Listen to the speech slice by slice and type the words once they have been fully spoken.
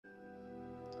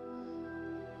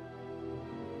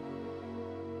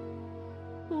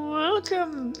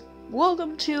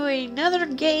welcome to another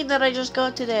game that I just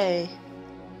got today.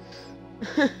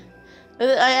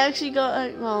 I actually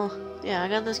got, well, yeah, I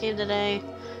got this game today.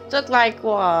 Took like,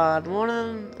 what, more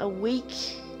than a week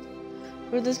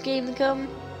for this game to come?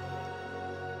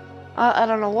 I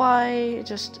don't know why, it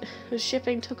just, the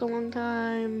shipping took a long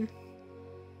time.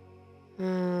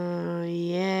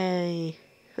 Yay.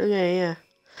 Okay, yeah.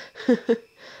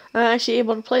 I'm actually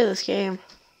able to play this game.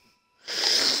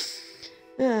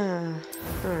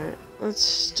 Alright, let's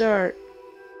start.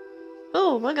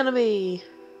 Oh, am I gonna be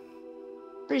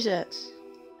presets?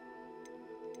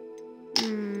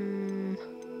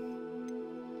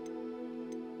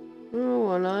 Oh,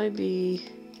 will I be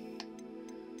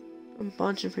a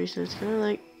bunch of presets? Can I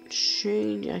like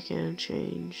change? I can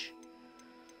change.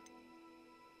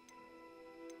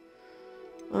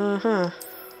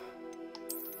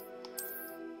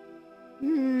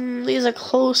 These are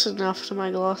close enough to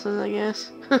my glasses, I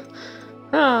guess.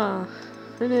 Ah,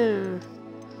 I knew.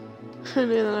 I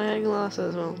knew that I had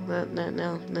glasses. Well,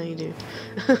 now you do.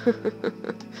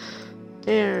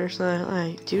 There's that.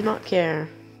 I do not care.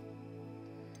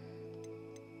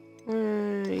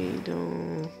 I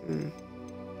don't.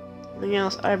 Anything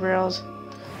else? Eyebrows.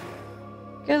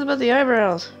 Who cares about the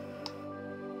eyebrows?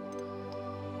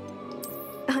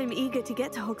 I'm eager to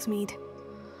get to Hogsmeade.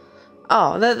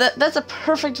 Oh, that's a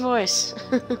perfect voice.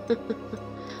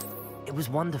 It was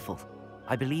wonderful.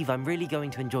 I believe I'm really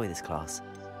going to enjoy this class.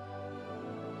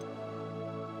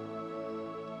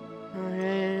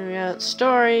 Okay, we got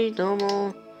story,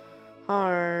 normal,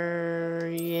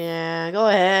 hard. Yeah, go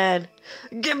ahead.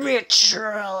 Give me a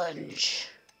challenge.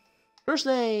 First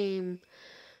name.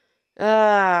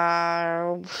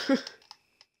 Huh.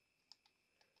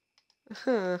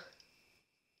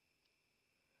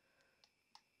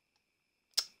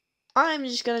 I'm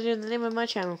just gonna do the name of my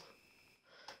channel.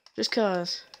 Just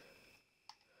cause.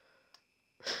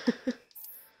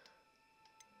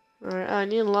 Alright, I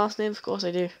need a last name, of course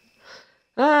I do.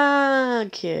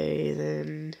 Okay,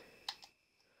 then.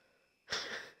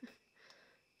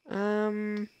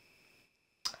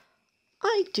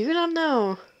 I do not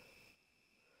know.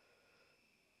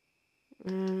 I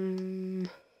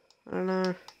don't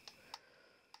know.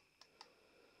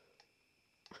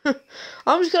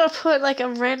 I'm just gonna put like a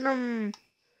random.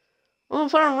 I'm gonna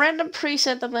put a random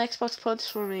preset that my Xbox puts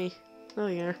for me. Oh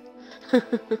yeah.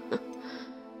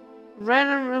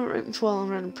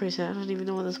 Random preset. I don't even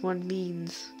know what this one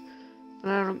means.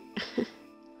 But I don't.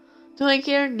 Do I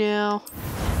care? No.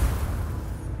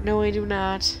 No, I do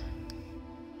not.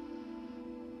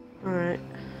 Alright.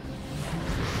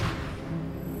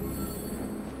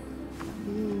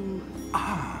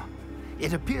 Ah,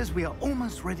 it appears we are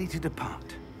almost ready to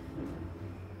depart.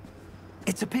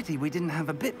 It's a pity we didn't have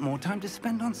a bit more time to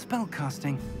spend on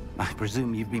spellcasting. I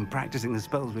presume you've been practicing the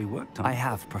spells we worked on. I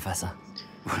have, Professor.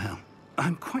 Well,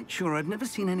 I'm quite sure I've never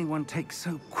seen anyone take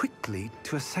so quickly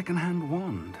to a second-hand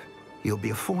wand. You'll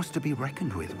be a force to be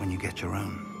reckoned with when you get your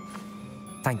own.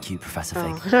 Thank you, Professor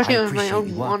Oh, Fig. I don't I have my appreciate own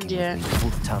you wand working yet. with me all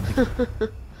the time.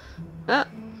 Ah.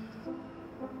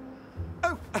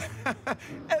 Oh,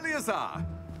 Eleazar!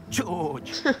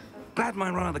 George! Glad my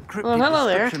rather cryptic Well, hello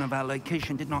there. description of our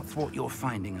location did not thwart your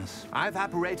finding us. I've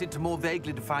apparated to more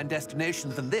vaguely defined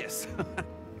destinations than this.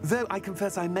 Though I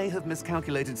confess I may have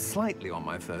miscalculated slightly on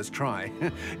my first try.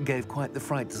 Gave quite the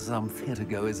fright to some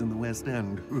theatre-goers in the West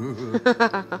End.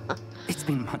 It's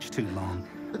been much too long.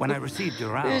 When I received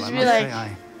your owl, It I should must be like- say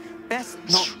I best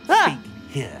not Ah!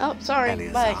 speak here. Oh, sorry.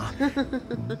 Eleazar. Bye.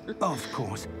 Of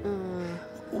course.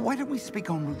 Why don't we speak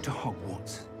en route to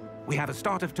Hogwarts? We have a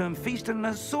start-of-term feast and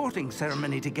a sorting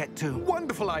ceremony to get to.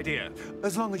 Wonderful idea!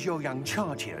 As long as your young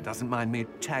charge here doesn't mind me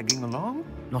tagging along.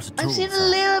 Not at all, I've seen a sir.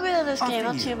 little bit of this After game,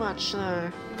 not you. too much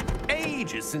though.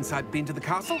 Ages since I've been to the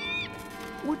castle.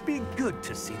 Would be good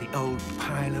to see the old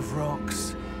pile of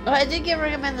rocks. Oh, I did get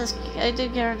recommended this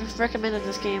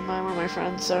game by one of my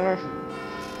friends, so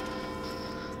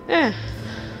yeah.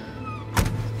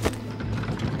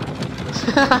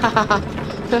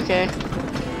 Okay.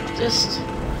 Just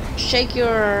shake your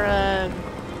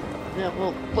yeah,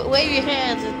 well, wave your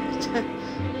hands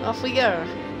and off we go.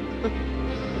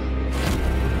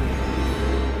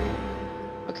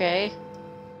 Okay.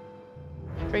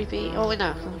 Creepy. Oh wait,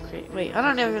 no. Wait, I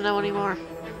don't even know anymore.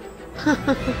 I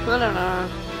don't know.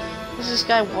 Was this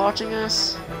guy watching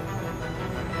us?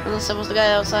 Unless it was the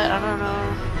guy outside, I don't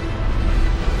know.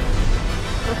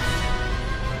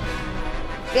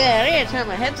 Yeah, I need to turn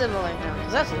my headset volume down,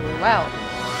 because that's a little loud.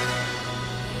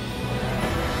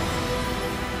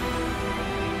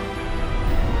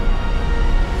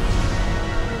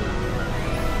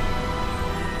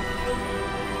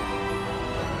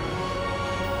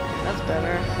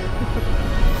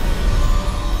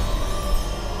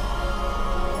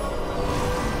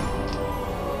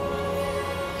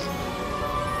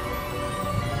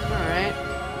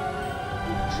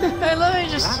 I love it.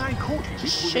 Just Glad I caught you just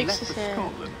before you shakes left his for head.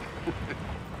 Scotland.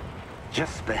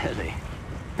 Just barely.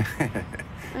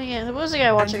 Oh, yeah, there was a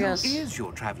guy watching And us. who is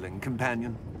your traveling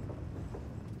companion?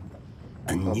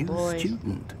 A new boy.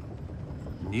 student.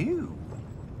 New?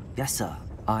 Yes, sir.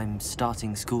 I'm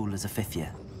starting school as a 5th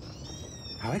year.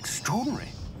 How extraordinary.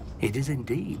 It is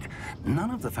indeed.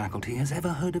 None of the faculty has ever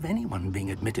heard of anyone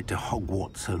being admitted to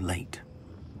Hogwarts so late.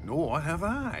 Nor have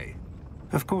I.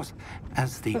 Of course,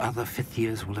 as the other 5th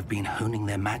years will have been honing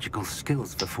their magical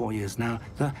skills for 4 years now,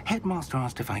 the headmaster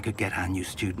asked if I could get our new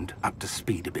student up to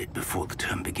speed a bit before the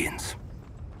term begins.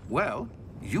 Well,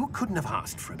 you couldn't have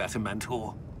asked for a better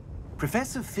mentor.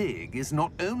 Professor Fig is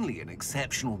not only an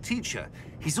exceptional teacher,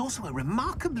 he's also a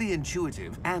remarkably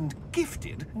intuitive and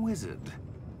gifted wizard.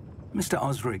 Mr.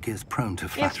 Osric is prone to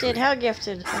flattery. Gifted? How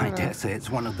gifted? I dare say it's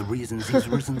one of the reasons he's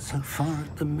risen so far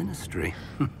at the ministry.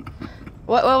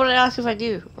 What would I ask if I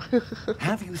do?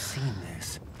 Have you seen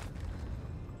this?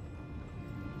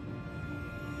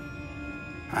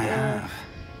 I have.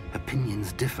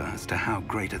 Opinions differ as to how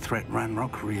great a threat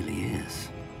Ranrock really is.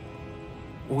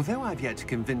 Although I've yet to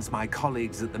convince my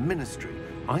colleagues at the ministry,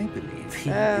 I believe he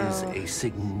is a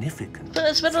significant But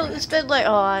it's threat. been like,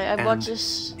 oh, I And watched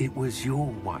this it was your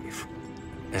wife,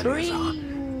 Eleazar,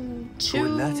 who 2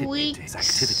 alerted me to his weeks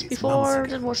activities before. months ago.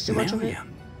 Didn't watch too much of it.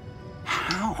 Miriam?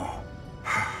 How?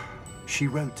 She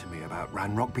wrote to me about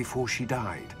Ranrock before she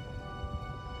died,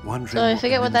 wondering So I what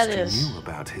forget the what that ministry is. knew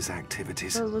about his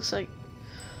activities. Oh, it looks like.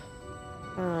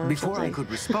 Before I something. could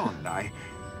respond, How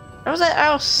was that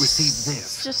house? Received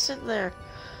this. Just sitting there.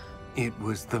 It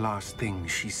was the last thing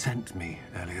she sent me,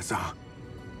 Eleazar.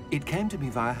 It came to me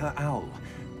via her owl,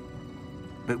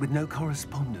 but with no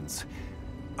correspondence.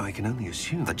 I can only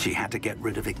assume That she had to get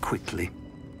rid of it quickly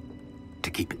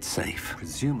to keep it safe.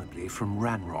 presumably from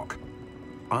Ranrock.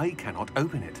 I cannot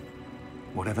open it.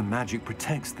 Whatever magic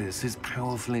protects this is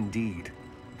powerful indeed.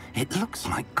 It looks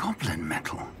like goblin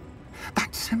metal.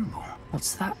 That symbol.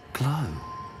 What's that glow?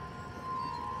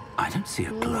 I don't see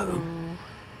a glow.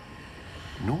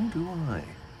 Nor do I.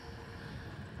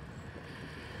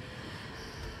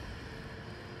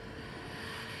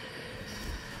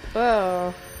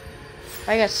 Whoa.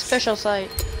 I got special sight.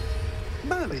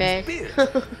 Merlin's Okay. beard.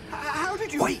 How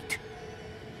did you... Wait!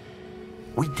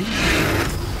 We did.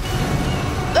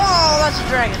 Oh, that's a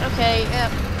dragon. Okay,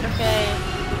 yep, okay.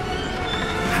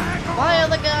 Why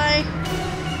other guy?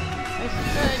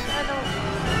 I don't.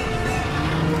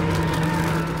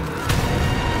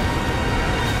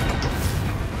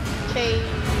 Okay.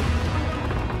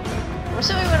 I'm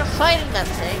assuming we're gonna fight in that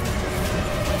thing.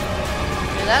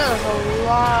 Yeah, that is a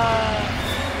lot.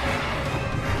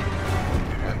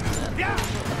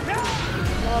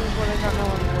 A lot of what I don't know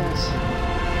what it is.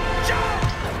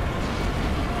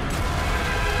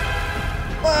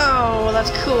 Whoa, that's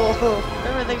cool.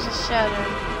 Everything's just shattered.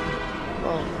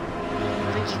 Whoa.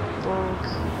 Everything just broke.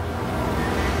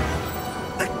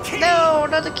 The key! No,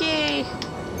 not the key!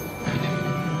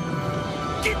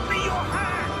 Give me your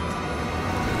hand!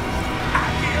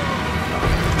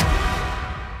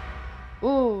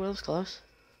 Ooh, that was close.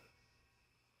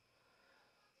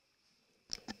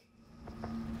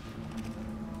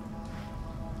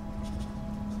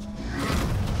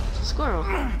 It's a squirrel.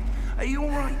 Are you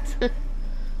alright?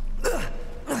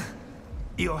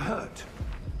 You're hurt.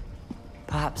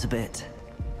 Perhaps a bit.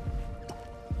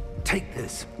 Take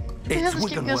this. the hell It's does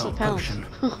King Ghost Wiggenweld repel? potion.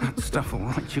 That stuff will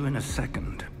right you in a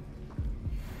second.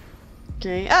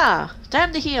 Okay,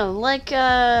 time to heal, like,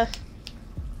 that's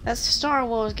the Star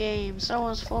Wars game, Star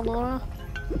Wars Fallen Order.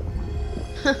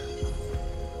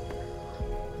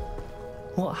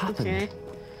 What happened? Okay.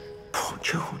 Poor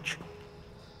George.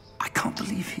 I can't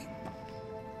believe he...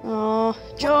 Oh,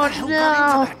 What George, the hell no!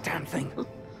 got into that damn thing?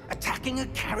 Attacking a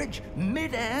carriage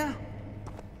mid-air?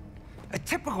 A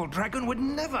typical dragon would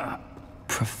never...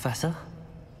 Professor?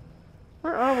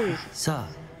 Where are we? Sir?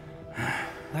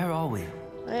 Where are we?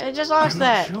 I just lost I'm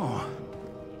that. not sure.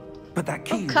 But that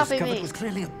key Don't you copy discovered me. was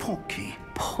clearly a port key.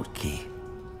 Port key.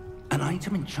 An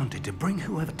item enchanted to bring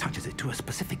whoever touches it to a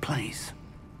specific place.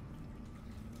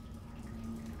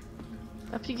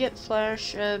 Up you get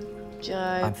Flash,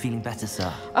 I'm feeling better,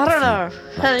 sir. I don't If know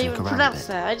you'd how like to look even around a pronounce bit.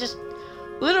 that. I just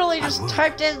literally just would.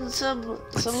 typed in some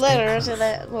stay letters close. and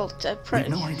I, well, We have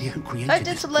no idea who created I did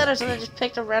this some letters and port I key, just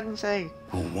picked a random thing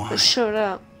or why. that showed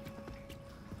up.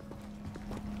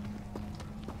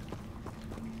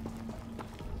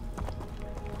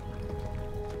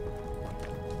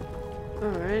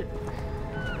 Alright.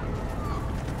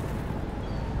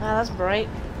 Ah, that's bright.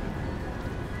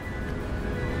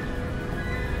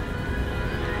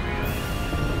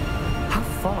 How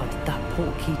far did that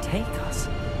port key take us?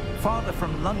 farther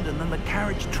from London than the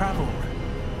carriage travelled.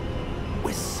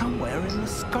 We're somewhere in the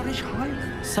Scottish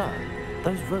Highlands. Sir,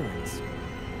 those ruins.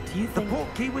 Do you The think...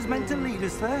 portkey was meant to lead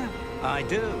us there? I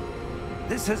do.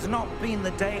 This has not been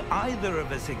the day either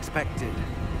of us expected.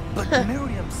 But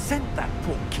Miriam sent that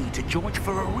portkey to George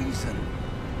for a reason.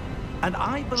 And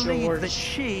I believe that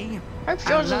she Hope and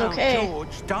George is now okay.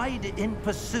 George died in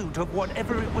pursuit of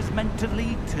whatever it was meant to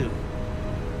lead to.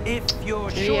 If you're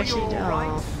Maybe sure I should- you're oh.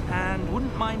 right and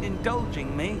wouldn't mind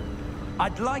indulging me,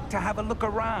 I'd like to have a look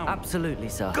around. Absolutely,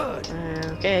 sir. Good.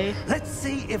 Okay. Let's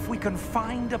see if we can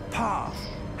find a path,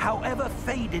 however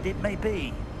faded it may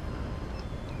be.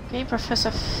 Okay,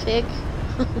 Professor Fig.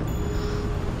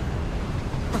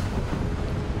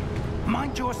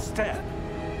 Mind your step.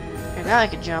 Okay, now I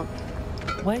can jump.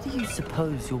 Where do you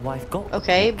suppose your wife got...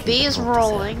 Okay, the B is portkey, sir? A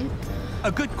rolling.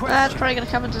 good That's question. probably gonna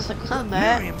come into the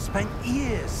combat. Miriam spent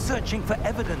years searching for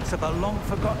evidence of a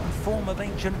long-forgotten form of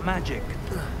ancient magic.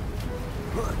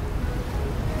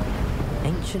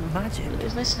 Ancient magic?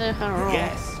 Is this a roll?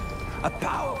 Yes, a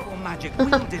powerful magic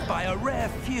wielded by a rare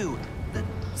few that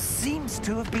seems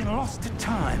to have been lost to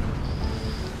time.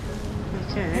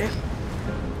 Okay.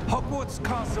 Hogwarts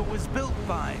Castle was built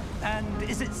by, and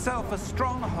is itself a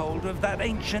stronghold of that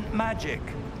ancient magic.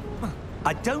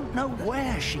 I don't know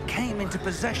where she came into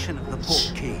possession of the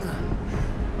portkey,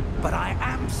 but I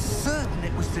am certain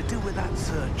it was to do with that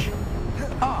search.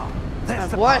 Ah,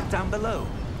 there's the what? path down below.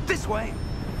 This way.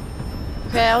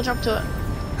 Okay, I'll jump to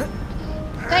it.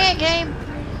 Dang it, game!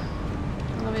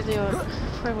 Let me do it. Probably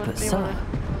But wouldn't be sir, able to-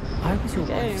 why was your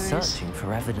Okay, wife anyways. searching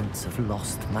for evidence of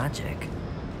lost magic?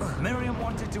 Miriam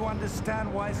wanted to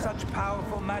understand why such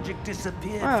powerful magic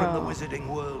disappeared from the Oh. wizarding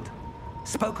world.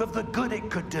 Spoke of the good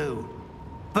it could do.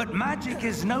 But magic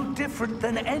is no different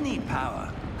than any power.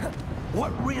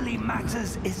 What really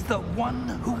matters is the one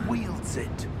who wields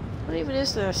it. What even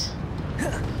is this?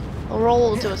 I'll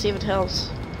roll until it even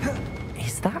helps.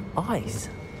 Is that ice?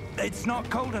 It's not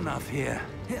cold enough here.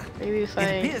 Maybe if It I,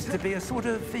 appears to be a sort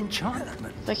of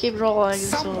enchantment. if I keep rolling,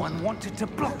 so Someone wanted to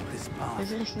block this path. I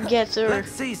can get to her.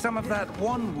 Let's see some of that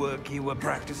wand work you were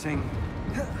practicing.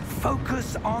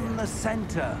 Focus on the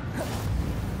center.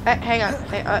 Hang on.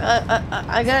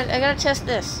 I gotta test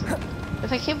this.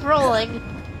 If I keep rolling,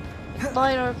 it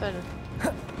might open.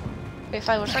 Okay,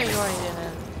 fine, we'll try rolling it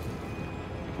then.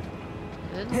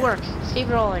 It didn't work. Just keep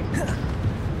rolling.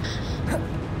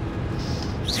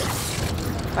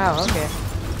 Wow, okay.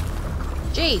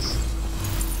 Jeez.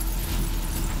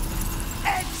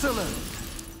 Excellent!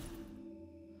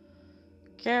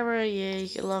 Camera, yeah, you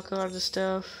can lock on the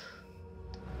stuff.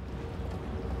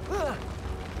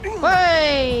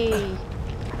 Way!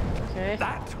 Okay.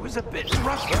 That was a bit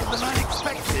rougher than I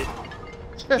expected.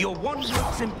 Your wand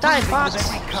looks Die, improving Fox. with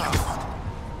every cast.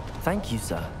 Thank you,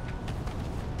 sir.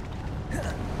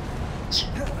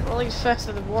 Rolling's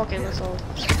faster than walking, that's all.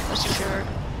 That's for sure.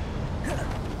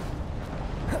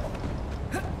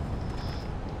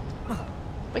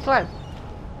 We climb.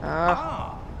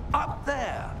 Ah, up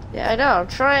there. Yeah, I know, I'm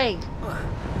trying.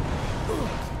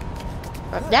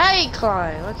 Now you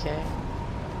climb, okay.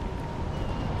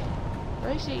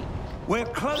 Where is he? We're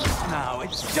close now.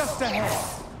 It's just ahead.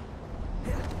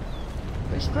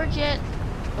 Where's Bridget?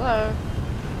 Hello?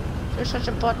 There's such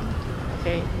a button.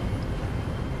 Okay.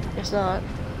 Guess not.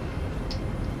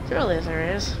 Surely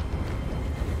there is.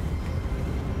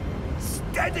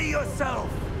 Steady yourself.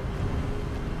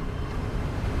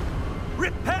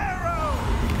 Reparo!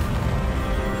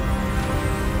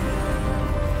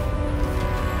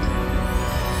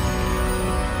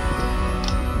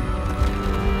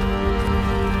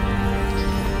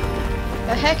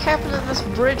 The heck happened to this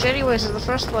bridge anyways in the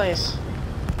first place?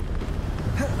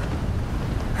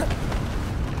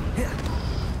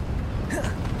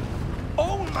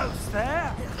 Almost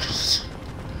there.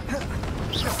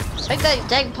 Take that,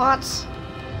 dang pots!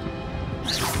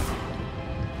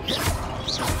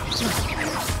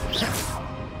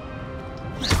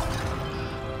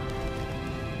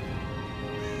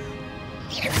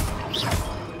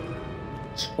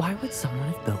 Why would someone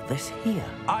have built this here?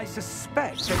 I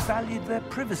suspect they valued their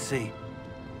privacy.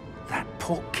 That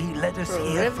portkey led us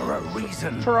here for a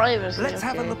reason. Privacy, Let's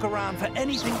have a okay. look around for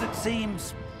anything that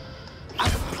seems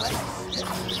out of place.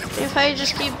 If I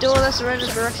just keep doing this in random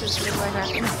directions, it might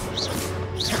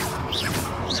happen.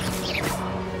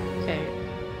 Okay.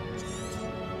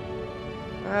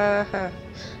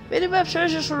 Minimap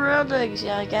shows your surroundings.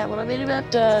 Yeah, I get what a minimap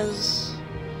does.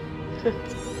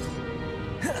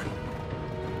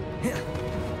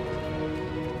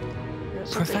 There's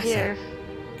something Professor, here.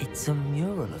 it's a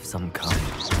mural of some kind.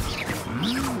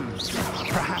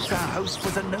 Perhaps our host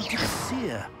was a noted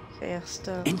seer. Okay,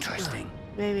 stuff. Interesting.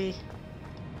 Maybe.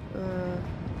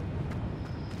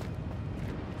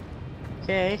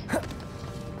 Okay.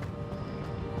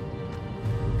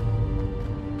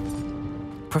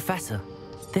 Professor,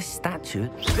 this statue...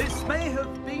 This may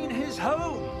have been his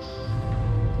home.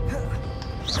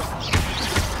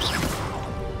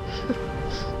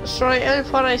 Destroy every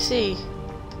part I see.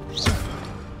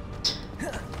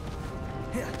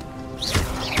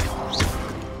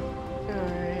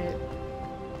 Alright.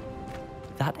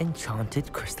 That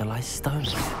enchanted crystallized stone.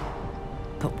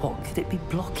 But what could it be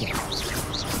blocking?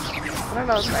 I don't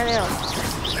know, it's right now.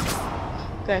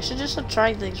 Okay, I should just stop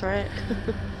trying things, right?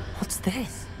 What's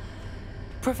this?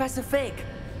 Professor Fig!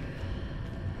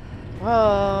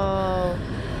 Whoa.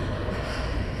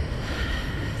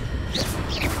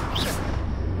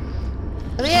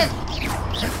 Let me in!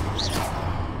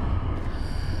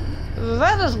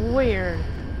 That is weird.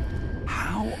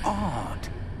 How odd.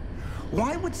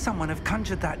 Why would someone have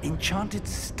conjured that enchanted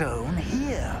stone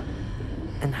here?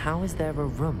 And how is there a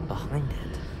room behind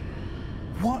it?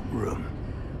 What room?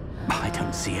 I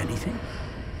don't see anything.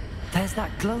 There's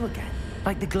that glow again,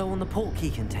 like the glow on the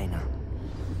portkey container.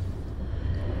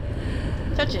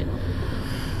 Touch it.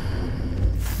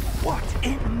 What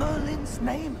in Merlin's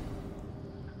name?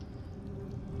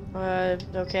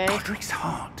 Okay. Godric's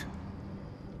heart.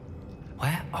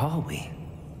 Where are we?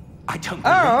 I don't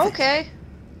believe Oh, it. okay.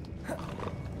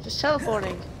 Just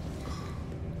teleporting.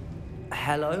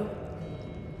 Hello?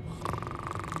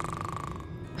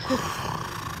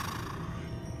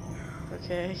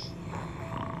 Okay.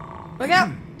 Look out!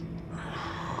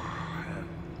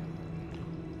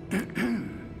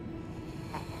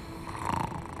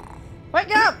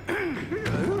 Wake up!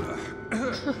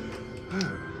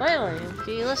 Finally,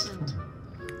 he listened.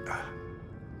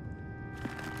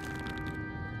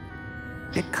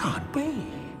 It can't be.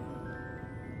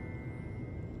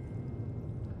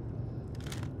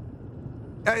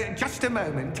 Just a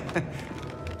moment.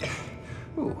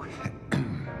 Ooh.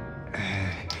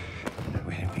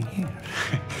 Where are we here?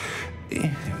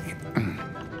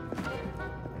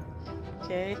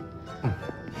 Okay.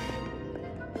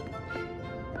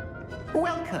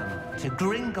 Welcome to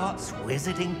Gringotts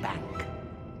Wizarding Bank.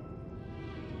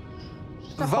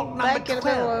 The whole Vault number bank in the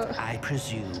middle 12, of, I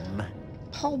presume.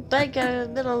 whole bank in the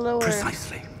middle of nowhere.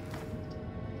 Precisely.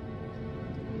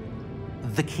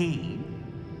 The key?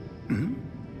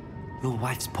 Your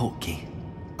wife's portkey.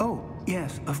 Oh,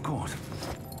 yes, of course.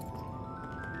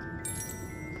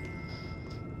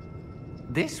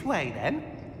 This way, then.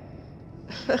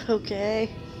 Okay.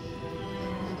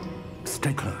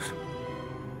 Stay close.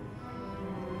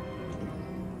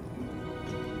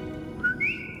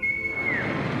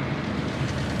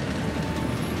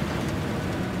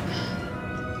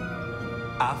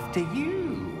 After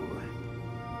you.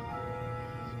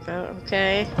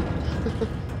 Okay.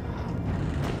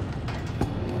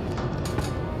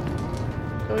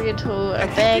 Going into a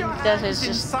Keep bag your that hands is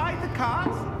just... inside the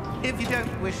cards if you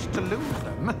don't wish to lose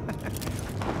them.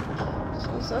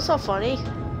 That's not funny.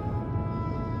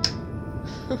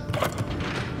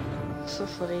 So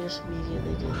funny, just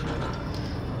immediately do.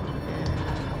 Yeah.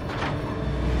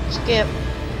 Skip.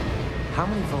 How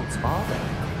many vaults are there?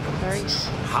 Thanks.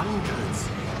 Hundreds.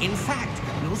 In fact,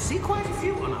 you'll see quite a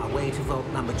few on our way to vault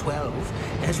number 12.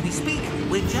 As we speak,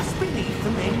 we're just beneath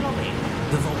the main lobby.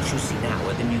 The vaults you see now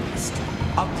are the newest.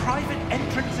 Are private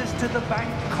entrances to the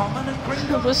bank common at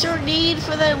Gringotts? Was there a need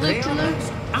for that They loop to are loop?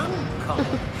 most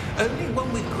uncommon. Only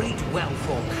one with great wealth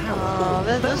or power Oh,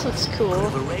 or this looks cool. could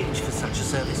have arranged for such a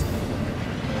service.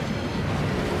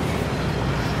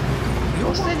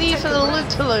 What's the need for the loop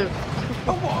to loop?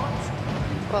 A what?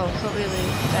 Well, it's not really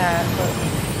that, but...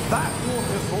 That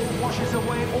waterfall washes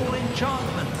away all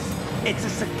enchantments. It's a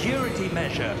security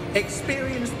measure.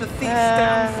 Experienced the thief's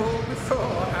downfall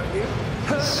before, have you?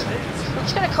 Heard of it? I'm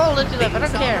just gonna call it to them, I don't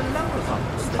These are care. the lower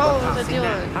vaults that Oh, we're they're passing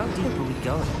now. doing. How deep are we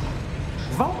going?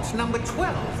 Vault number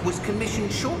 12 was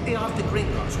commissioned shortly after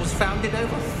Gringotts was founded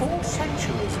over 4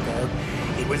 centuries ago.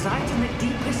 It resides in the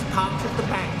deepest part of the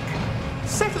bank.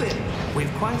 Settle in.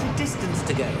 We've quite a distance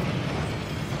to go.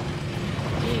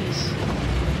 Jeez.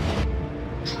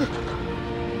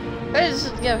 Let's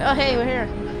go. Oh, hey, we're here.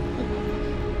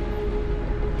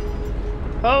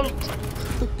 Halt.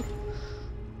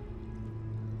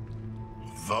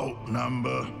 Vault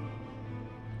number.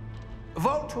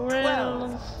 Vault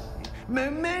 12.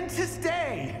 Momentous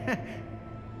day.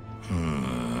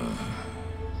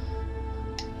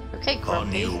 Okay, On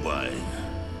Grumpy. your way.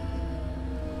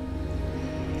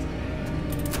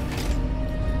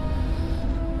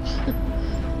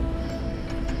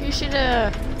 You should,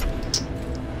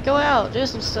 go out, do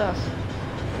some stuff.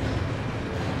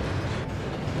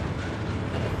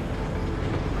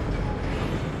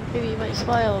 Maybe you might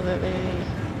smile a bit, maybe.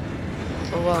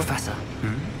 Oh well. Professor,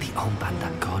 the armband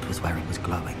that guard was wearing was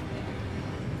glowing.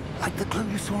 Like the glow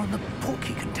you saw in the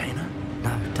portkey container?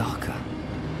 No, darker.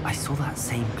 I saw that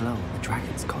same glow on the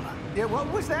dragon's collar. Yeah,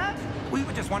 what was that? We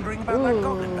were just wondering about that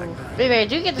goblin back there. Maybe I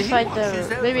do get to fight watches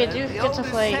the. over Maybe I do the get to oldest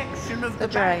fight section of the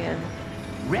dragon.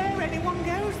 Rare anyone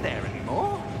goes there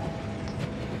anymore.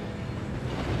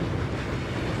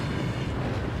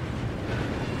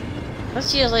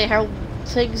 That's usually how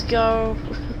things go.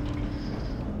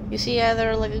 You see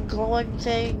either like a glowing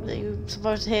thing that you're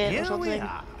supposed to hit or Here we something.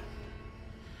 are.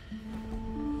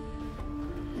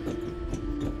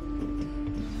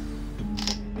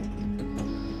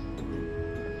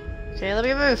 Okay, let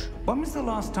me move. When was the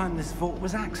last time this vault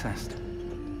was accessed?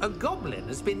 A goblin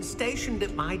has been stationed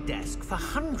at my desk for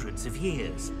hundreds of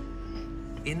years.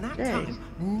 In that Dang. time,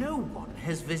 no one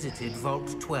has visited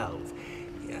Vault 12.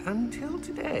 Until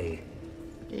today.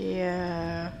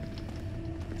 Yeah.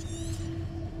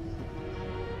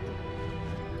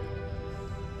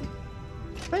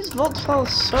 Why is Vault 12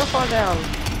 so far down?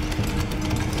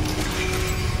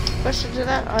 Question to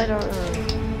that? I don't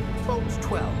know. Vault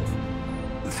 12.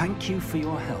 Thank you for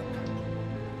your help.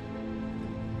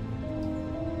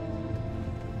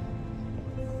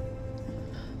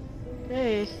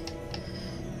 Hey.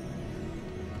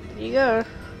 There you go.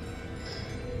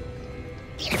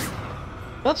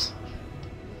 Whoops.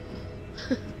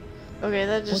 Okay,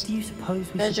 that What just do you suppose we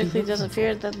should be magically looking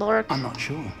disappeared, then Lork. I'm not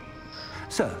sure.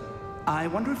 Sir, I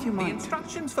wonder if you The might...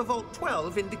 instructions for Vault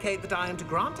 12 indicate that I am to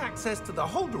grant access to the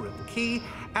holder of the key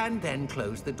and then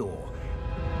close the door.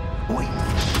 Wait.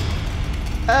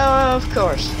 Oh, of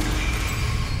course.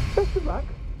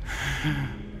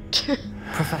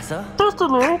 Professor?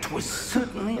 That was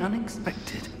certainly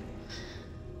unexpected.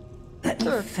 Let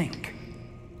me think.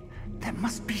 There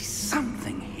must be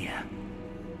something here.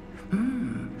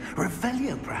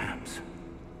 Revelio, perhaps.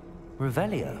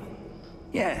 Revelio?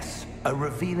 Yes, a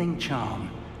revealing charm.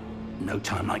 No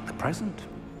time like the present.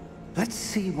 Let's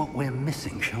see what we're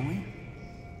missing, shall we?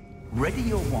 Ready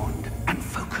your wand and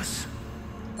focus.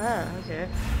 Ah, okay.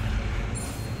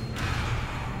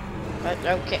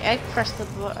 Okay, I pressed the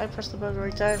button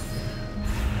right time.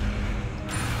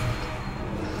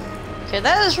 Okay,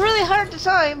 that is really hard to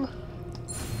time.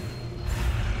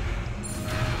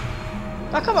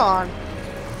 Oh, come on.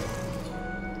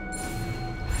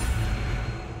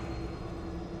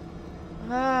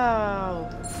 Oh.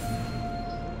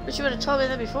 Wish you would have told me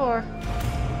that before.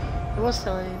 I was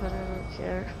telling you, but I don't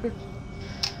care.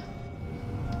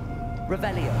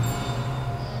 Revelio.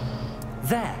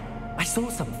 There! I saw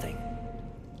something.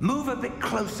 Move a bit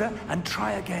closer and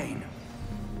try again.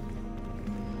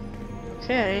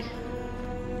 Okay.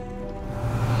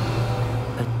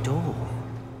 A door.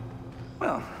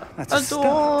 Well, that's a A start.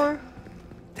 door.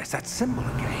 There's that symbol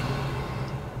again.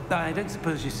 I don't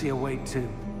suppose you see a way to...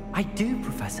 I do,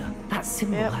 Professor. That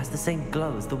symbol Yep. has the same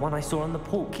glow as the one I saw on the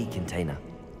portkey container.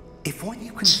 If what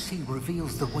you can see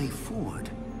reveals the way forward,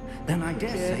 then I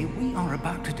dare say we are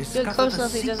about to discover close the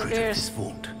enough, he secret of disappears. this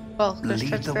vault. Well, there's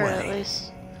Lead the transparent at way.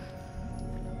 least.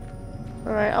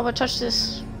 Alright, I'm gonna touch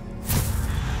this.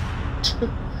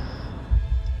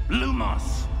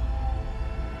 Lumos!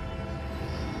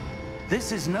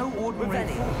 This is no ordinary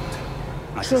Revelio. vault.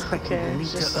 I suspect Okay, we will need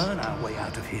just- to earn our way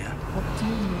out of here. What do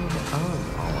you mean,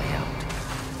 earn our way out?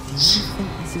 Do you think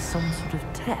this is some sort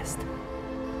of test?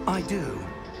 I do.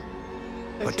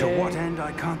 But to Okay. what end,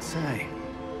 I can't say.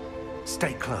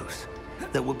 Stay close.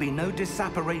 There will be no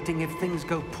disapparating if things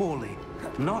go poorly.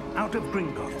 Not out of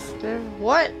Gringotts.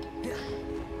 What?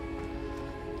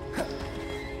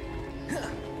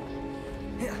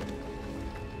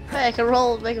 Hey, I can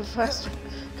roll and make it faster.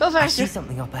 Go I see faster.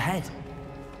 something up ahead.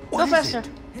 Go What is faster.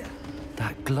 it?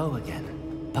 That glow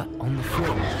again, but on the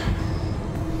floor.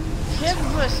 Get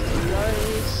twisted,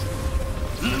 guys.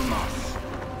 Lumos!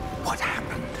 What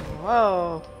happened?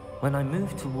 Whoa. When I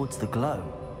moved towards the glow,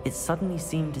 it suddenly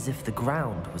seemed as if the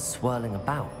ground was swirling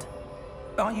about.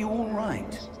 Are you all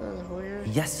right? That was weird.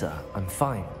 Yes, sir, I'm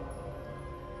fine.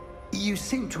 You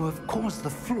seem to have caused the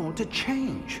floor to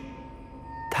change.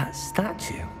 That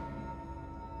statue?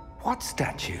 What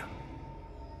statue?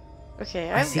 Okay,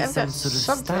 I I've see got some sort of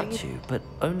something. statue, but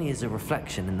only as a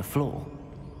reflection in the floor.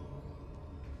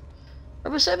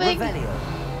 I'm assuming. Revelio.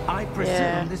 I presume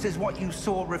Yeah. this is what you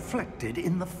saw reflected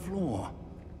in the floor.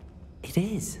 It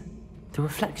is. The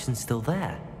reflection's still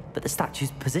there, but the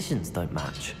statue's positions don't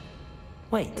match.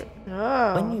 Wait,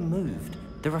 Oh. when you moved,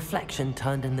 the reflection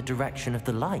turned in the direction of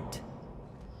the light.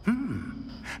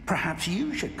 Perhaps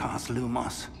you should cast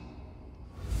Lumos.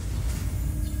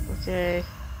 Okay.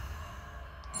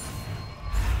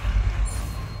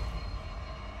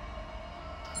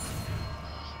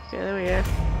 Okay, there we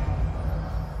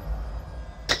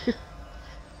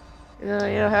go.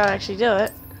 You know how to actually do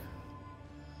it.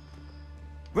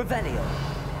 Revelio.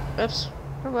 Oops.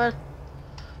 Come on.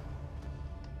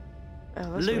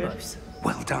 Oh, that's weird. Lumos.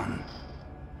 Well done.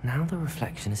 Now the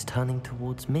reflection is turning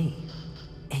towards me.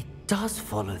 It does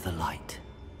follow the light.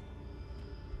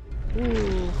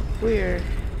 Ooh, weird.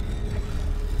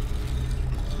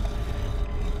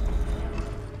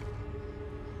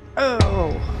 Oh.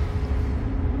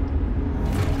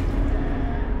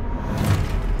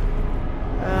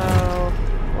 Oh.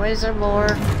 Why is there more?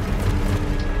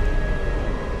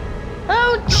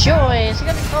 Oh, joy! Is he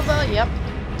gonna combo? Yep.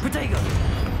 Protego.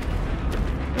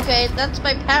 Okay, that's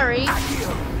my parry.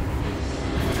 Accio.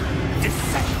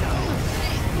 Descendo.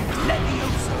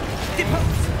 Levioso.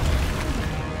 Deposa.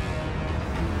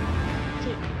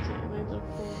 Okay, my book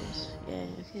forms. Yeah,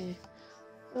 okay.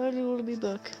 I really want to be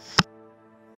back.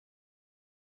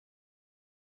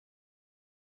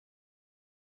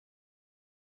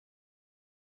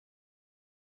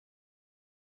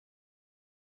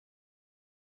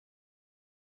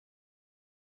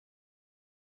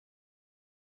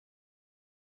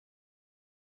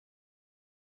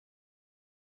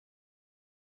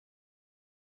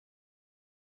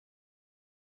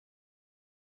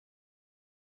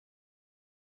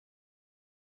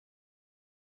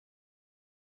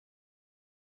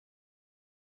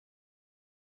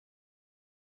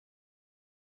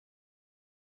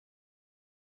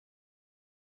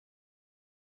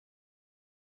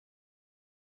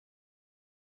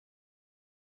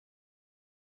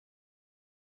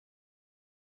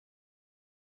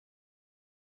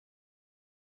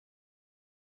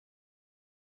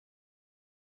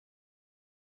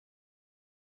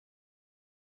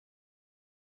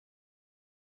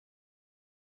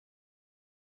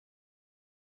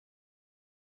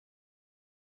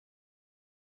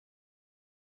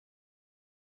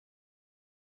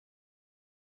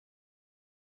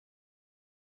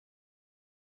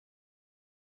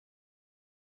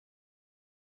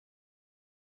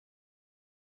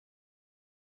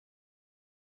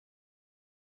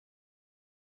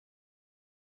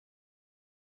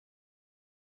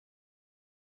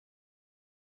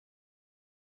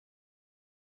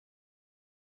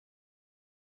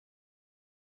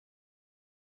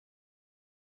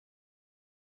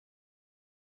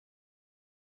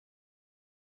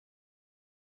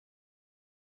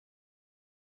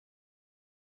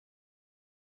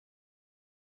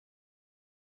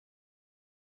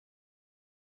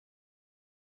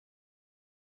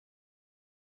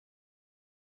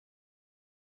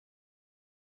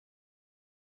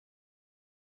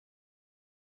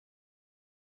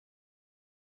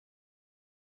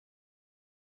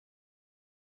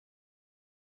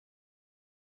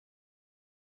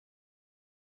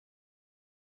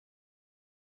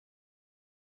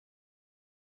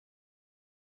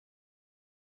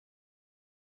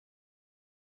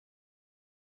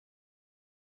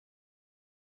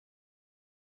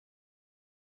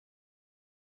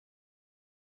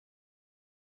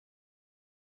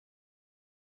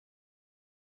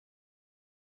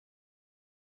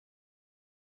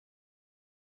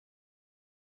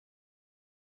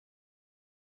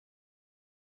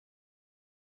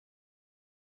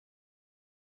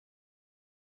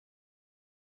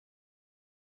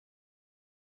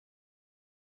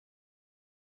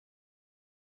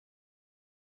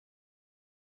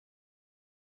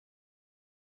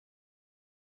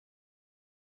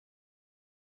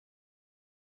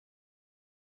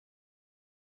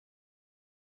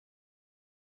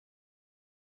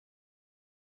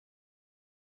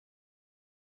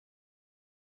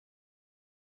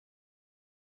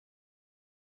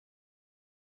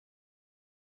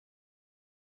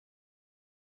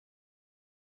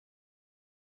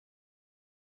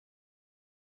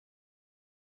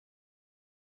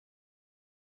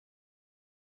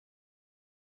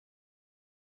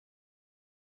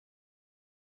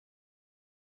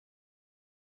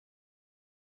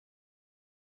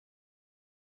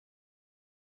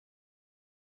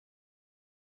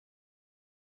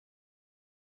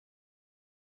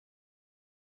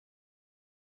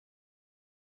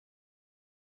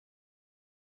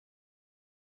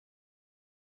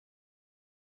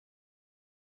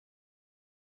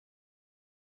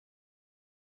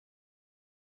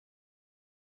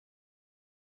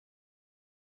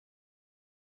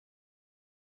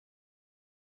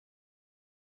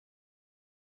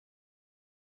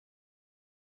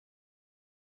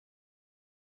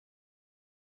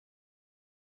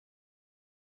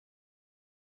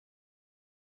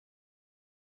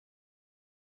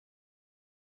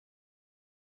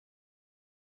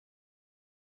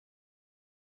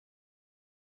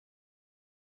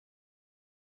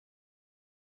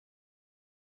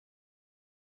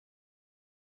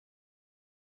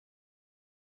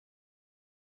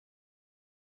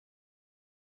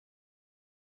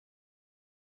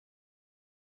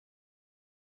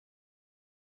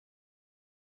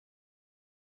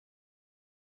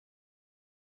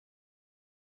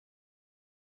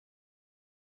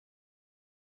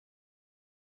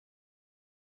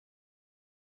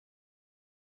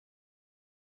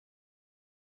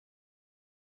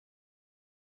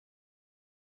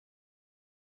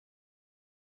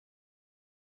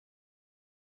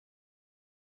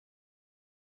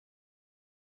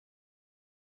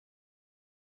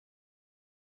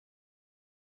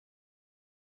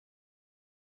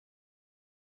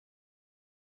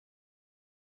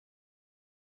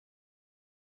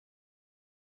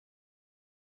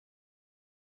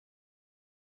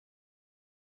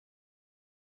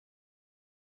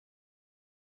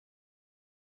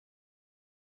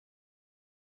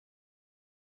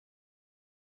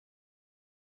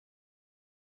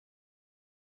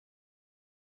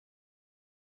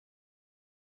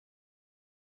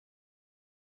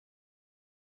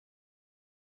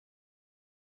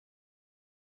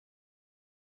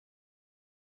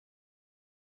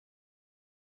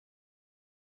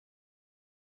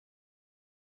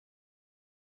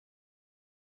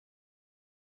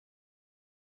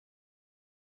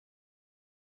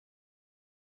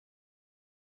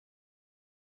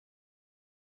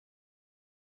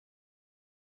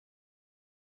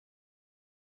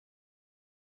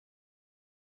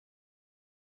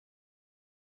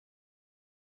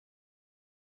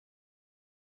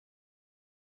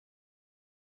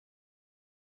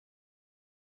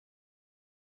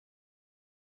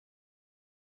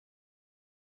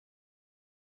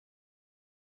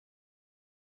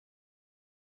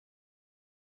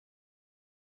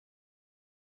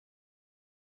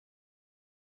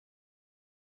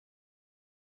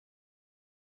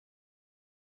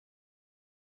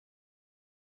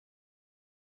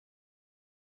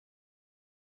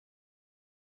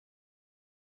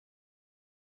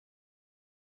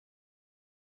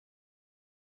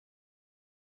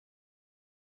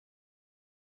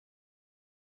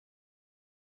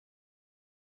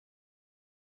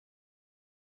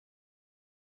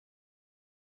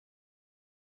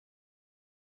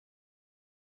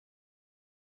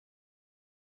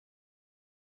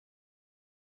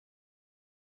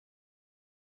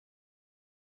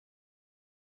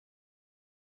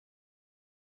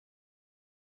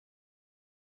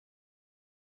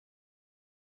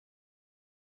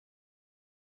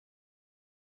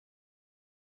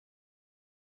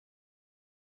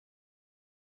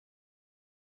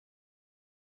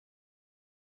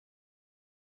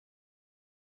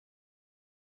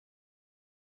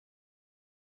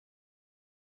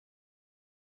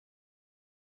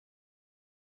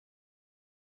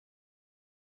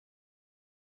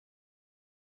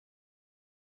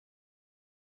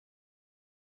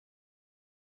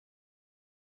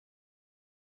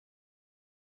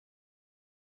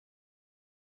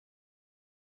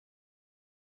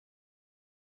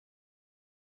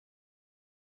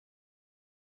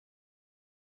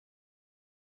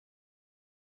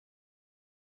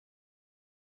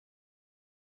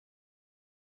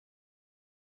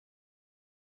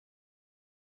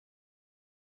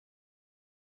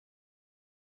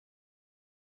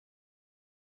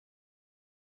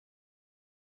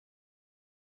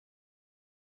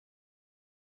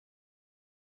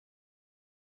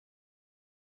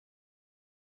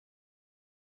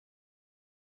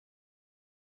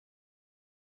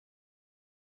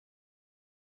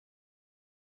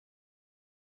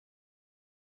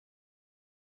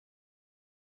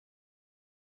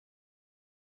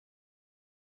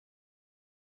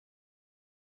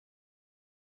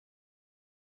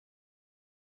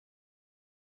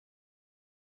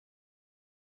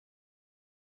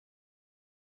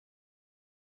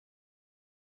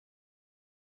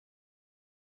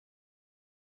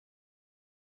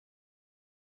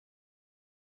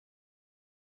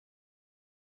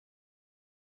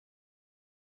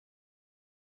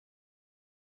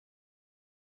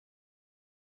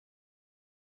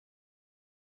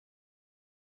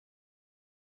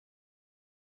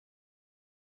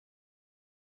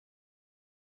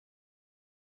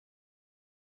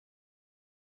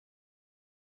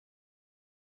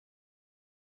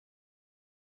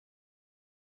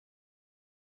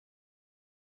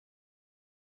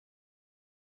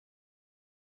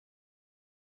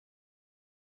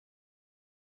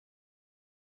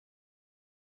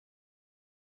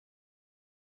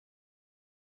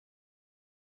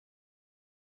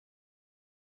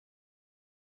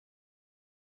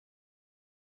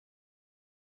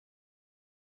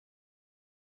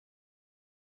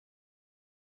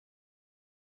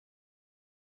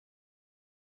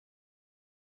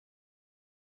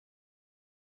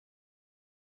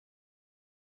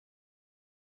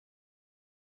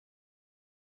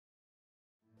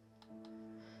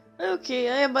 Okay,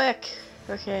 I am back.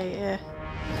 Okay, yeah.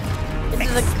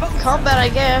 Into the combat, I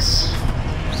guess.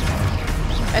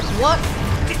 That's what?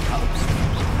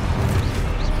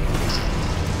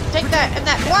 Take that and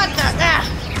that. What the? Ah!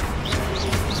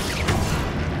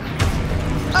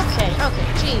 Okay,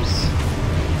 jeez.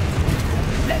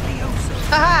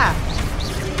 Haha!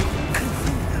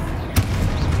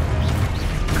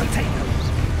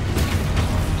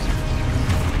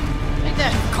 Take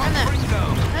that and that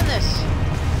and this.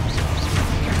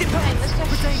 Dang, this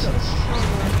guy's so strong.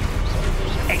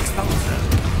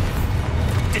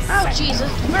 Oh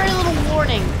Jesus! Very little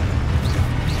warning.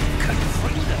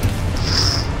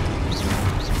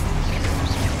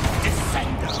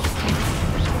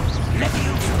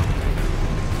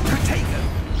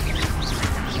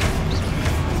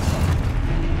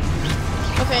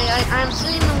 Okay, I'm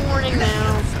seeing the warning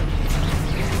now.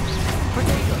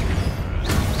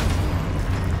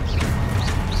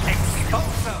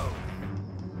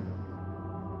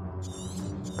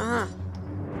 Uh-huh.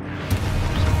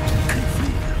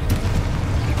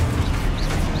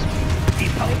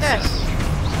 Like this.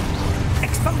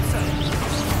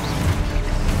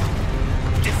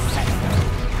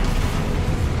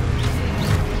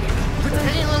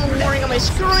 Any little warning on my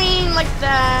screen like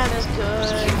that is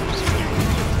good.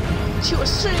 To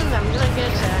assume I'm gonna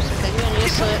get attacked. Okay, I'm gonna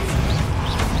use it.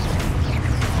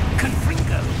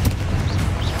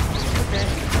 Okay.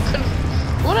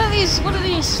 What are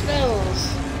these spells?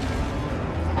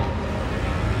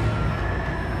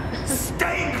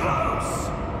 Stay close.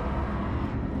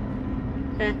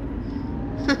 Okay.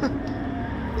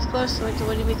 He's close. Like,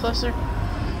 would he be closer?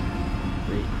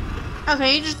 Okay,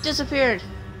 he just disappeared.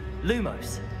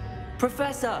 Lumos!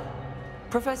 Professor!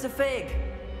 Professor Fig!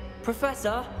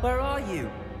 Professor, where are you?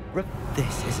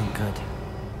 This isn't good.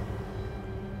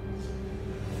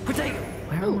 Potato!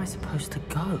 Where am I supposed to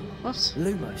go? Whoops.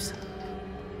 Lumos.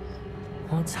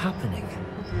 What's happening?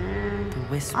 The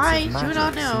wisps I of do magic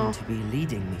not know. seem to be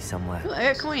leading me somewhere. Ooh, I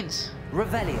got coins.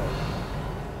 Revelio.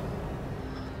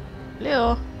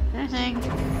 Leo, anything?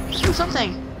 Do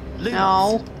something. Lumos.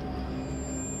 No.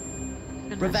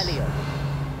 Goodness. Revelio.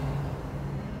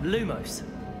 Lumos.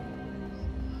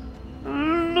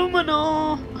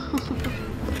 Lumino.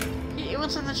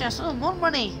 What's in the chest? Oh, more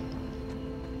money.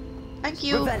 Thank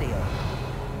you. Revelio.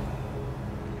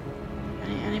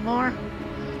 Any more?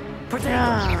 Potato.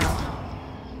 Yeah.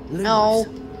 Lumos. No.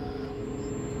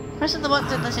 Pressing the button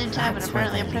at the same time, but That's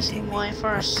apparently where I'm they're pressing leading me. Y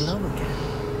first. That glow again.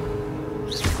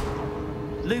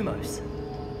 Lumos.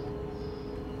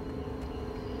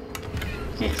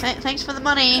 Okay, thanks for the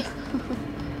money.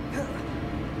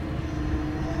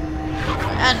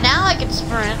 And now I can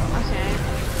sprint. Okay.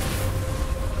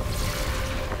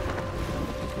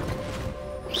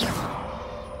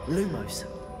 Lumos.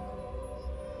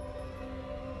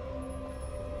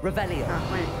 Revelio. Oh,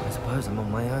 wait. I suppose I'm on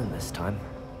my own this time.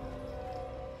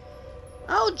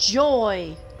 Oh,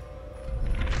 joy!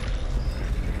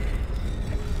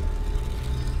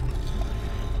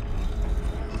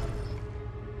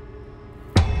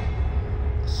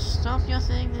 Stop your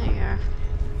thing there.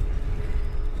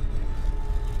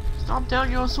 Stomp down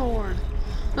your sword.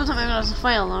 Don't tell me I'm gonna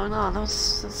fail though. No,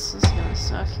 that's gonna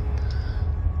suck.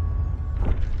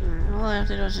 All I have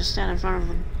to do is just stand in front of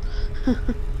them.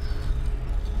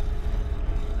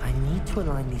 I need to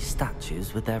align these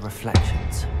statues with their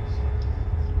reflections.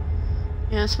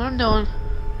 Yeah, that's what I'm doing.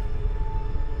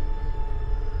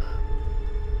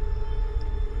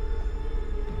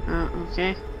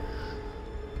 Okay.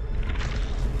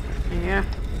 Yeah.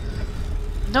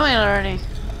 I'm doing it already.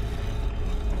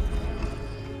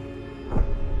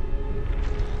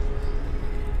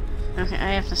 Okay,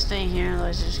 I have to stay here,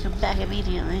 otherwise I just come back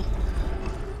immediately.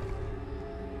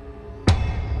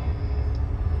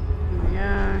 Here we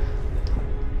are.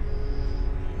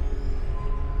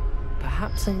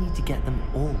 Perhaps I need to get them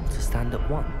all to stand at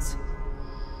once.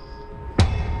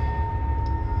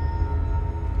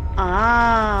 Okay.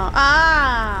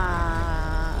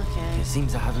 Okay. It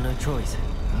seems I have no choice.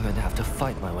 I'm going to have to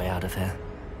fight my way out of here.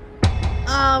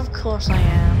 Of course I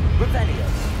am. Revelio.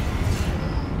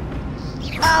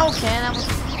 Okay, that was...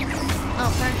 Oh,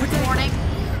 very good warning.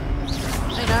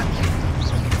 Wait up.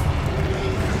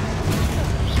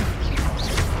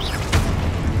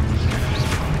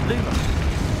 Luma.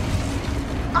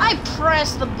 I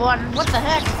pressed the button. What the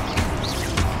heck?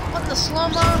 What the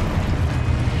slow-mo?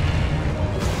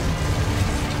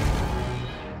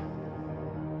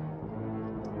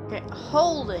 Okay,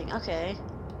 holding. Okay.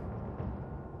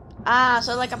 Ah,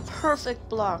 so like a perfect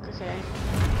block. Okay.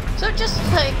 So just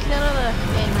like that other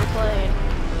game I played.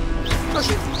 Oh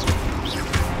shoot.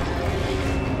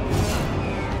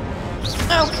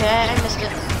 Okay, I missed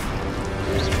it.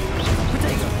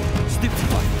 Potato!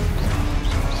 Stupefy!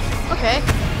 Okay.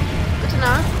 Good to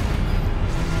know.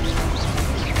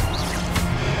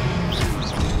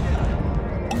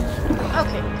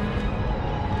 Okay.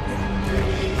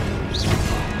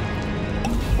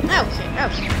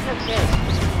 Okay.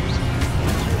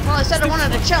 Well, I said I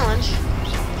wanted a challenge.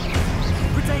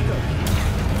 Potato!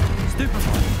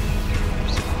 Stupefy!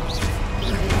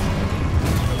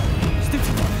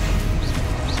 Stupefy!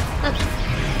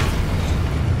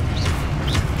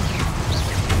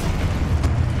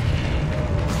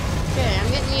 Okay, I'm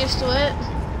getting used to it.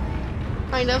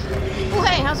 Kind of. Oh,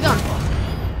 hey, how's it going?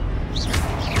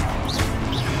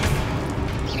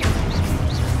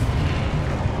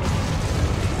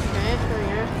 Okay, over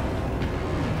here.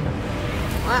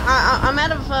 I'm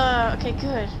out of, okay,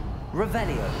 good.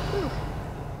 Revelio!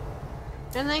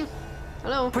 Anything?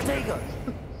 Hello? Protego!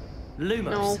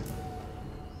 Lumos! No.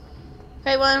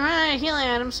 Okay, well, I'm running out of healing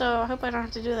items, so I hope I don't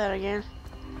have to do that again.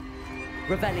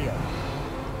 Revelio!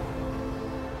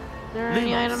 There are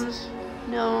any Lumos. items?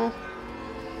 No.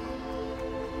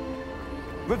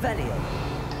 Revelio!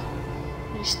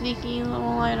 Any sneaky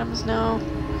little items? No.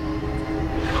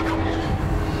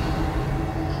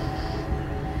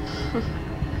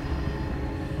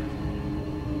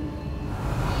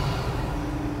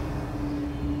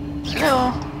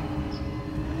 Hello.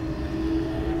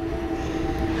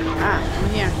 Ah, I'm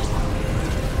here.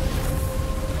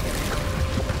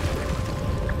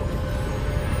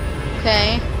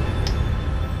 Okay.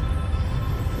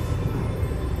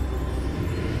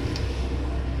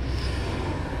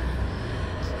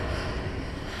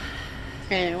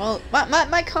 Okay, well,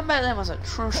 my combat then was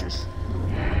atrocious.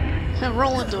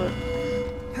 Roll into it.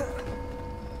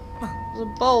 There's a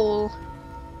bowl.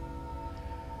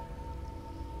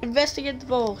 Investigate the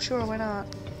bowl. Sure, why not?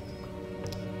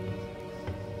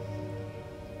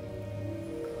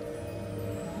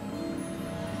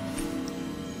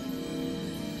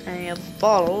 Okay, a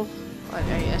bottle. I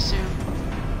assume.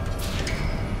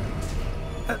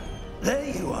 There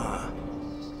you are.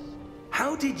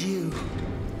 How did you...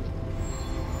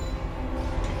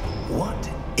 What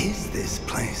is this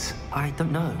place? I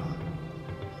don't know.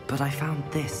 But I found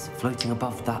this floating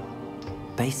above that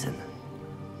basin.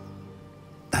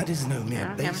 That is no mere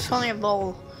Yeah, it's basin. only a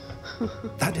bowl.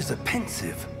 That is a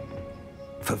pensive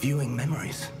for viewing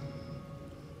memories.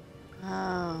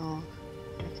 Oh.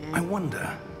 Okay. I wonder.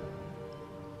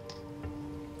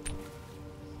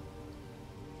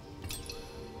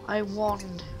 I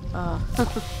wand.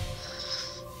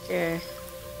 Okay.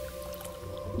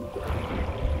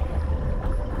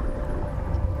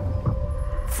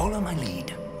 Follow my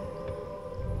lead.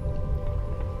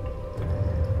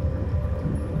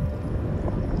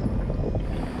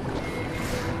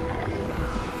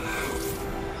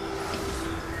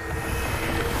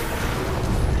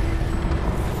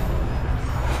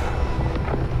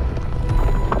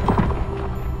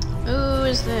 Who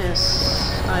is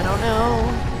this? I don't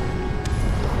know.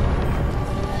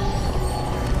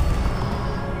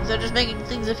 They're just making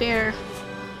things appear.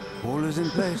 All is in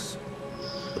place.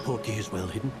 The portkey is well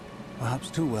hidden. Perhaps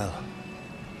too well.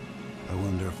 I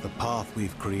wonder if the path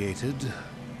we've created...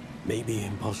 May be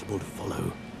impossible to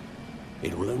follow.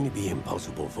 It will only be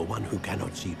impossible for one who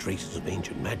cannot see traces of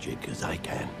ancient magic as I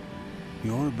can.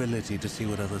 Your ability to see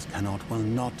what others cannot will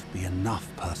not be enough,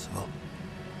 Percival.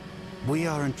 We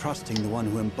are entrusting the one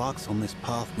who embarks on this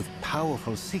path with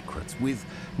powerful secrets, with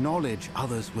knowledge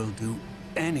others will do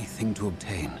anything to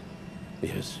obtain.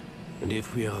 Yes, and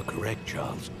if we are correct,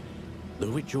 Charles, the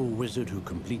witch or wizard who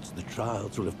completes the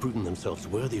trials will have proven themselves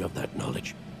worthy of that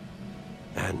knowledge,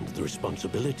 and the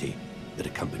responsibility that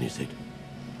accompanies it.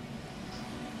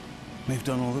 We've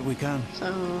done all that we can.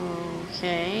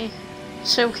 Okay.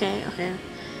 It's okay, okay.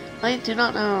 I do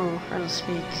not know how to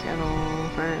speak at all,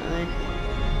 apparently.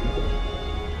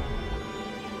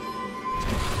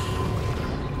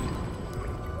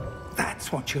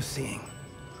 That's what you're seeing.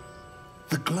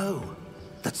 The glow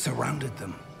that surrounded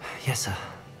them. Yes, sir.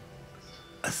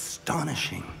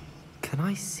 Astonishing. Can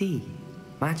I see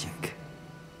magic?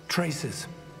 Traces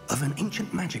of an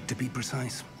ancient magic, to be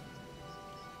precise.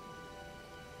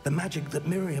 The magic that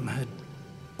Miriam had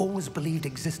always believed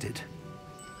existed,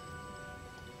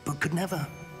 but could never.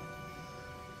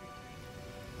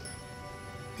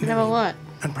 Never Miriam, what?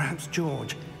 and perhaps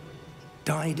George,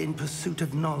 died in pursuit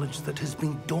of knowledge that has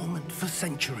been dormant for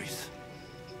centuries.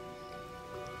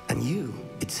 And you,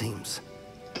 it seems,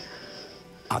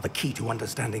 are the key to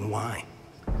understanding why.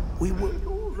 We were... It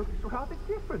all looks rather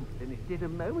different than it did a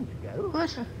moment ago.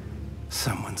 What?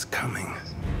 Someone's coming.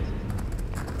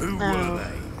 Who No. were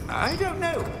they? I don't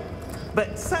know.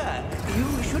 But, sir,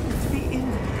 you shouldn't be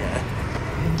in here.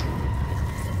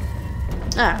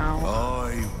 Oh.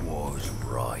 I was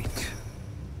right.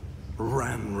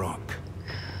 Ranrock.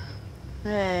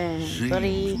 Hey, Seems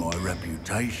buddy. my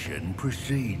reputation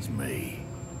precedes me.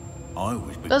 I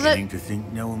was Does it? beginning to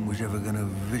think no one was ever going to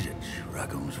visit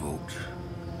Raggum's vault.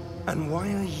 And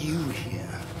why are you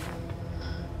here?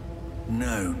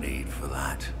 No need for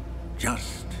that.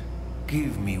 Just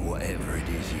give me whatever it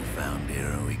is you found here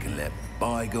and we can let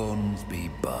bygones be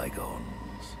bygones.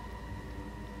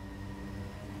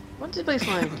 What did we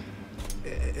find?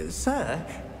 Sir,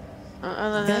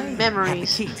 Other they than have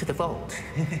memories. the key to the vault.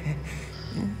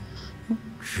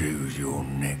 Choose your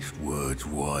next words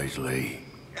wisely.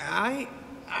 I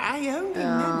only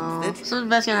meant that something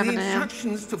bad's gonna happen the to him.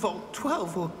 instructions to Vault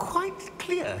 12 were quite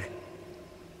clear.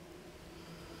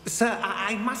 Sir,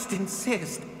 I must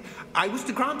insist. I was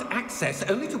to grant access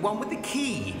only to one with the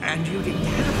key, and you didn't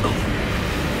have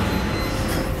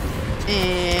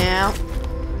Yeah.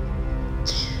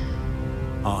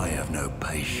 I have no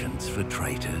patience for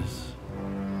traitors.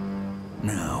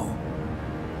 Now,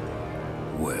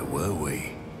 where were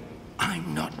we?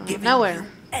 I'm not giving Nowhere. you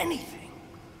anything.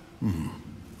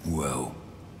 Well,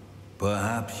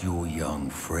 perhaps your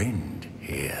young friend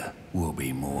here will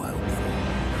be more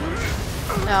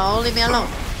helpful. No, leave me alone.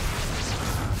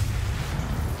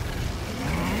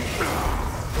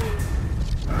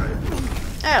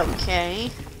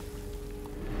 Okay.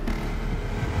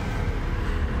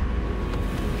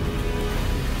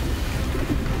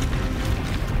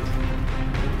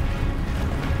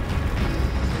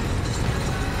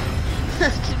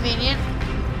 Convenient. I'm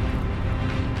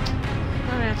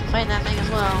gonna have to fight that thing as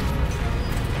well.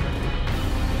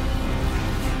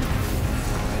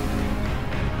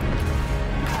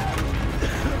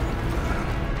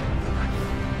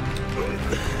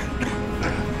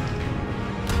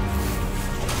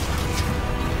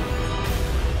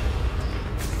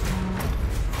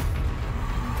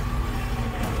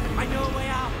 I know a way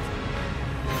out.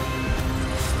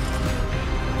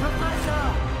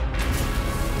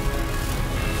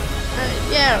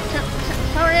 Yeah,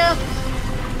 hurry up!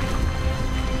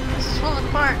 This is falling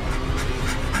apart.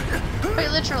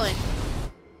 Quite literally.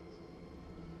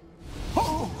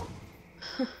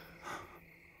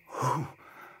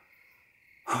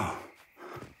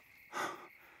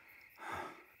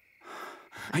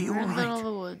 Are you We're all in the middle right? of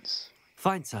the woods.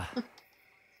 Fine, sir.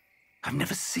 I've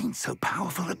never seen so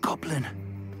powerful a goblin.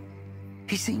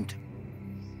 He seemed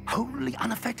wholly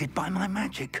unaffected by my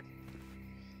magic.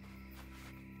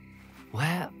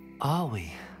 Where are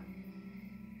we?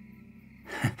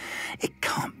 It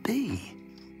can't be.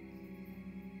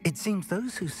 It seems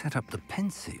those who set up the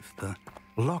pensive, the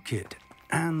locket,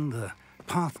 and the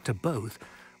path to both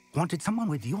wanted someone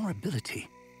with your ability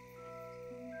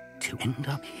to end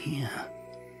up here.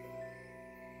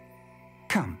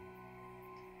 Come.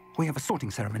 We have a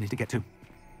sorting ceremony to get to.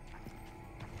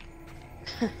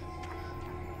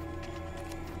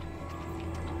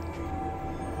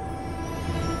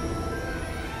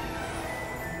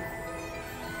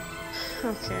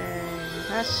 Okay,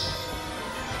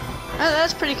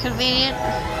 that's pretty convenient.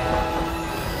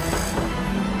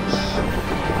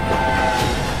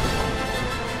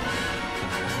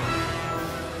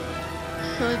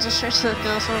 Just straight to the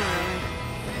castle.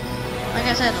 Like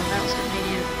I said, that was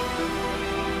convenient.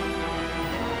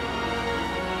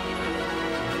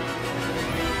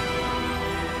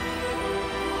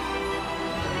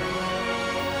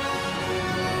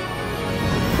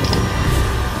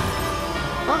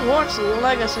 Hogwarts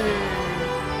Legacy.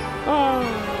 Oh.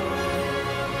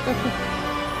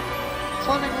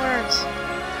 Floating words.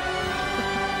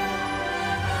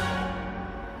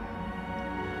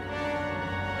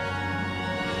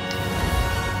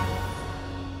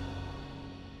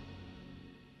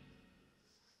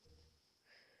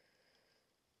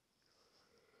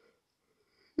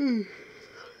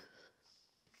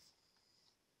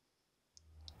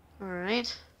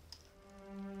 Alright.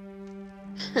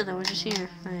 Now we're just here.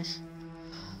 Nice.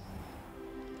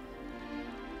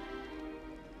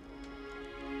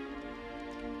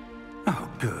 Oh,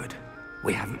 good.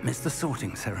 We haven't missed the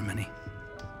sorting ceremony.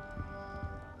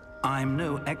 I'm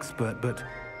no expert, but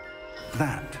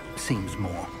that seems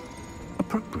more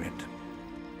appropriate.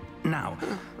 Now,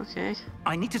 Okay.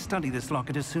 I need to study this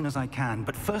locket as soon as I can,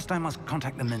 but first I must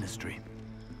contact the Ministry.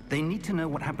 They need to know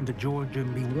what happened to George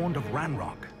and be warned of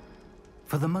Ranrock.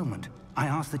 For the moment, I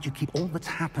ask that you keep all that's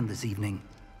happened this evening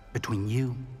between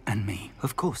you and me.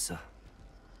 Of course, sir.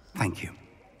 Thank you.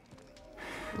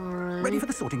 Alright. Ready for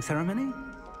the sorting ceremony?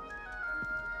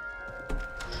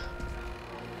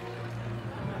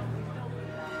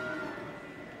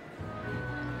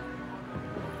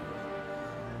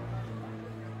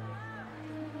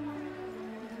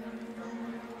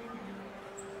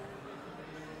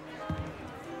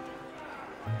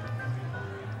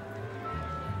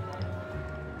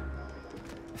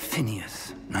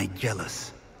 Phineas,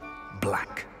 Nigellus,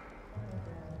 Black.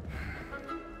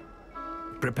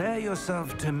 Prepare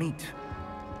yourself to meet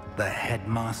the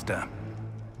headmaster.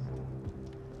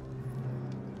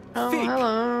 Oh, Fig,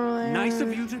 hello. nice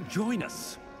of you to join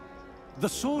us. The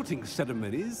sorting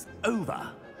ceremony's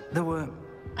over. There were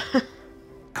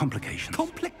complications.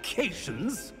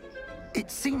 Complications? It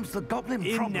seems the goblin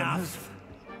problem has... Enough.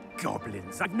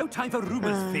 Goblins. I've no time for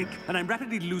rumors, Fig, and I'm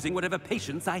rapidly losing whatever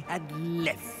patience I had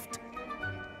left.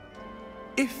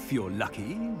 If you're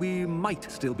lucky, we might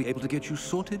still be able to get you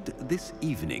sorted this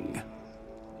evening.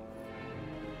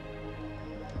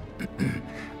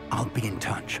 I'll be in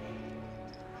touch.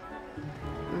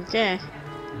 Okay.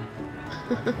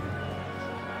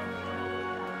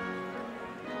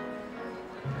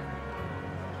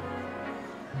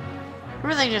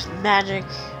 Everything just magic.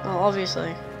 Well,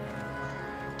 obviously.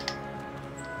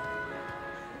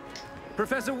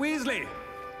 Professor Weasley,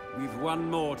 we've one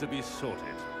more to be sorted.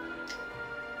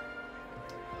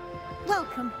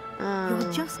 Welcome.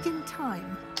 You're just in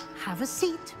time. Have a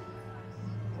seat.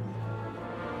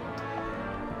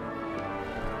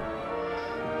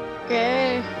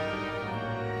 Okay.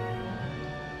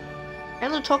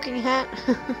 And a talking hat.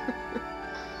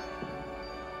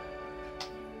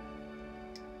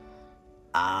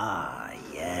 Ah,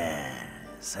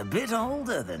 yes. A bit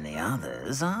older than the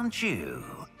others, aren't you?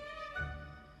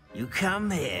 You come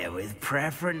here with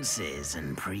preferences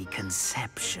and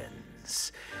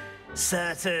preconceptions.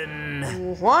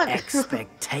 Certain What?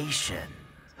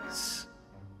 expectations.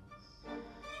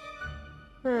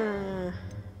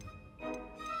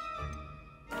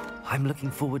 I'm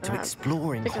looking forward to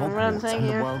exploring picking a random Hogwarts thing and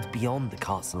the here. world beyond the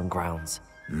castle and grounds.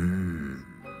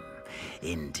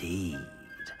 Indeed.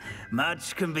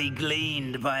 Much can be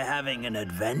gleaned by having an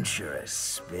adventurous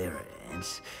spirit,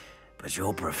 but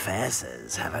your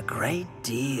professors have a great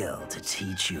deal to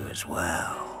teach you as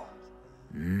well.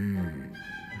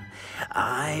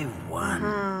 I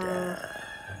wonder...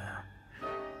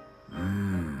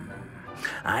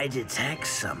 I detect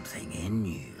something in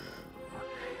you.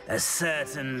 A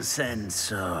certain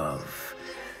sense of...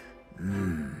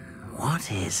 what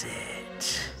is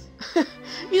it?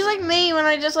 He's like me when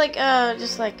I just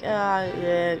just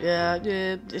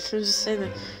say the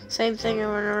same thing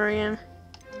over and over again.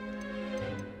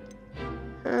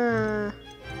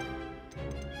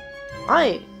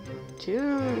 I do,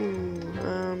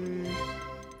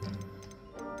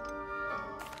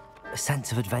 A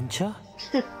sense of adventure?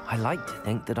 I like to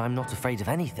think that I'm not afraid of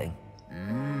anything.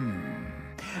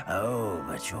 Oh,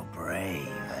 but you're brave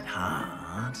at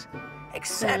heart. picked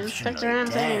Exceptionally the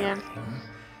random thing again. daring.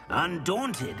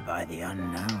 Undaunted by the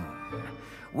unknown.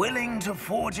 Willing to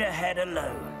forge ahead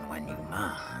alone when you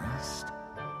must.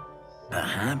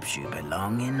 Perhaps you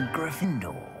belong in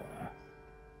Gryffindor.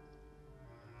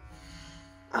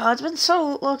 Oh, it's been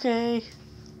so... okay.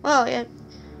 Well, yeah.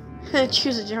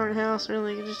 Choose a different house,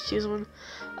 really. You can just choose one.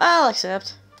 I'll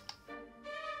accept.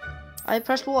 I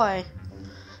pressed Y.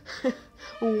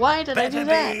 Why did I do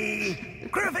that?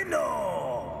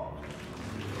 Gryffindor!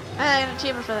 I got an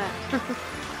achievement for that.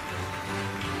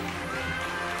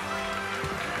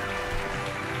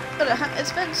 But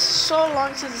it's been so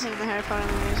long since I've seen the Harry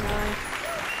Potter movies, really.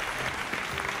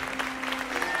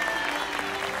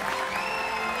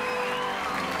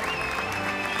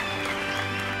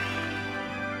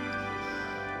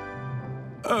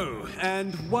 Oh,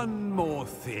 and one more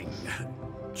thing.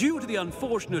 Due to the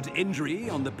unfortunate injury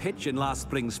on the pitch in last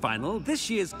spring's final, this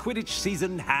year's Quidditch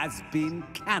season has been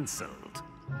cancelled.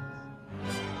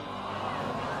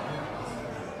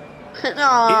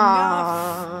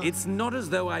 Enough! It's not as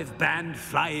though I've banned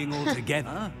flying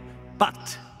altogether,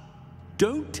 but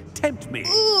don't tempt me.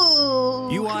 Ooh,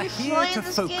 You are can here fly in to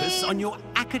this focus game? on your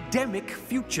academic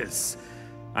futures.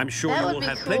 I'm sure That you would will be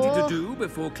have plenty to cool. do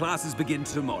before classes begin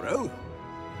tomorrow.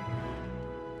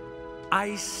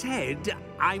 I said,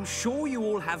 I'm sure you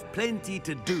all have plenty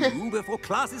to do before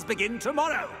classes begin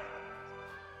tomorrow.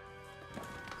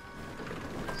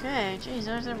 Okay, jeez,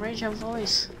 there's a Rachel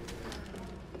voice.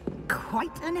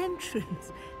 Quite an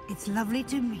entrance. It's lovely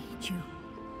to meet you.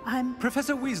 I'm...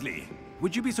 Professor Weasley,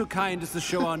 would you be so kind as to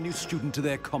show our new student to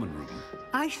their common room?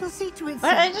 I shall see to it,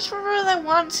 But I sir. just remember that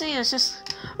one scene, it's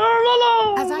just...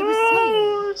 Oh, As I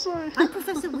was saying, sorry. I'm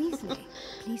Professor Weasley.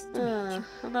 Pleased to meet you.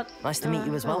 I'm not, Nice to meet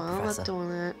you as well, I'm Professor. not doing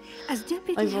that. As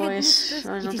deputy My voice, headmistress, I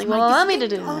don't it is think my will allow me to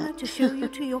distinct do that. honor to show you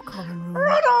to your common room.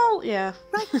 Ronald! Yeah.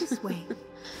 Right this way.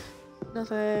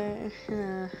 Nothing.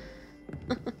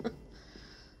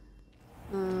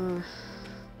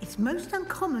 It's most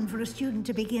uncommon for a student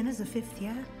to begin as a fifth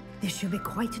year. This should be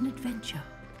quite an adventure.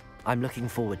 I'm looking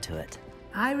forward to it.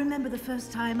 I remember the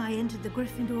first time I entered the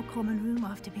Gryffindor common room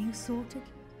after being sorted.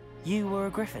 You were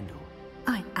a Gryffindor?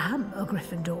 I am a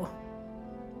Gryffindor.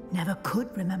 Never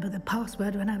could remember the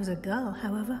password when I was a girl,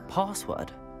 however.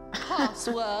 Password?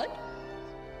 Password?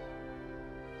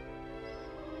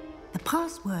 The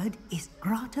password is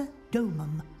Grata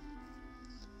Domum.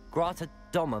 Grata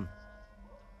Domum.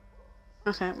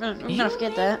 Okay, I'm gonna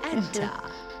forget that.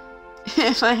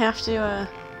 If I have to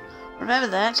remember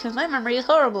that, because my memory is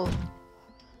horrible.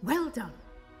 Well done.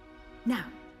 Now,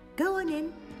 go on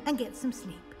in and get some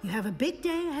sleep. You have a big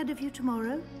day ahead of you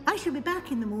tomorrow. I shall be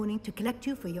back in the morning to collect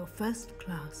you for your first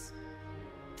class.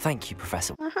 Thank you,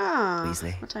 Professor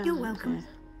Weasley. You're welcome.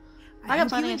 I got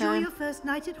plenty hope you of enjoy time. your first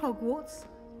night at Hogwarts.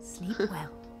 Sleep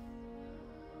well.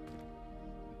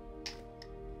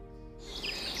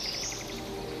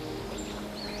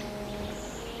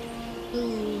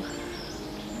 Ooh.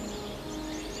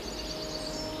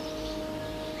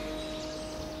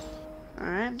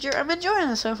 Alright, I'm enjoying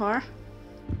this so far.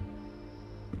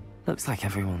 Looks like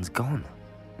everyone's gone.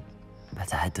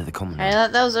 Better head to the common room. Hey,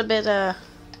 that was a bit, that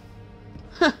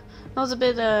was a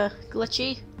bit,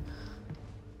 glitchy.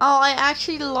 Oh, I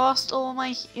actually lost all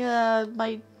my,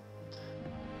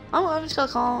 I'm just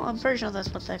gonna call, I'm pretty sure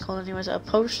that's what they call it anyways,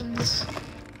 potions.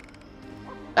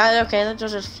 Okay, that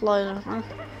just flies over.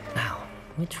 Now,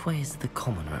 which way is the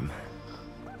common room?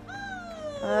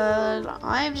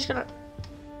 I'm just gonna...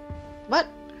 What?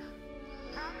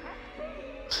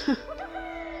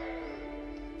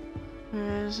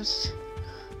 I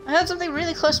had something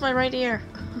really close to my right ear.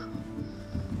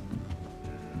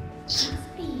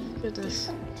 Goodness.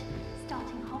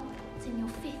 Starting Hogwarts in your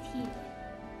 5th year.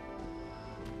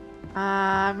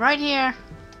 I'm right here.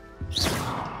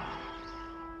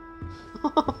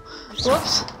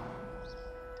 Whoops.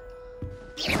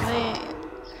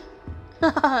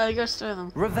 It goes through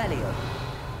them. Revelio.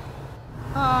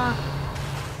 Why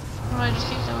do I just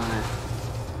keep doing it?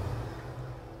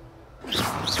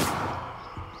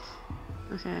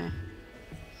 Okay.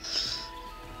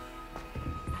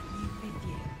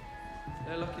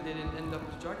 They're lucky they didn't end up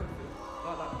as dragon food,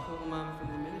 like that poor man from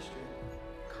the ministry.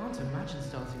 Can't imagine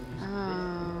starting with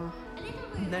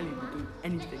these Nelly would do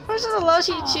anything. Of course, it allows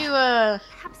you to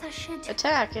Perhaps I should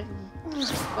attack and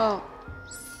well,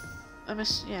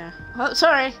 yeah. Oh,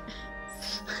 sorry.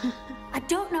 I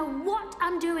don't know what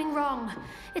I'm doing wrong.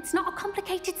 It's not a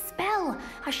complicated spell.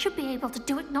 I should be able to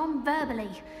do it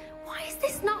non-verbally. Why is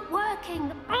this not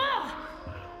working? Ugh!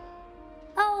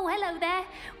 Oh, hello there.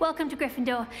 Welcome to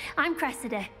Gryffindor. I'm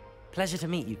Cressida. Pleasure to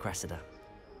meet you, Cressida.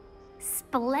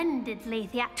 Splendidly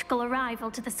theatrical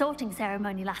arrival to the sorting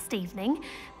ceremony last evening.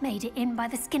 Made it in by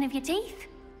the skin of your teeth.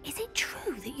 Is it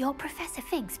true that you're Professor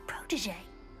Fig's protege?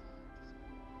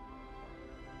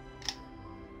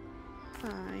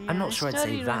 Yeah, I'm not sure I'd say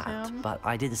studied that, with him. but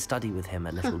I did study with him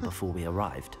a little before we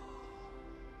arrived.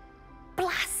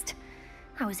 Blast!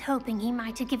 I was hoping he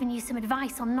might have given you some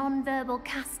advice on non-verbal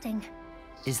casting.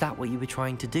 Is that what you were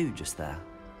trying to do just there?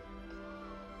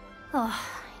 Oh,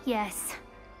 yes.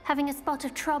 Having a spot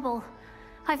of trouble.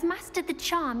 I've mastered the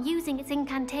charm using its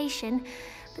incantation,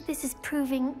 but this is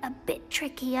proving a bit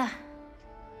trickier.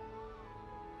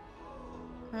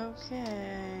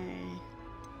 Okay.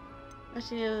 I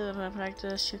see a bit of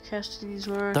practice. You're casting these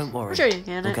words. Don't worry. I'm sure you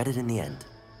can. We'll get it in the end.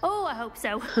 Oh, I hope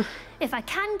so. If I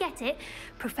can get it,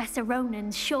 Professor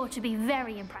Ronan's sure to be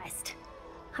very impressed.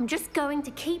 I'm just going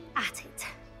to keep at it.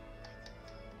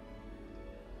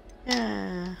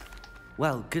 Yeah.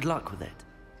 Well, good luck with it.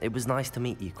 It was nice to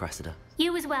meet you, Cressida.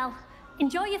 You as well.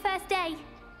 Enjoy your first day.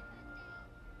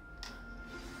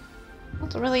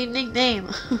 That's a really unique name.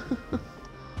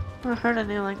 I've never heard a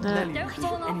name like that. Don't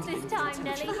fall off this time,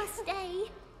 Nelly. First day.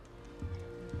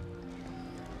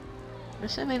 I'm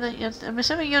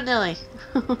assuming you're Nelly.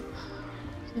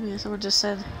 Maybe someone just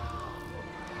said.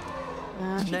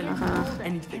 Nelly would do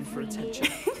anything for attention.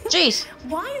 Jeez!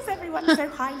 Why is everyone so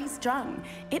highly strung?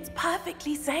 It's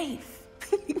perfectly safe.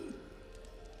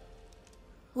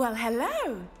 Well,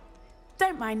 hello.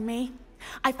 Don't mind me.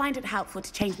 I find it helpful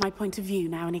to change my point of view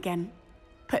now and again.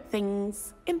 Put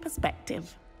things in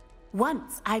perspective.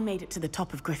 Once I made it to the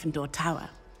top of Gryffindor Tower,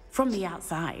 from the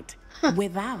outside,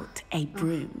 without a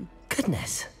broom.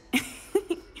 Goodness.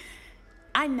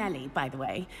 I'm Nelly, by the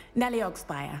way. Nelly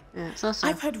Ogspire. Yeah, so.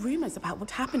 I've heard rumors about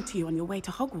what happened to you on your way to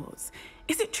Hogwarts.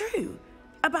 Is it true?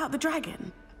 About the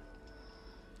dragon?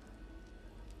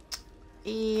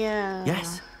 Yeah.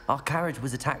 Yes, our carriage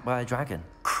was attacked by a dragon.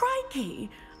 Crikey!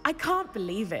 I can't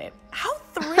believe it. How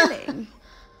thrilling!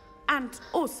 And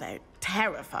also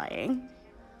terrifying.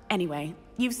 Anyway,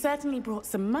 you've certainly brought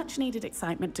some much-needed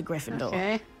excitement to Gryffindor.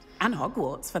 Okay. And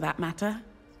Hogwarts, for that matter.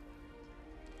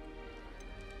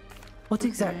 What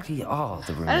exactly are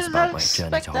the I rumors did about not my journey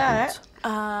expect to that.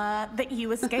 Hogwarts? That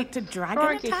you escaped a dragon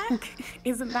Corgi. attack?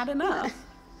 Isn't that enough?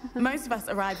 Most of us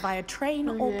arrive via train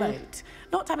or boat,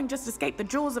 not having just escaped the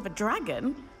jaws of a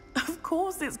dragon. Of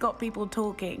course it's got people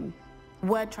talking.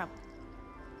 Word travel.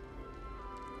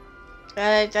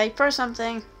 I pressed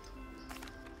something.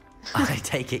 I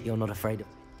take it you're not afraid of...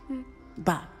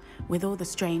 But with all the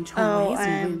strange hallways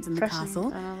and I'm rooms in the pressing castle,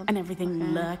 another- and everything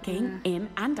okay, lurking in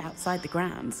and outside the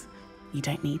grounds, you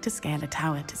don't need to scale a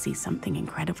tower to see something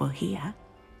incredible here.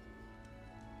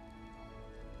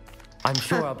 I'm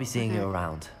sure I'll be seeing you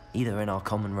around, either in our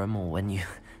common room or when you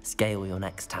scale your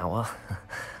next tower.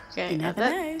 Okay, You never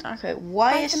know. okay.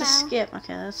 Why Bye is for the now. skip?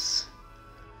 Okay,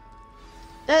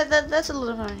 that's a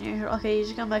little bit unusual. Okay, you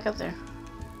just come back up there.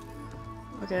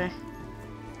 Okay.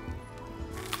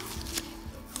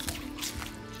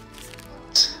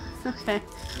 Okay.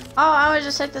 Oh, I would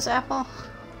just take this apple.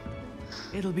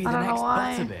 It'll be I the don't know next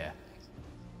why.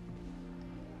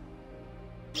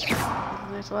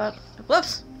 butterbeer. Next what?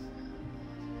 Whoops!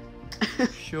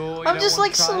 Sure, I'm just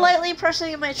like slightly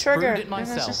pressing my trigger. Brewed it And it's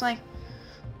myself. just like.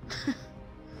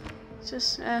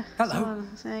 just one Hello,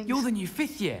 of the things. you're the new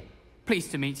 5th year.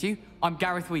 Pleased to meet you. I'm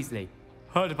Gareth Weasley.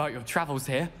 Heard about your travels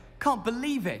here. Can't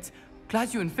believe it.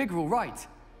 Glad you and Fig are all right.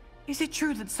 Is it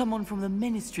true that someone from the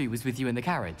Ministry was with you in the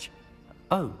carriage?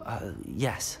 Oh,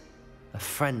 yes. A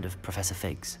friend of Professor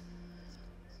Fig's.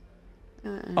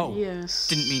 Oh, yes.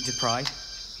 didn't mean to pry.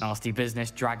 Nasty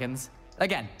business, dragons.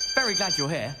 Again, very glad you're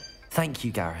here. Thank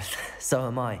you, Gareth. So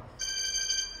am I.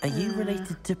 Are you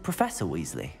related to Professor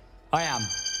Weasley? I am.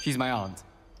 She's my aunt.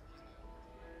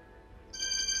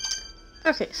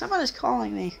 Okay, someone is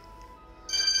calling me.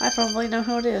 I probably know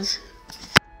who it is.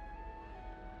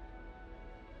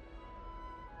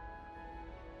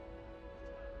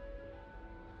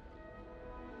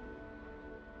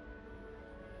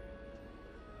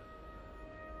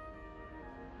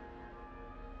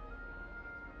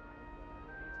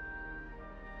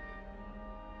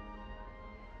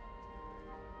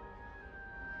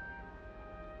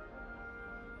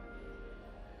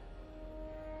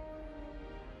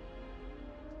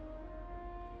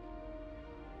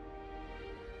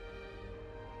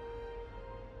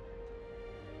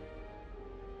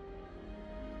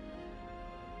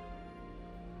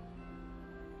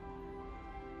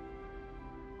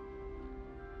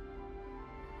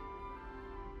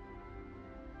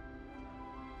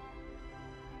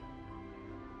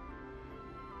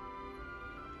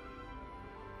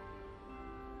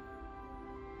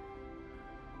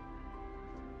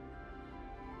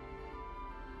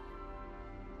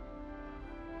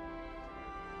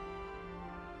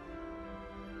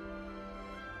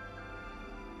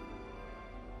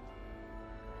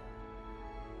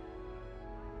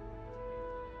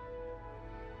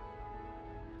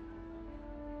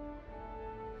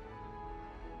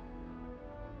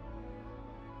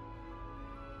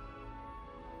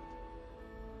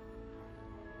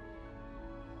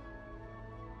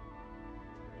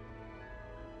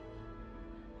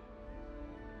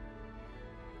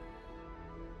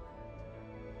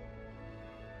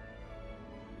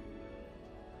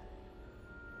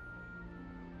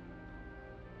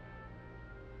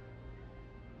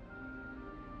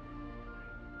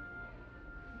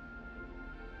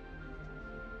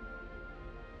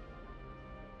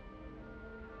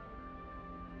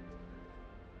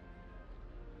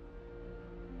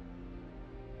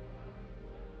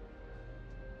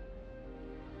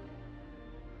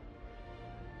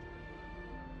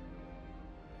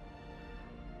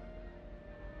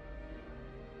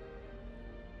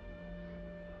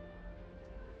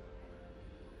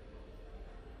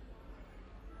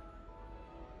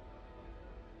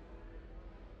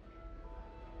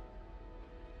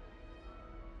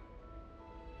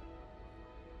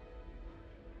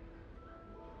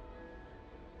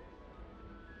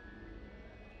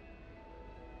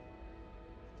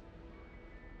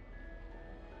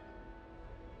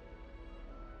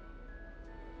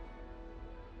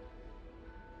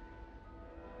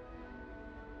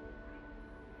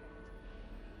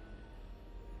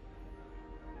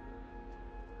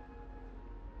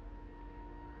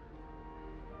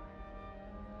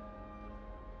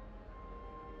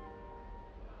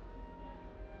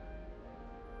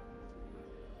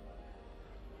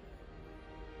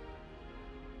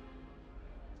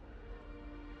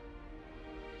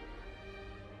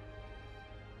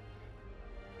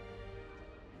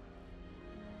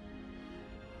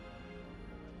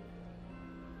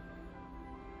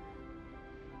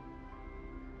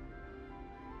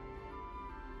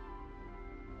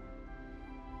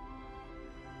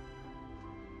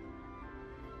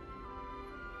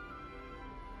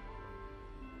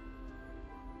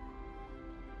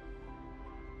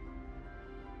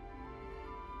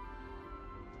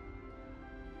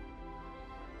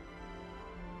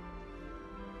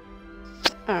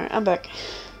 Alright, I'm back.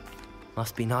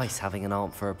 Must be nice having an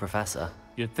aunt for a professor.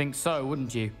 You'd think so,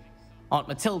 wouldn't you? Aunt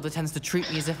Matilda tends to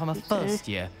treat me as if I'm a first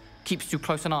year. Keeps too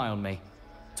close an eye on me.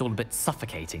 It's all a bit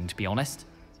suffocating, to be honest.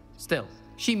 Still,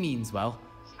 she means well.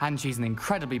 And she's an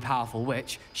incredibly powerful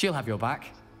witch. She'll have your back.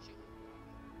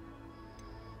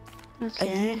 Okay.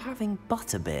 Are you having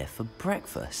butterbeer for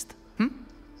breakfast?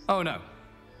 Oh no.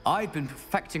 I've been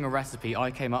perfecting a recipe I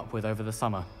came up with over the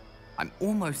summer. I'm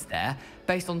almost there,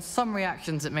 based on some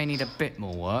reactions that may need a bit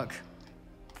more work.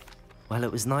 Well,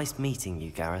 it was nice meeting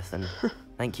you, Gareth, and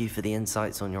thank you for the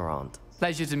insights on your aunt.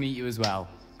 Pleasure to meet you as well.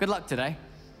 Good luck today.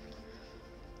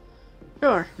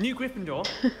 Sure. New Gryffindor.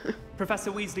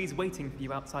 Professor Weasley's waiting for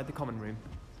you outside the common room.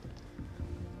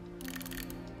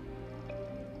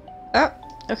 Oh,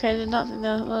 okay. Did not think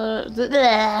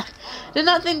that. Did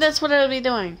not think that's what I would be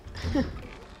doing.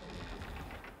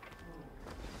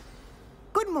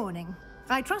 Good morning.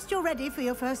 I trust you're ready for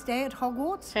your first day at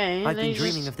Hogwarts. Hey, I've been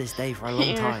dreaming of this day for a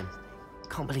long time.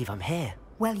 Can't believe I'm here.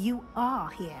 Well, you are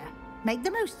here. Make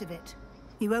the most of it.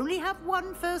 You only have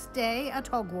one first day at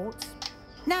Hogwarts.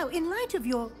 Now, in light of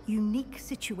your unique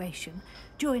situation,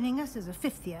 joining us as a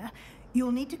 5th year,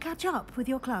 you'll need to catch up with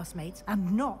your classmates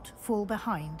and not fall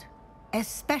behind.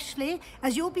 Especially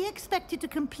as you'll be expected to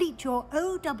complete your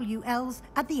OWLs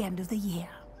at the end of the year.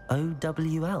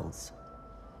 OWLs?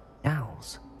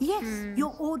 Owls? Yes,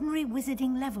 your ordinary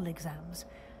wizarding level exams.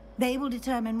 They will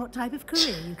determine what type of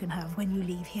career you can have when you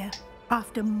leave here.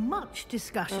 After much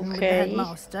discussion with the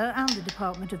headmaster and the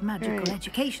Department of Magical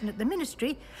Education at the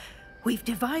Ministry, we've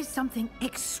devised something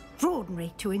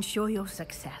extraordinary to ensure your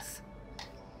success.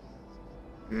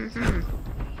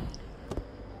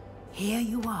 Here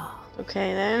you are.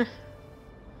 Okay then.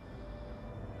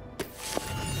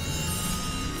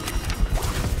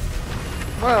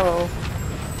 Whoa.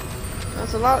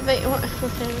 That's a lot of bait.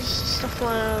 Okay, there's stuff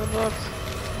flying out of the book.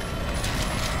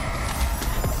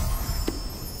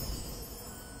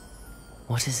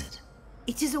 What is it?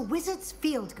 It is a wizard's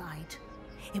field guide.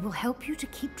 It will help you to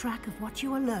keep track of what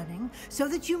you are learning so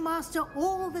that you master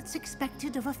all that's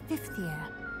expected of a 5th year.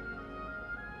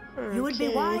 Okay. You would be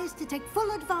wise to take full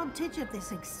advantage of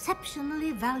this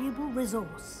exceptionally valuable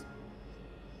resource.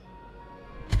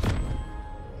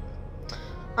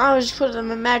 I was just put it in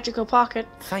my magical pocket.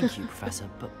 Thank you, Professor,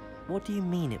 but what do you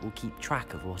mean it will keep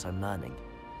track of what I'm learning?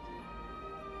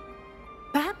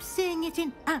 Perhaps seeing it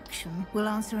in action will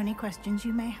answer any questions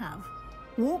you may have.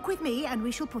 Walk with me and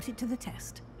we shall put it to the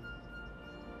test.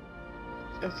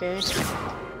 Okay.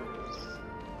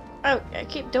 Oh, I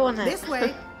keep doing that. This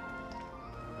way.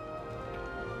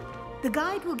 The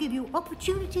guide will give you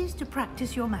opportunities to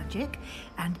practice your magic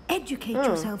and educate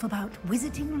yourself about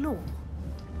wizarding lore.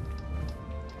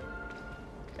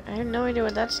 I have no idea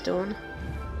what that's doing.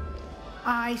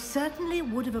 I certainly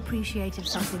would have appreciated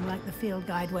something like the field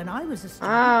guide when I was a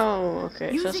student. Oh,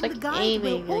 okay. Using So it's like the guide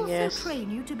aiming, will I also guess.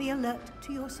 train you to be alert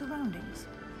to your surroundings.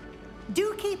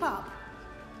 Do keep up.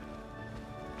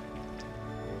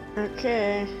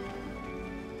 Okay.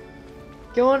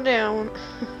 Going down.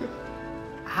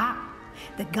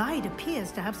 The guide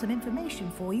appears to have some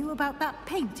information for you about that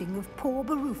painting of poor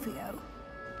Barufio.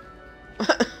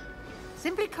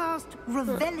 Simply cast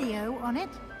Revelio on it,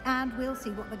 and we'll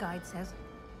see what the guide says.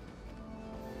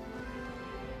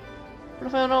 What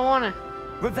if I don't want it?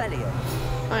 Revelio.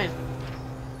 Fine.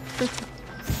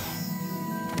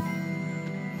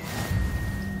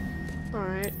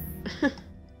 Alright.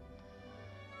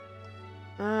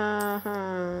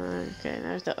 Okay, now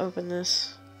I have to open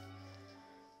this.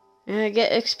 Yeah,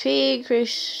 get XP,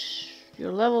 increase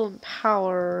your level and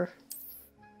power.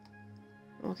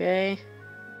 Okay.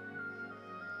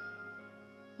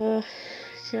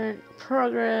 Current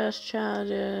progress,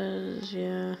 challenges,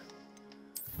 yeah.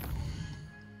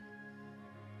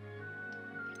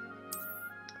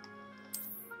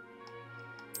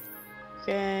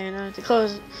 Okay, now I have to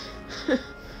close it.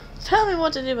 Tell me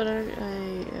what to do, but I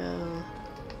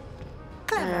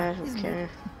don't care.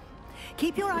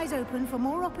 Keep your eyes open for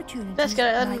more opportunities. That's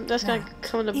gonna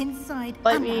come to inside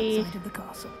bite and me outside of the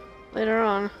castle. later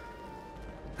on.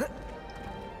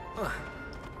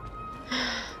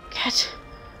 Cat.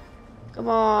 Come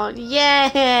on.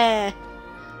 Yeah!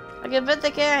 I can bet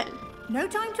the cat. No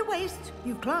time to waste.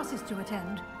 You've classes to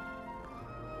attend.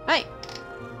 Hey!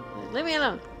 Leave me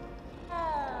alone.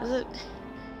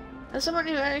 As someone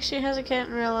who actually has a cat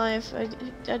in real life,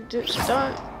 don't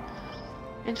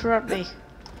interrupt me.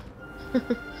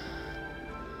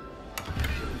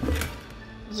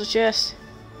 There's a chest.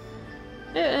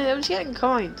 I'm just getting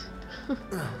coins.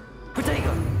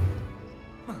 Potato.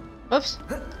 Oops.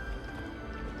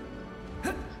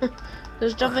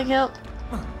 There's jumping help.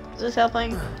 this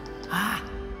helping? Ah,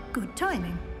 good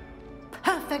timing.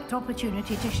 Perfect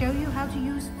opportunity to show you how to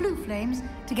use flue flames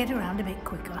to get around a bit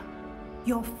quicker.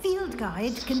 Your field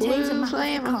guide contains a map of the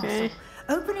castle. Okay.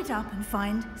 Open it up and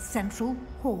find Central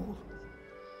Hall.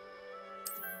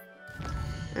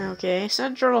 Okay,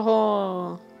 Central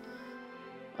Hall.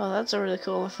 Oh, that's a really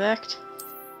cool effect.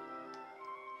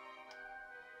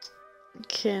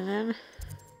 Okay then.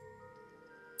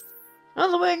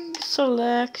 On the wing,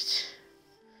 select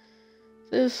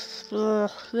this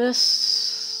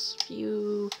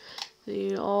view.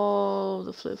 See all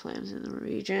the flue flames in the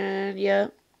region.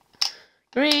 Yep.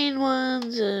 Green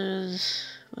ones is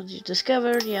ones you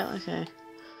discovered. Yeah, okay.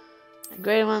 And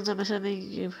grey ones, I'm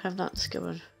assuming you have not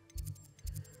discovered.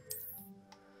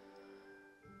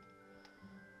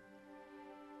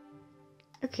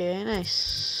 Okay,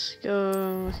 nice.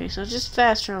 Go. Okay, so just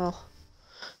fast travel.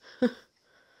 Is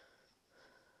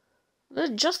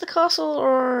it just the castle,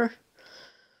 or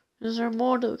is there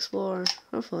more to explore?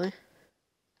 Hopefully.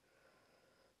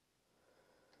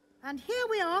 And here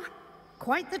we are.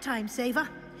 Quite the time saver.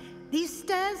 These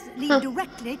stairs lead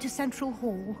directly to Central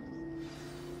Hall.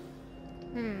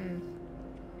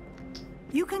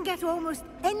 You can get almost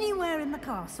anywhere in the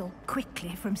castle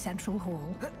quickly from Central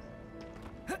Hall.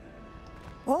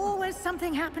 Always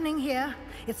something happening here.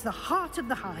 It's the heart of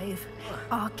the hive.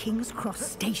 Our King's Cross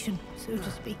station, so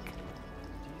to speak.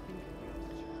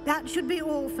 That should be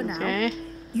all for now.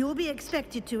 You'll be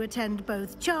expected to attend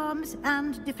both Charms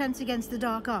and Defense Against the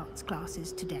Dark Arts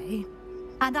classes today.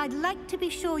 And I'd like to be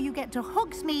sure you get to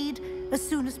Hogsmeade as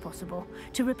soon as possible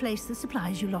to replace the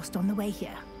supplies you lost on the way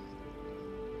here.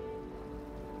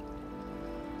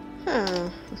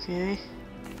 Okay.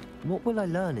 What will I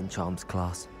learn in Charms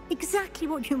class? Exactly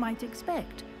what you might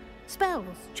expect. Spells,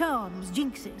 charms,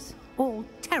 jinxes, all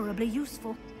terribly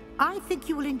useful. I think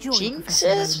you will enjoy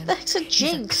Jinxes? That's a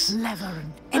jinx. He's a clever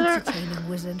and entertaining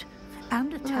wizard,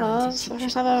 and a talented that's the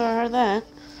first time I've ever heard that.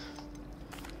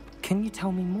 Can you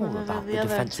tell me more about the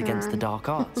Defense Against the Dark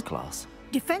Arts class?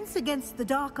 Defense Against the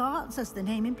Dark Arts, as the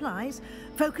name implies,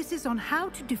 focuses on how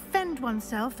to defend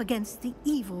oneself against the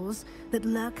evils that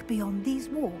lurk beyond these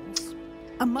walls.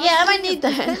 A I might need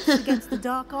that. Defense Against the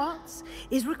Dark Arts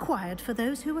is required for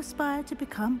those who aspire to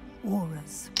become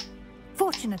auras.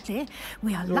 Fortunately,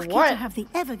 we are lucky to have the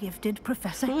ever-gifted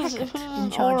Professor Heckert in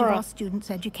charge of our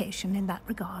students' education in that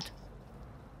regard.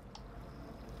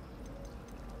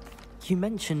 You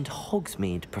mentioned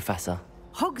Hogsmeade, Professor.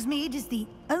 Hogsmeade is the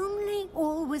only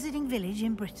all-wizarding village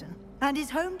in Britain, and is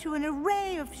home to an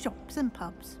array of shops and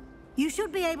pubs. You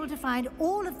should be able to find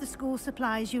all of the school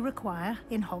supplies you require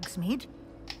in Hogsmeade.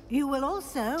 You will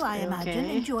also, I imagine,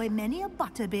 enjoy many a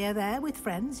butterbeer there with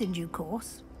friends in due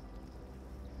course.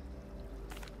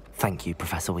 Thank you,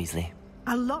 Professor Weasley.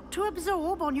 A lot to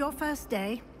absorb on your first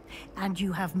day, and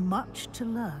you have much to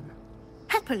learn.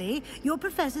 Happily, your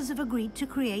professors have agreed to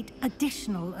create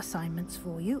additional assignments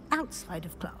for you outside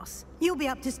of class. You'll be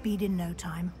up to speed in no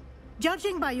time.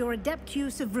 Judging by your adept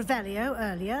use of Revelio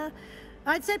earlier,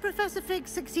 I'd say Professor Fig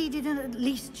succeeded in at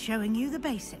least showing you the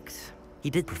basics. He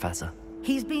did, Professor.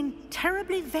 He's been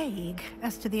terribly vague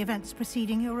as to the events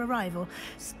preceding your arrival,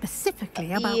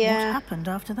 specifically about what happened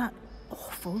after that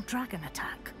awful dragon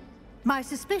attack. My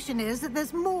suspicion is that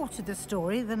there's more to the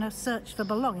story than a search for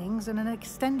belongings and an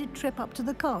extended trip up to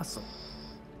the castle.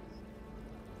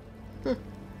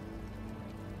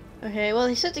 Okay, well,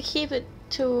 he said to keep it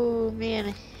to me and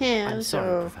him, I'm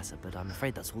sorry, Professor, but I'm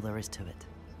afraid that's all there is to it.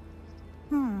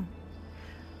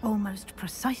 Almost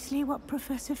precisely what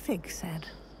Professor Fig said.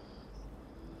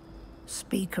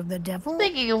 Speak of the devil.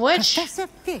 Speaking of which... Professor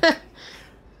Fig,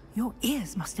 your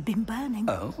ears must have been burning.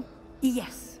 Oh?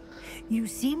 Yes. You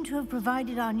seem to have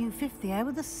provided our new fifth year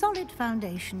with a solid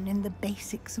foundation in the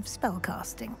basics of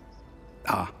spellcasting.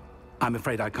 Ah, I'm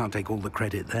afraid I can't take all the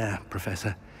credit there,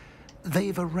 Professor.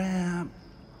 They've a rare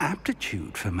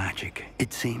aptitude for magic,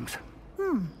 it seems.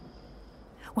 Well,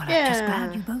 I'm just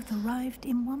glad you both arrived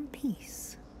in one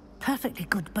piece. Perfectly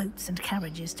good boats and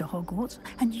carriages to Hogwarts,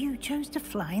 and you chose to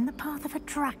fly in the path of a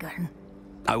dragon.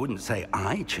 I wouldn't say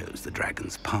I chose the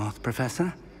dragon's path,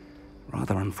 Professor.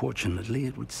 Rather unfortunately,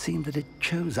 it would seem that it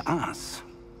chose us.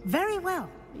 Very well.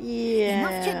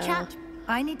 Enough chit-chat.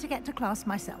 I need to get to class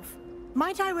myself.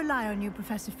 Might I rely on you,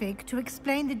 Professor Fig, to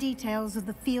explain the details of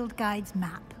the field guide's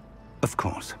map? Of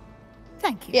course.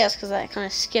 Thank you. Yes, because I kind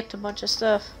of skipped a bunch of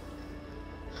stuff.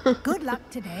 Good luck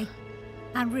today.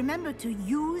 And remember to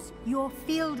use your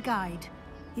field guide.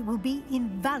 It will be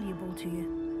invaluable to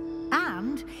you.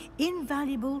 And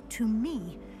invaluable to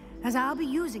me, as I'll be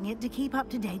using it to keep up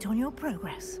to date on your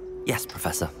progress. Yes,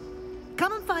 Professor.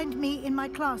 Come and find me in my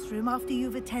classroom after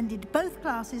you've attended both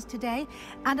classes today,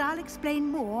 and I'll explain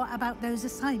more about those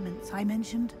assignments I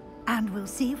mentioned. And we'll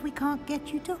see if we can't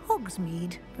get you to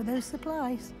Hogsmeade for those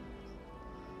supplies.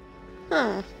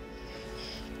 Huh.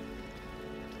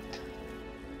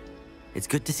 It's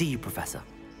good to see you, Professor.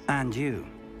 And you.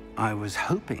 I was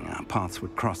hoping our paths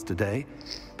would cross today,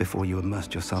 before you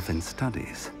immersed yourself in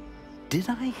studies. Did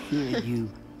I hear you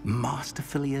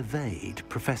masterfully evade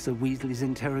Professor Weasley's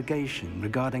interrogation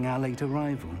regarding our late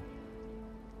arrival?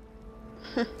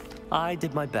 I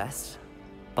did my best,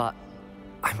 but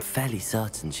I'm fairly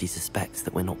certain she suspects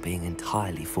that we're not being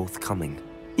entirely forthcoming.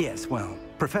 Yes, well,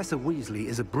 Professor Weasley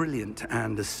is a brilliant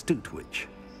and astute witch.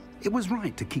 It was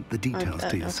right to keep the details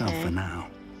to yourself for now.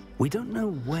 We don't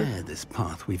know where this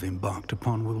path we've embarked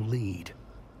upon will lead.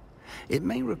 It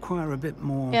may require a bit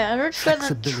more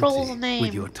flexibility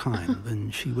with your time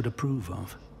than she would approve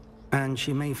of. And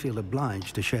she may feel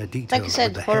obliged to share details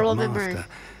with the headmaster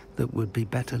that would be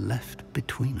better left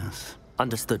between us.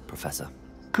 Understood, Professor.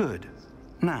 Good.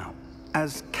 Now,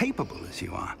 as capable as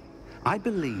you are, I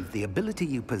believe the ability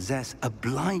you possess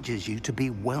obliges you to be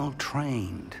well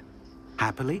trained.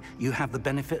 Happily, you have the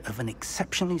benefit of an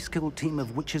exceptionally skilled team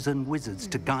of witches and wizards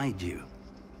to guide you.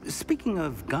 Speaking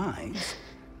of guides,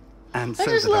 and so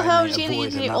that I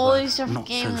may avoid another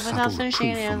not-so-subtle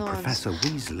reproof from Professor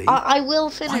Weasley, I will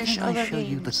finish why don't I show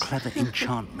you the clever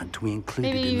enchantment we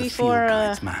included in the field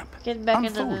guide's map?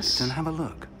 Unfold it and have a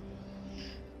look.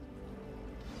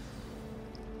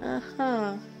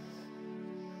 Uh-huh.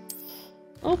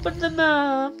 Open the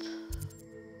map.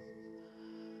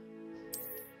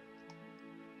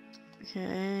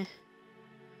 Okay.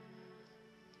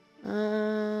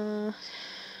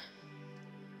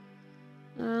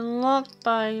 Locked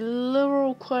by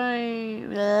liberal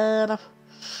claim.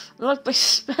 Locked by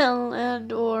spell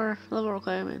and or level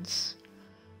requirements.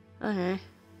 Okay.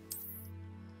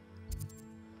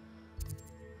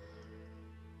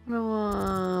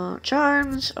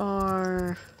 Charms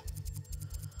or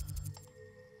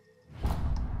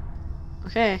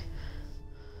okay.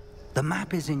 The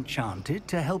map is enchanted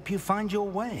to help you find your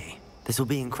way. This will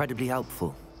be incredibly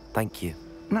helpful. Thank you.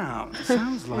 Now,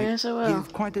 sounds like yes, I will.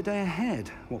 You've quite a day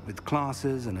ahead, what with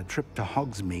classes and a trip to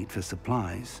Hogsmeade for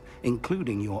supplies,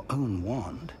 including your own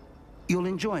wand. You'll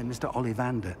enjoy Mr.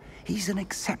 Ollivander. He's an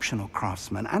exceptional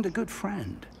craftsman and a good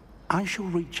friend. I shall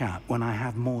reach out when I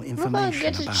have more information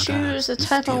I get to about choose the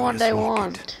type of wand I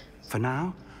want. For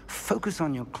now, focus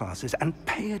on your classes and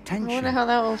pay attention. I wonder how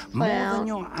that will play out. More than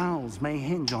your owls may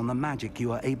hinge on the magic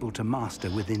you are able to master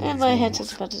within these and my walls.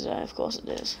 headset's about to die, of course it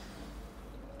is.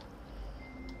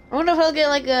 I wonder if I'll get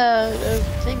like a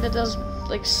thing that does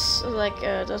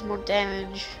does more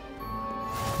damage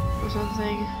or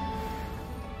something.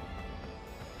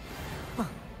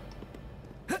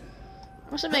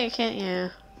 Must have make a can't, yeah.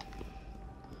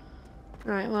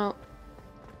 Alright, well,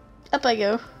 up I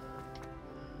go.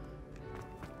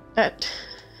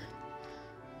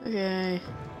 Okay.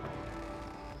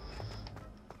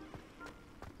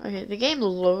 Okay, the game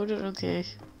loaded, okay.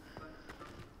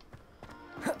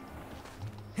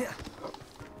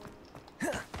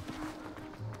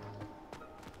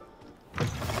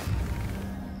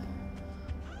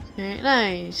 Okay,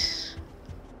 nice.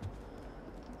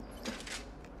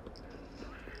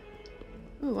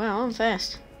 Ooh, wow, I'm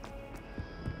fast.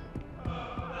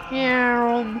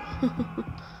 Yeah.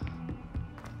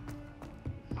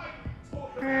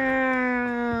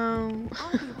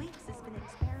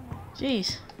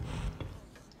 Jeez.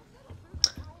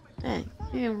 Dang,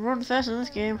 you can run fast in this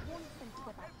game.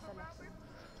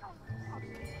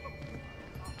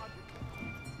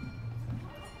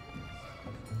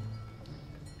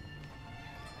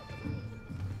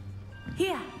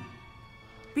 Here,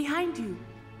 behind you.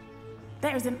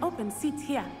 There is an open seat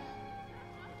here.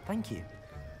 Thank you.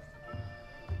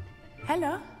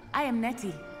 Hello, I am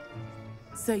Nettie.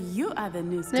 So you are the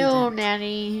new student. No,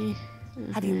 Nanny.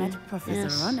 Have you met Professor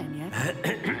Ronan yet?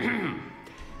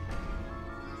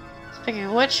 Speaking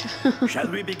of which. Shall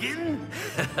we begin?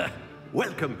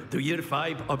 Welcome to Year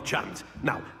 5 of Charms.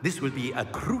 Now, this will be a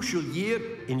crucial year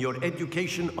in your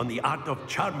education on the art of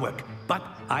charm work, but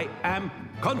I am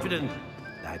confident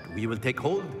that we will take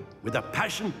hold with the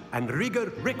passion and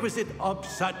rigor requisite of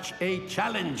such a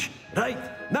challenge. Right,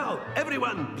 now,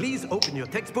 everyone, please open your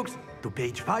textbooks to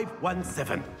page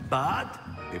 517. But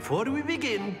before we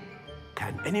begin,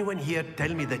 can anyone here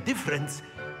tell me the difference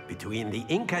between the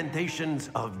incantations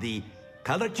of the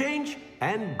color change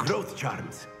and growth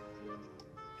charms?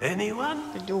 Anyone?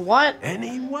 Do what?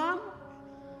 Anyone?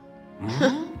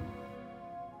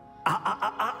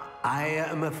 I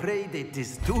am afraid it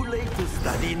is too late to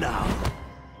study now.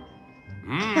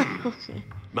 Okay.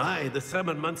 My, the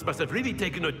summer months must have really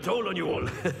taken a toll on you all.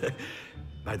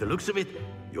 By the looks of it,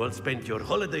 you all spent your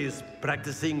holidays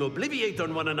practicing Obliviate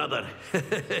on one another.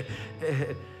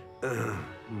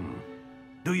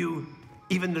 Do you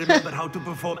even remember how to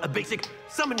perform a basic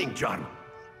summoning charm?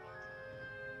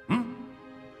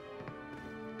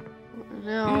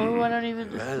 No, I don't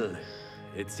even... Well,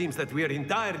 it seems that we are in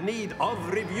dire need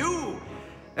of review.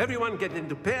 Everyone get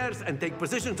into pairs and take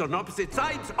positions on opposite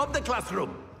sides of the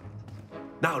classroom.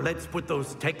 Now let's put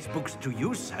those textbooks to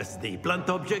use as the blunt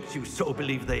objects you so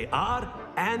believe they are,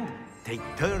 and take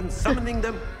turns summoning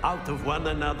them out of one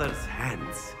another's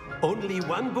hands. Only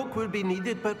one book will be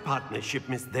needed per partnership,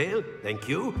 Miss Dale. Thank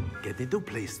you. Get into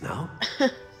place now.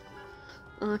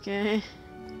 Okay.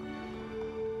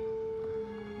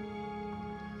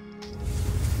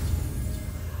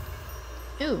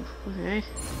 Ooh, okay.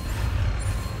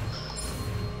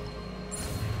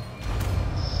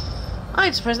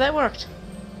 I'm surprised that worked.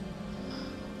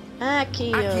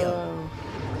 Accio.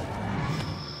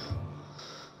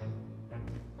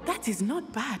 That is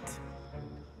not bad.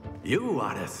 You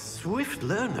are a swift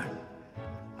learner.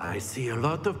 I see a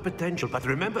lot of potential, but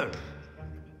remember,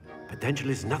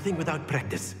 potential is nothing without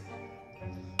practice.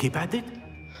 Keep at it.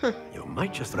 You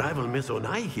might just rival Miss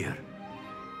Onai here.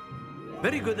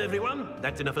 Very good, everyone.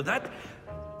 That's enough of that.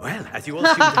 Well, as you all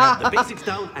seem to have the basics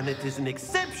down, and it is an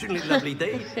exceptionally lovely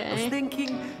day, I was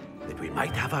thinking that we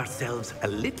might have ourselves a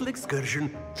little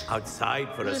excursion outside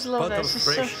for a spot of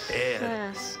fresh air.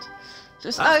 Fast.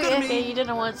 Just After okay, me. you did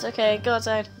it once. Okay, go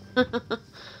outside.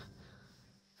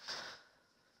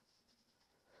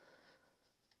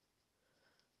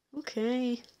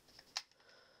 Okay.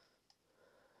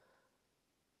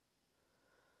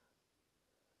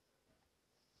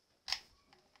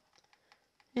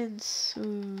 And so,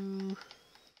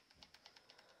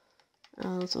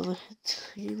 oh, that's all the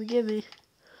hits you give me.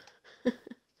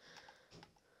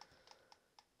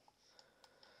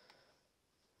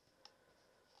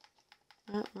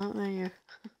 Oh, not there.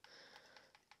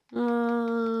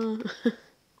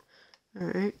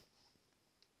 Alright.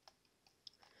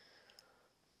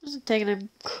 This is taking a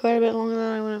quite a bit longer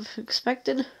than I would have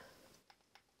expected.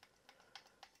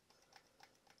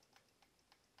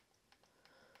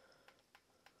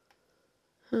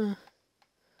 Huh.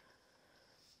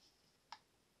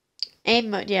 Aim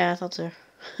mode, yeah, I thought so.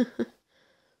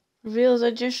 Reveals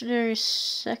additional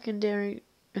secondary...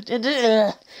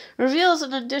 reveals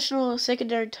an additional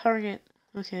secondary target.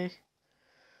 Okay.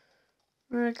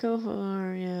 We're gonna go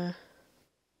for, yeah.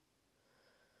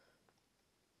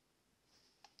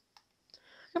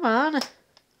 Come on.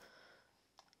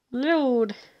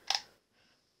 Load.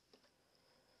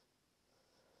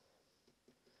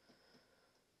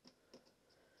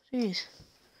 Jeez.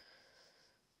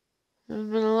 There's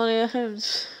been a lot of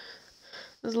times.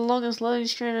 This is the longest loading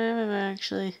screen I've ever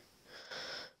actually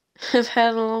have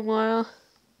had in a long while.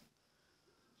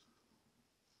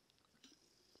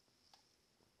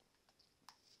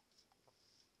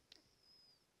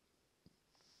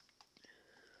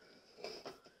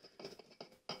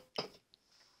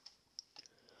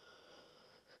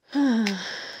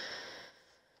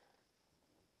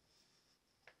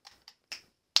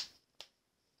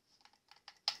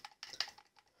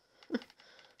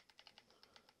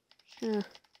 Sure.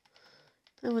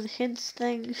 That was hints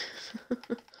thing.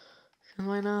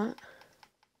 Why not?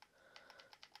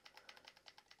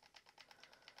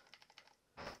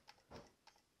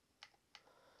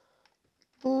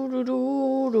 Do do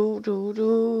do do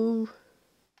do.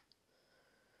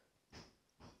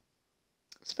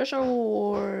 Special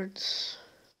awards.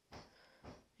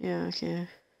 Yeah, okay.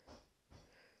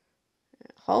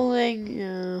 Holding,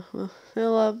 yeah, will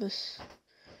fill up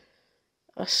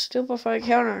a stupefy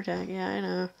counterattack. Yeah, I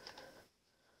know.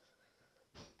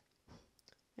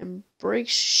 And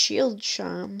breaks shield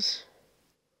charms.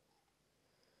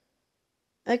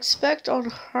 Expect on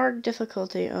hard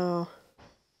difficulty. Oh.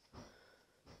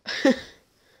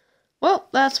 Well,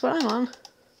 that's what I'm on.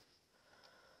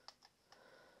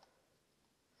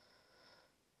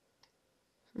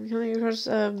 I'm coming across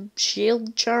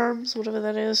shield charms, whatever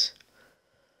that is.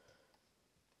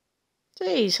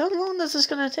 Jeez, how long is this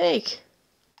gonna take?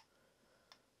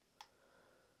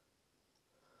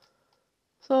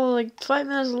 So, like, 5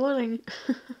 minutes of loading.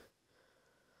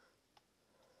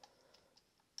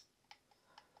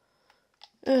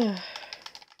 Ugh.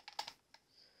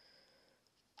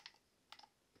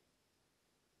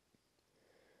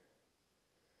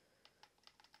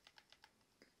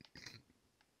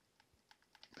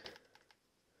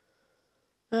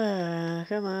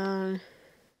 Come on.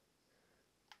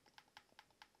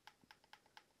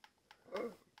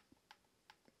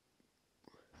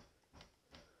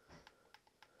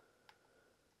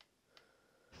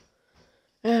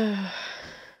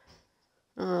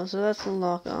 Oh, so that's the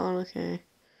lock on, okay.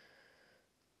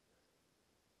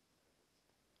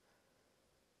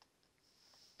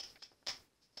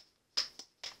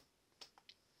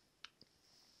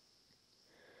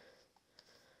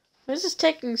 Why is this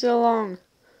taking so long?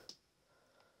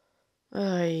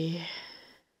 Oh, yeah.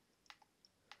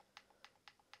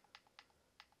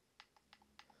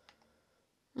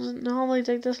 Doesn't normally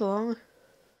take this long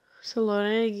to load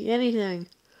anything.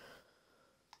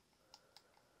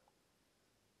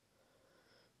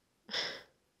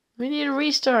 We need a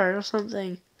restart or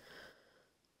something.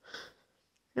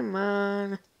 Come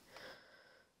on.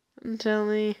 Don't tell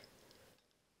me.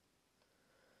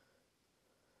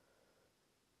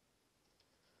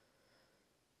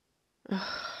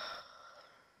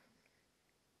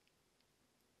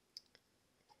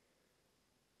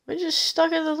 We're just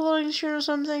stuck in the loading screen or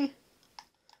something.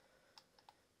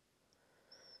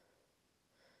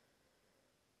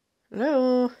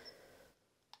 Hello?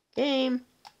 Game?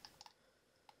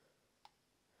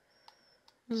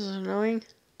 This is annoying.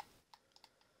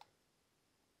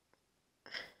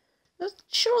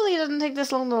 Surely it doesn't take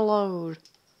this long to load.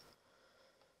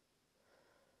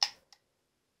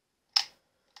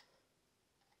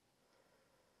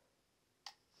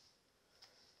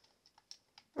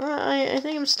 I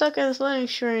think I'm stuck at this loading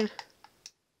screen.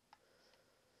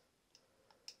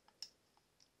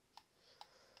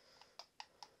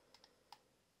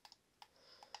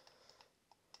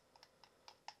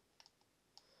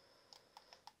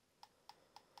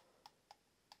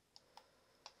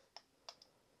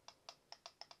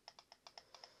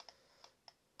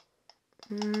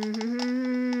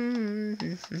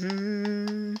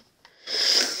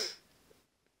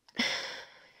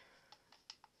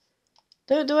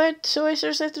 Do I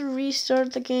seriously have to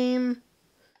restart the game?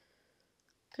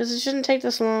 Because it shouldn't take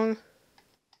this long.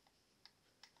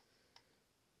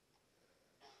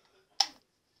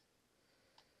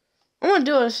 I'm gonna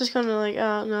do it, it's just gonna like,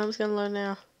 oh no, it's gonna load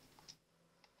now.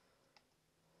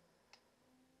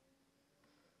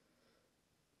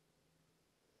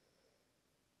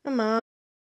 Come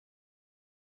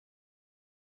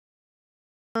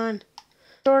on.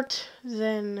 Start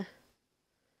then.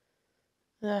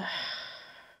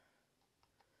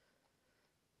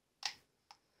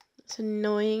 It's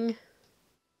annoying.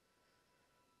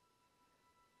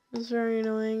 It's very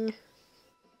annoying.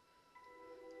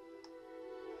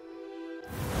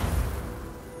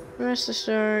 Press to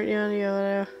start, yada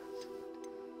yada.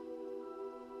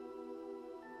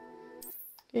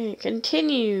 Okay,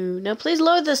 continue. Now please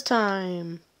load this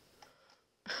time.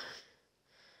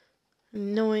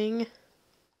 Annoying.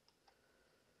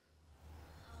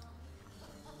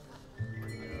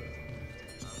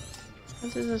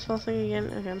 Let's do this whole thing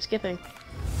again. Okay, I'm skipping.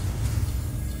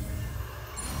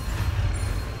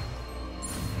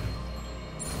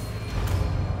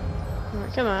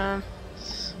 Alright, come on.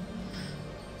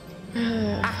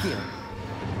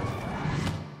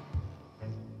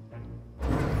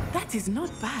 That is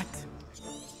not bad.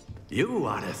 You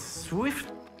are a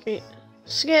swift... Okay,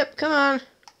 skip, come on.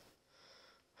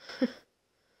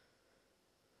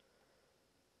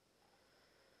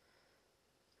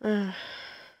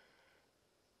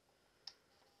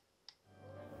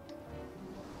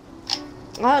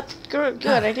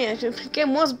 Good. I think the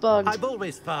game was bugged. I've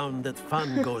always found that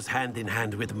fun goes hand in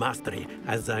hand with mastery,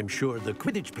 as I'm sure the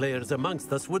Quidditch players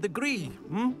amongst us would agree.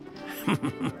 Hmm?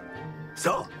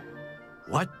 So,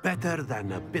 what better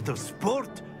than a bit of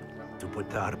sport to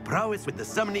put our prowess with the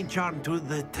summoning charm to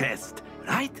the test,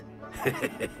 right?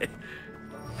 Okay.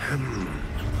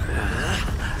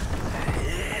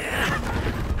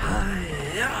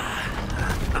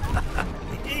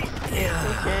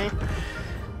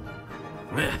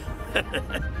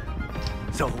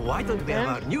 So why don't we have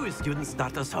our newest student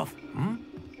start us off? Hmm?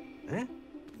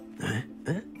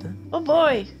 Oh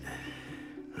boy!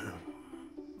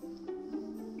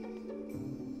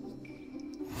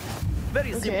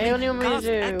 Very simply, what do you want me cast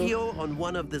to do? Accio on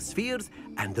one of the spheres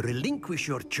and relinquish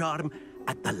your charm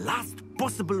at the last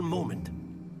possible moment.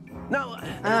 Now,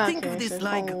 think of this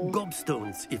like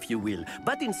gobstones, if you will.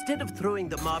 But instead of throwing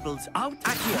the marbles out,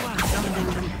 you are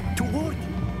summoning them toward you.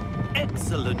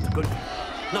 Excellent. Good.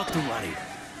 Not to worry.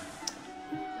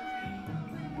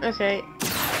 Okay.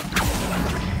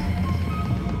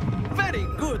 Very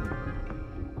good.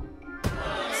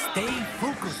 Stay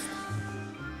focused.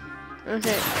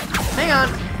 Okay. Hang on.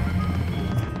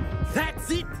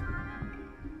 That's it.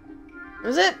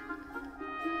 Is it?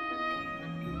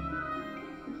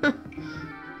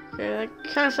 Okay, I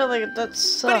kind of felt like that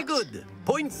sucked. Very good.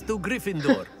 Points to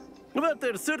Gryffindor. But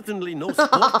there's certainly no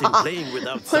sport in playing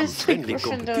without some friendly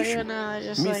competition.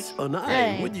 Just Miss like, Onai,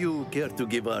 hey. would you care to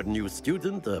give our new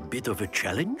student a bit of a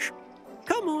challenge?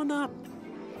 Come on up.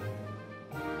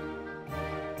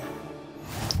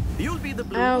 You'll be the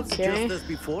blues just as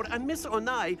before, and Miss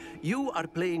Onai, you are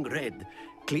playing red.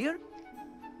 Clear?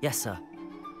 Yes, sir.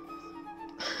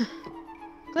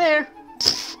 Clear.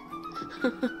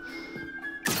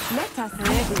 Let us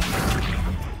see this.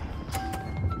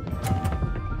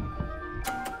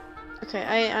 Okay,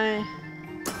 I...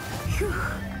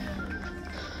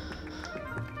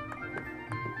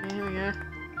 Okay, here we go.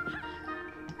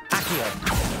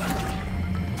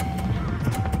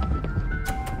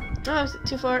 Oh,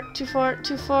 too far, too far,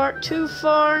 too far, too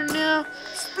far now.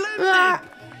 Ah,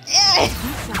 yeah,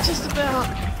 just about.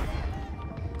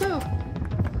 Ooh.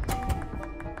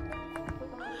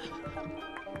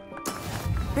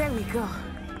 There we go.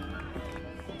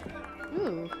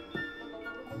 Ooh.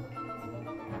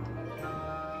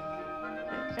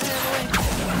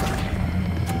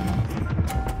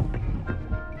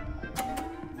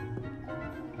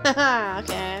 Haha,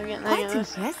 okay, I'm getting that. Quite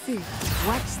impressive.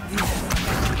 Watch this.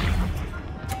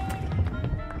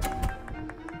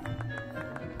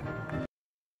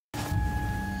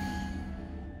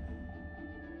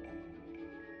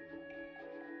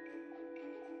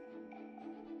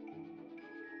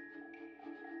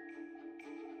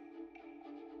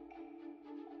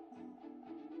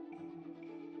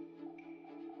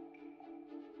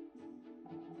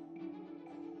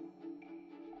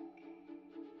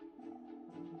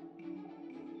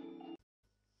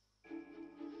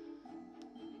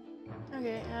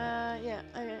 Okay, yeah,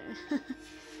 okay.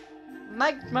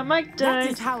 My mic died.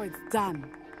 That is how it's done.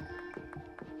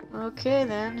 Okay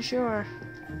then, sure.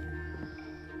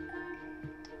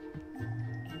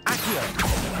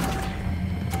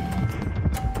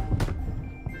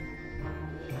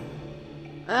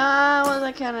 What was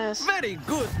that count as? Very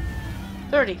good.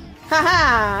 30.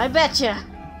 Haha, I betcha.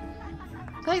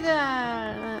 Take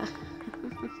that.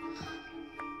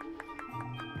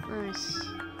 Nice.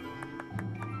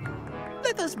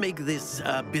 Let us make this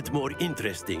a bit more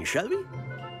interesting, shall we?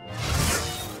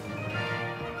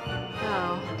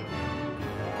 Oh.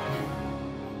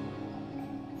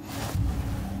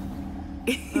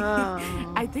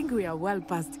 Oh. I think we are well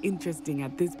past interesting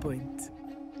at this point.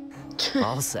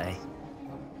 I'll say.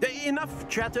 Enough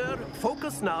chatter.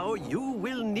 Focus now. You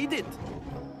will need it.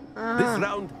 This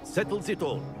round settles it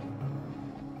all.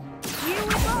 Here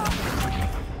we go.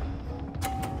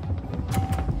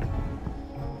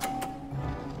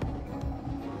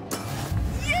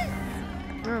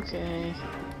 Okay.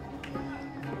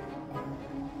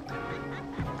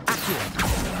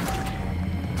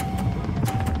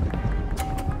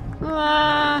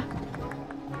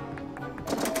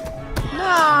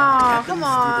 No, come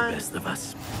on. The best of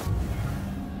us.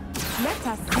 Let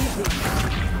us see this.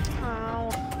 Oh.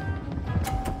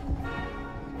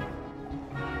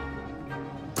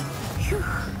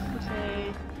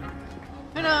 Okay.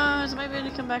 Who knows? Maybe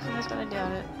it'll come back from this, but I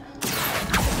doubt it.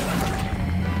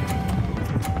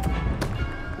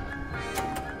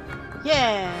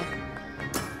 Yeah.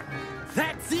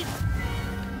 That's it.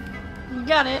 You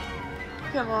got it.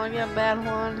 Come on, get a bad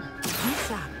one.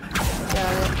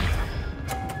 Got it.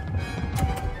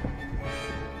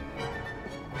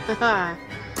 Haha.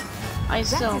 I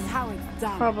still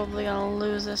probably gonna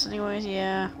lose this anyways,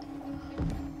 yeah.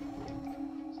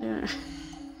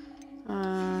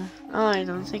 I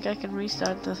don't think I can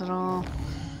restart this at all.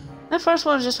 That first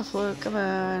one is just a fluke, come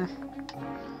on.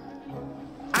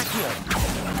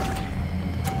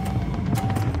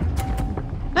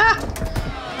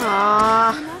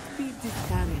 Ah! Do not be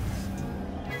discouraged.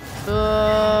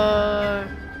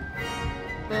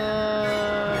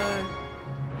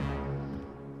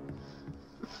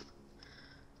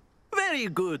 Very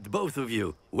good, both of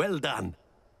you. Well done.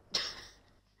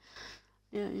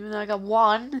 Yeah, even though I got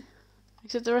one,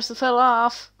 except the rest fell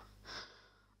off.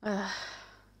 I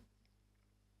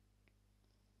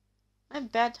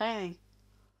have bad timing.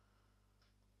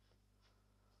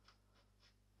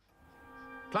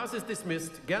 Class is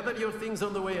dismissed. Gather your things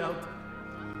on the way out.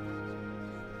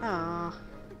 Aww.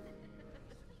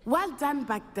 Well done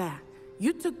back there.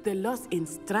 You took the loss in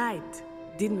stride.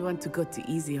 Didn't want to go too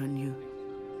easy on you.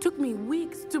 Took me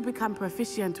weeks to become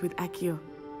proficient with Accio.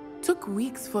 Took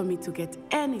weeks for me to get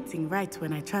anything right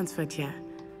when I transferred here.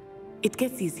 It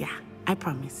gets easier, I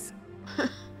promise.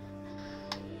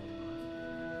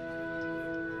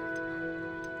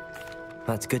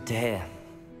 That's good to hear.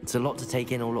 It's a lot to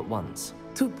take in all at once.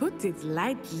 To put it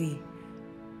lightly,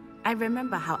 I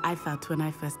remember how I felt when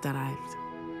I first arrived.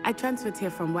 I transferred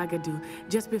here from Ouagadougou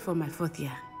just before my 4th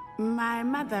year. My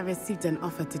mother received an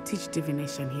offer to teach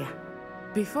divination here.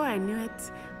 Before I knew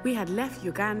it, we had left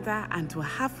Uganda and were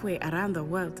halfway around the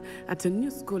world at a new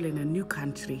school in a new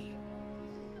country.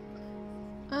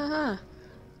 Uh-huh.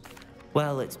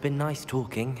 Well, it's been nice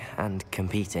talking and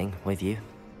competing with you.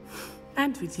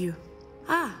 And with you.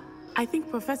 Ah, I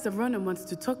think Professor Ronan wants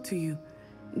to talk to you.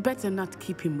 Better not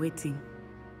keep him waiting.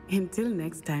 Until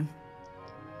next time.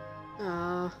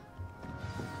 Aww.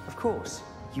 Of course,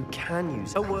 you can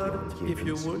use a word if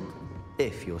you would,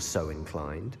 if you're so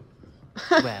inclined.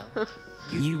 Well,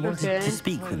 you wanted to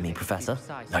speak with me, Professor?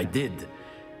 I did.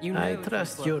 I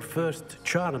trust your first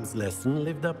charms lesson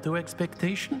lived up to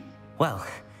expectation? Well,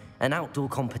 an outdoor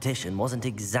competition wasn't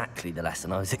exactly the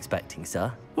lesson I was expecting,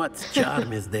 sir. What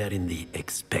charm is there in the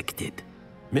expected?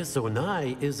 Miss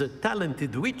Onai is a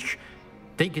talented witch.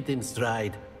 Take it in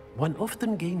stride. One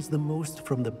often gains the most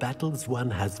from the battles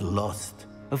one has lost.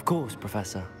 Of course,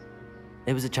 Professor.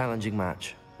 It was a challenging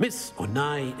match. Miss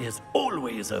Onai is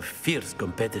always a fierce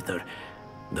competitor,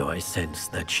 though I sense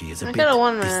that she is a bit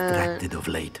distracted of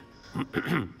late.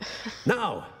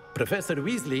 Now, Professor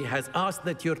Weasley has asked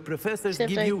that your professors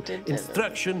give you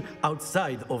instruction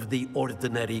outside of the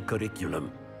ordinary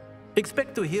curriculum.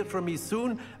 Expect to hear from me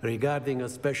soon regarding a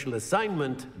special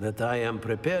assignment that I am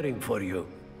preparing for you.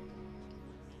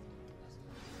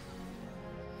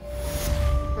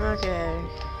 Okay.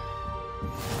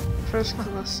 First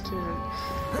class student.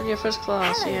 In your first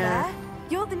class, Hello yeah. there.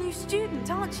 You're the new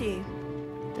student, aren't you?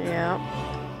 Yeah.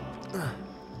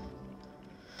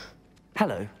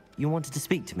 Hello. You wanted to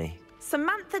speak to me?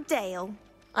 Samantha Dale.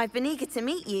 I've been eager to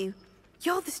meet you.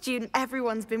 You're the student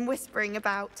everyone's been whispering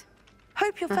about.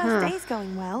 Hope your first day's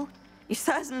going well. You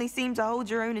certainly seem to hold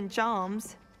your own in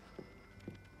charms.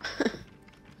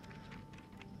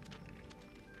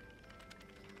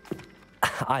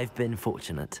 I've been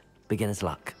fortunate. Beginner's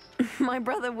luck. My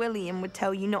brother William would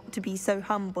tell you not to be so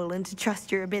humble and to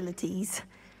trust your abilities.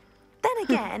 Then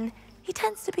again, he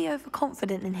tends to be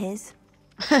overconfident in his.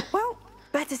 Well,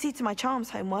 better see to my charms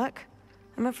homework.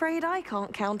 I'm afraid I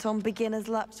can't count on beginner's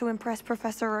luck to impress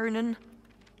Professor Ronan.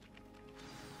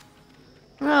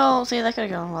 Well, see, that could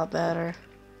have gone a lot better.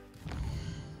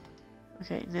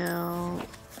 Okay, now...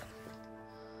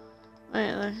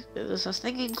 Wait, there's a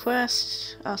thinking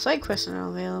quest. Oh, side quests are now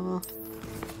available.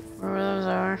 Wherever those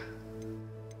are.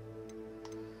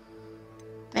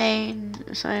 Main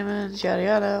assignments, yada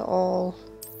yada, all.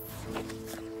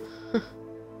 Okay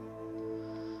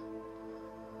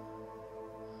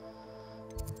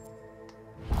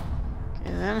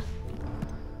then.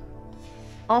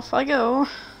 Off I go.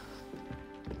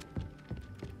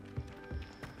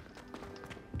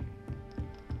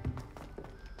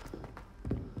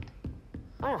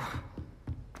 Oh.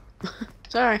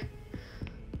 Sorry.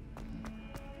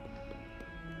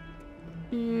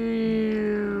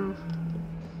 Ew.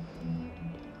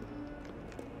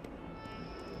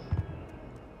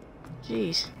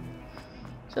 Jeez.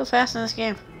 So fast in this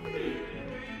game.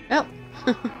 Yep.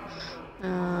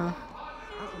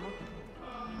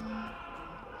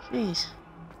 Jeez.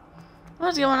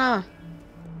 What's going on?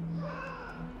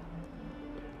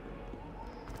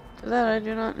 That I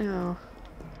do not know.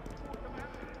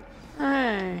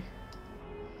 Hey.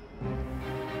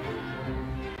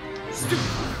 Is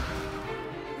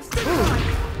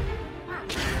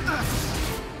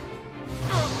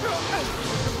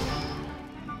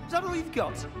that all you've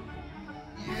got?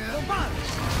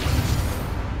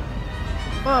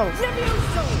 Whoa.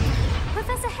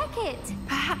 Professor Hecat!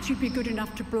 Perhaps you'd be good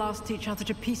enough to blast each other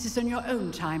to pieces in your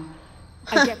own time.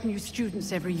 I get new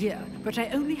students every year, but I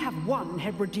only have one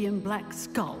Hebridean black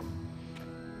skull.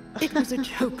 It was a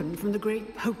token from the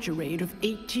Great Poacher Raid of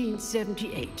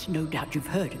 1878. No doubt you've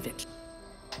heard of it.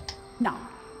 Now,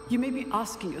 you may be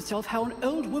asking yourself how an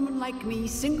old woman like me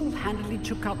single-handedly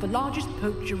took out the largest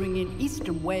poacher ring in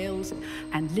eastern Wales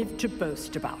and lived to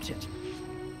boast about it.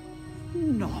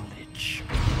 Knowledge.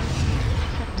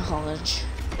 Knowledge.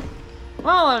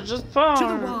 Knowledge is power. To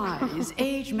the wise,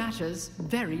 age matters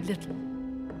very little.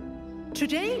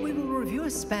 Today we will review a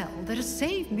spell that has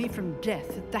saved me from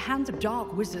death at the hands of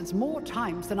dark wizards more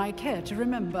times than I care to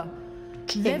remember.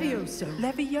 Levioso.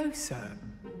 Levioso?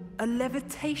 A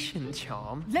levitation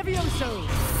charm? Levioso!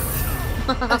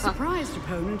 A surprised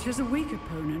opponent is a weak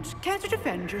opponent. Care to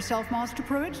defend yourself, Master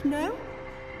Pruitt? No?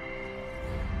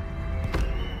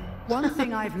 One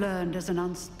thing I've learned as an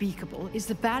unspeakable is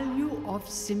the value of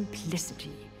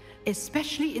simplicity,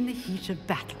 especially in the heat of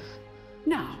battle.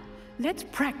 Now, let's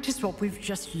practice what we've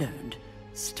just learned,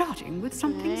 starting with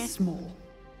something small.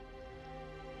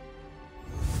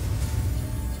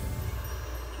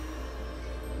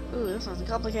 Ooh, this one's a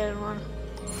complicated one.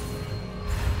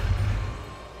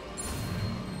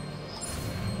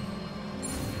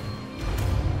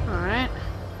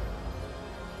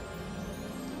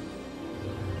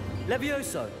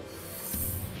 Levioso!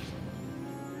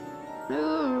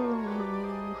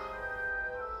 Ooh.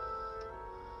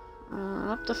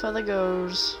 Up the feather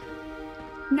goes.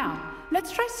 Now,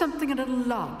 let's try something a little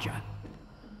larger.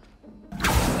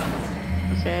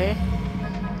 Okay.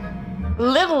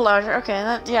 Little larger. Okay,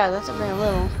 that's a very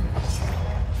little.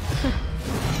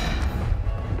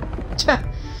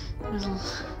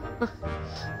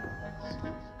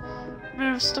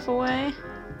 Move stuff away.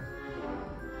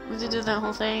 We have to do that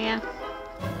whole thing again.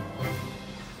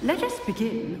 Let us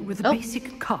begin with the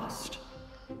basic cast.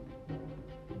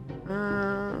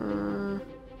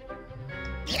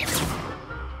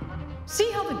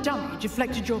 See how the dummy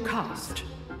deflected your cast?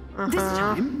 This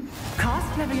time,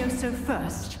 cast Levioso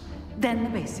first, then the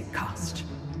basic cast.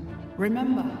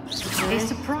 Remember, a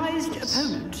surprised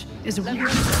opponent is a weird.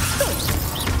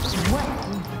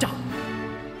 Well done.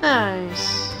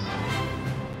 Nice.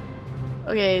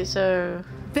 Okay, so...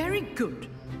 Very good.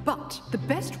 But the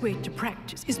best way to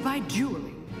practice is by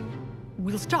dueling.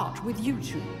 We'll start with you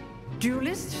two.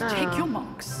 Duelists, take your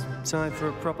marks. Time for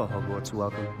a proper Hogwarts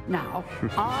welcome. Now,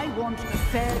 I want a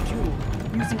fair duel,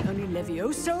 using only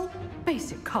Levioso,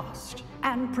 basic cast,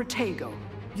 and Protego.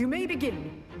 You may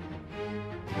begin.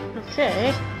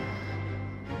 Okay.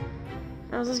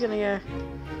 How's this gonna go?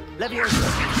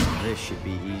 Levioso! This should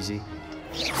be easy.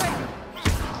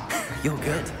 You're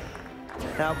good.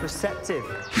 How perceptive.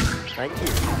 Thank you.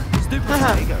 Stupid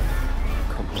Protego.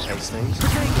 Complicates things.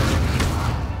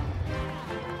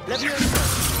 Levioso!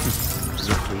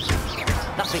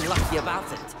 Nothing lucky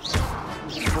about it.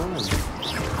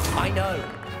 I know.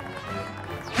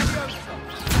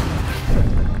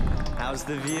 How's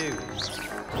the view?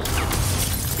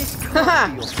 This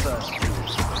can't be your first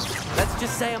duel. Let's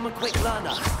just say I'm a quick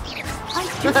learner.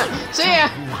 See ya!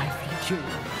 Lively duel.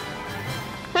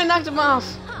 I knocked him off.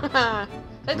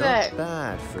 Take Not that.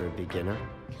 bad for a beginner.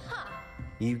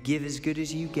 You give as good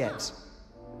as you get.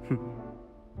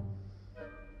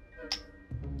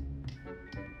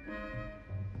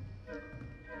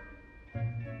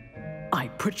 I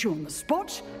put you on the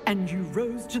spot, and you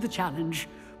rose to the challenge.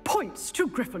 Points to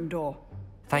Gryffindor.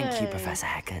 Thank you, Professor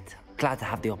Hecat. Glad to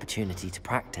have the opportunity to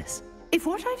practice. If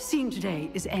what I've seen today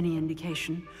is any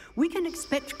indication, we can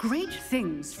expect great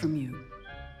things from you.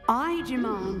 I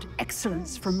demand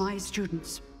excellence from my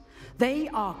students. They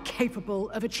are capable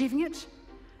of achieving it,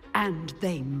 and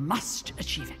they must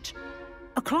achieve it.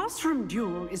 A classroom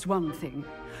duel is one thing,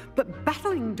 but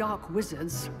battling dark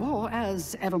wizards, or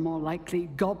as ever more likely,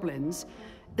 goblins,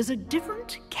 is a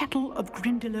different kettle of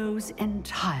Grindylows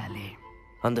entirely.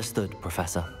 Understood,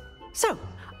 Professor. So,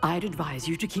 I'd advise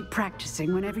you to keep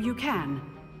practicing whenever you can.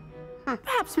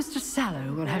 Perhaps Mr.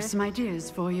 Sallow will have some ideas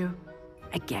for you.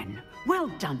 Again, well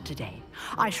done today.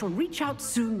 I shall reach out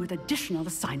soon with additional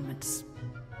assignments.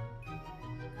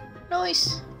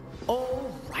 Nice.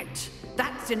 All right.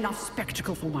 That's enough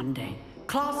spectacle for one day.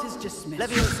 Class is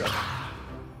dismissed.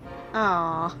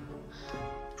 Aww.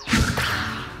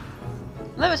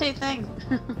 Levitate thing.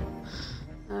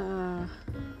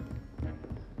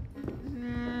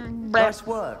 Nice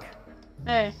work.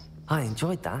 Hey. I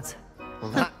enjoyed that.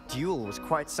 Well, that duel was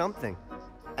quite something.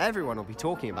 Everyone will be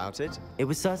talking about it. It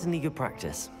was certainly good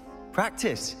practice.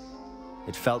 Practice?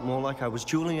 It felt more like I was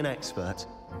dueling an expert.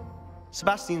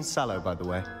 Sebastian Sallow, by the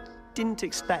way. Didn't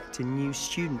expect a new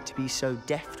student to be so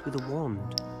deft with a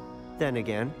wand. Then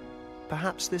again,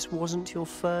 perhaps this wasn't your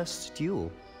first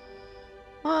duel.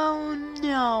 Oh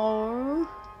no.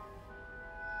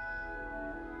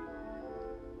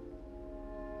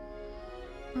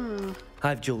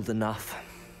 I've dueled enough.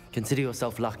 Consider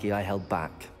yourself lucky I held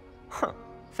back. Huh,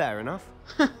 fair enough.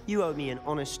 You owe me an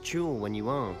honest duel when you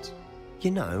aren't.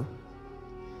 You know,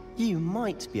 you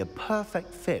might be a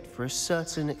perfect fit for a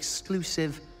certain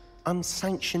exclusive,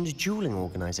 unsanctioned dueling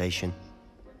organization.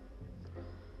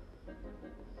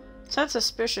 Sounds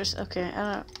suspicious. Okay,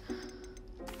 I don't...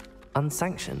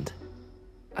 Unsanctioned?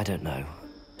 I don't know.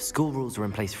 School rules are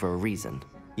in place for a reason.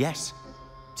 Yes,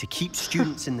 to keep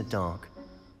students in the dark.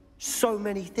 So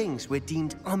many things we're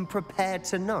deemed unprepared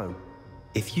to know.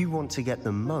 If you want to get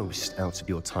the most out of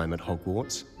your time at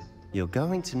Hogwarts, you're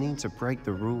going to need to break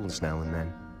the rules now and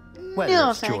then. Whether No,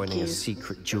 it's thank joining you. a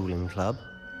secret dueling club,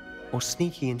 or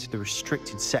sneaking into the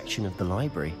restricted section of the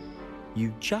library,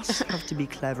 you just have to be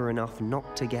clever enough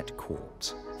not to get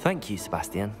caught. Thank you,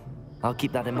 Sebastian. I'll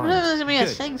keep that in I don't know if mind. there's gonna be a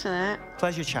Good. thing for that.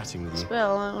 Pleasure chatting with you.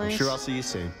 Spell, at I'm least. sure I'll see you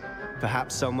soon.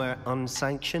 Perhaps somewhere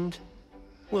unsanctioned?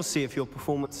 We'll see if your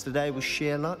performance today was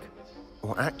sheer luck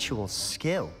or actual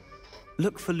skill.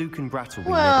 Look for Luke and Brattleby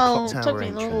Well, near it the clock took tower me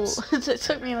entrance. it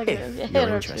took me like a If hit you're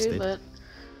or two, interested. but...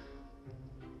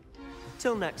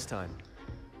 Till next time.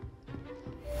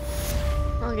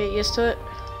 I'll get used to it.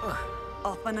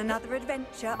 Off on another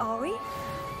adventure, are we?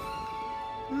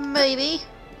 Maybe.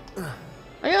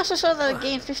 I also saw that it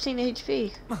gained 15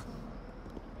 HP.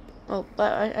 Oh,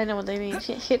 but I know what they mean.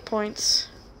 Hit points.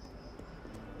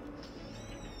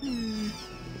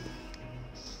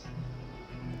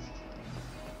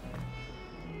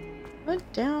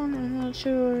 Look down, I'm not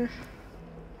sure.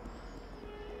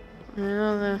 I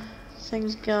know the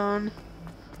thing's gone.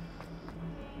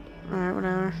 Alright,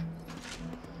 whatever.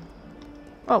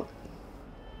 Oh.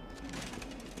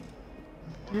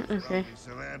 Okay.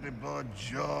 Surrounded by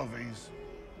Jarvies.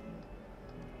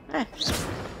 Hey.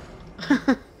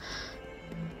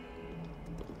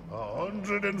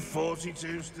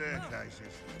 142 staircases.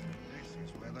 This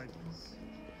is where they...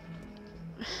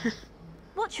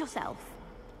 Watch yourself.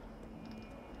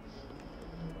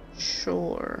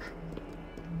 Sure.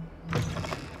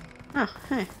 Oh,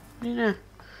 hey. What do you know?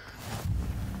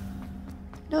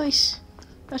 Nice.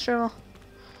 That's all.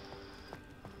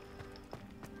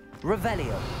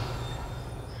 Revelio.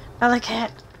 I like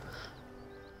it.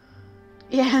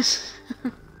 Yes.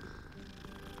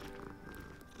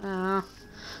 Oh.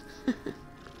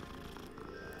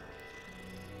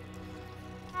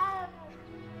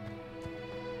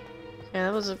 Yeah,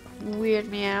 that was a weird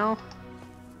meow.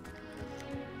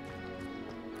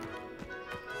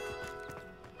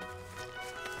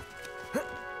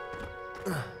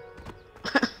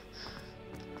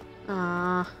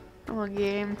 Come on,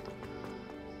 game.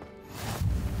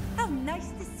 How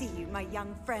nice to see you, my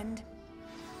young friend.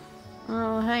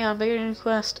 Oh, hang on, bigger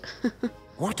quest.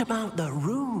 What about the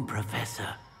room,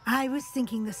 Professor? I was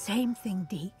thinking the same thing,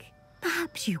 Deke.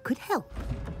 Perhaps you could help.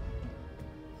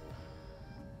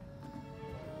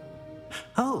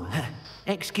 Oh,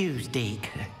 excuse,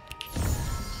 Deke.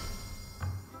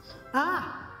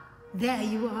 Ah, there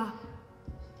you are.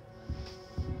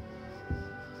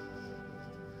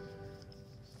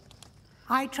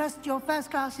 I trust your first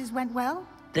classes went well?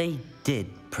 They did,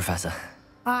 Professor.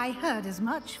 I heard as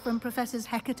much from Professors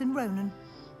Hecat and Ronan.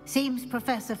 Seems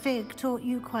Professor Fig taught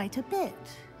you quite a bit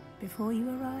before you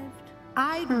arrived.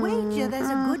 I'd wager there's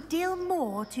a good deal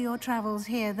more to your travels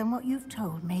here than what you've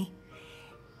told me.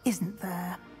 Isn't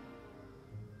there?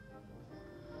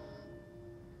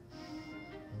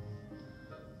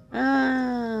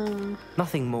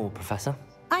 Nothing more, Professor.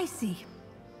 I see.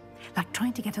 Like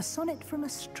trying to get a sonnet from a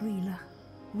streeler.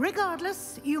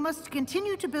 Regardless, you must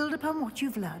continue to build upon what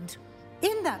you've learned.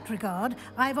 In that regard,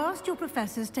 I've asked your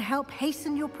professors to help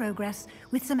hasten your progress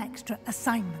with some extra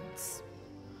assignments.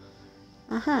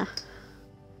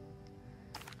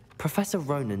 Professor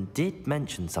Ronan did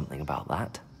mention something about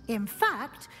that. In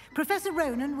fact, Professor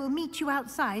Ronan will meet you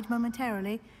outside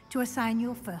momentarily to assign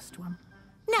your first one.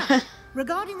 Now,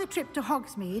 regarding the trip to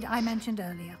Hogsmeade I mentioned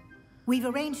earlier, we've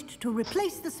arranged to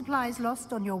replace the supplies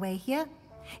lost on your way here,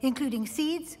 including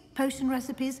seeds, potion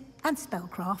recipes, and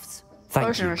spellcrafts.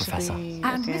 Thank you, Professor.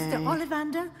 And Mr.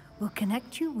 Ollivander will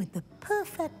connect you with the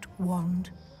perfect wand.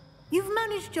 You've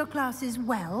managed your classes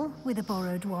well with a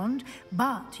borrowed wand,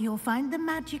 but you'll find the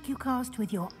magic you cast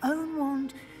with your own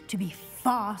wand to be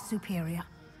far superior.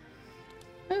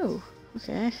 Oh,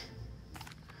 okay.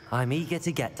 I'm eager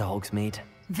to get to Hogsmeade.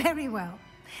 Very well.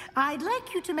 I'd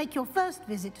like you to make your first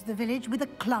visit to the village with a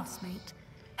classmate.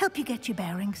 Help you get your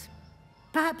bearings.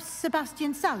 Perhaps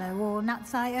Sebastian Sallow or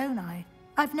Natsai Onai.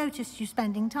 I've noticed you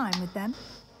spending time with them.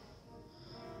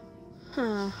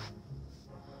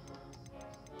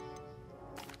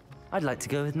 I'd like to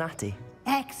go with Natty.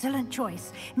 Excellent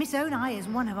choice. Miss Onai is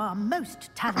one of our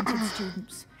most talented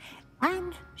students.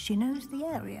 And she knows the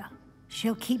area.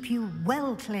 She'll keep you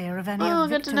well clear of any of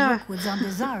Victor Rookwood's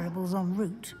undesirables en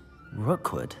route.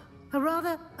 Rookwood? A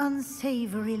rather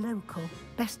unsavory local.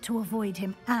 Best to avoid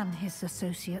him and his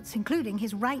associates, including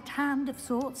his right hand of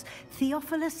sorts,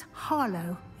 Theophilus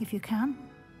Harlow, if you can.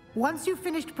 Once you've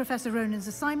finished Professor Ronan's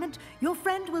assignment, your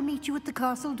friend will meet you at the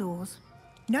castle doors.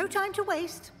 No time to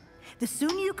waste. The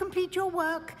sooner you complete your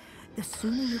work, the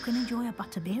sooner you can enjoy a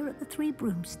butterbeer at the Three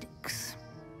Broomsticks.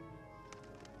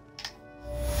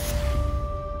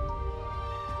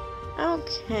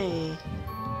 Okay.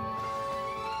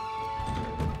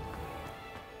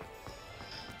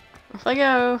 Off I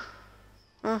go.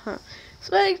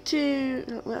 Speak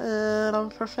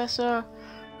to Professor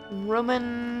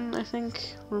Roman, I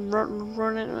think.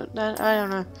 Ronan, I don't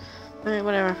know. Alright,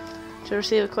 whatever. To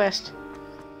receive a quest.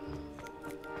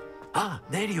 Ah,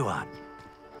 there you are.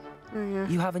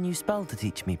 You have a new spell to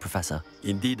teach me, Professor.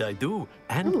 Indeed I do,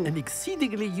 and an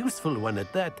exceedingly useful one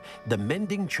at that. The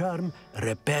mending charm,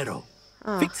 Reparo.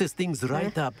 Fixes things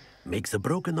right up, makes a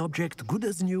broken object good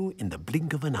as new in the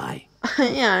blink of an eye.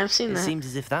 Yeah, I've seen It that. seems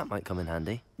as if that might come in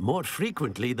handy. More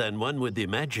frequently than one would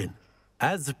imagine.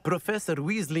 As Professor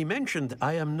Weasley mentioned,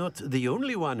 I am not the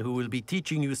only one who will be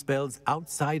teaching you spells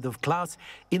outside of class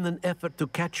in an effort to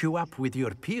catch you up with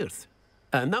your peers.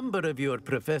 A number of your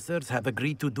professors have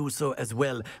agreed to do so as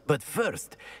well, but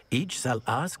first, each shall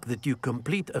ask that you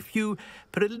complete a few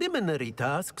preliminary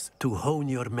tasks to hone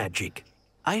your magic.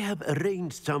 I have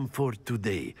arranged some for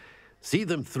today. See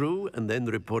them through and then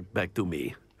report back to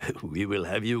me. We will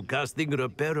have you casting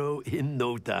Reparo in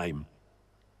no time.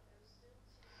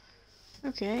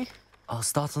 Okay. I'll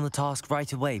start on the task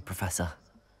right away, Professor.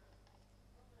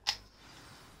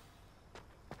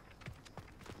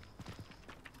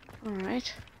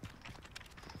 Alright.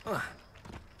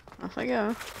 Off I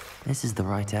go. This is the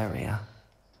right area.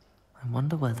 I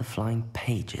wonder where the flying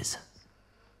page is.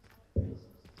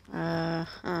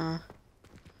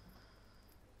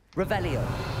 Revelio.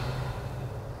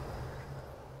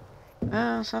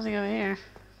 Oh, something over here.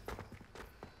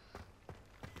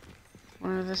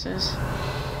 Whatever this is.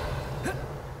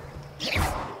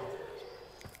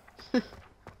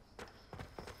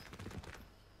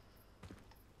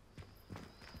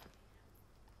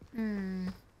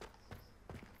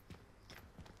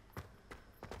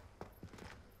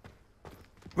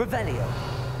 Revelio.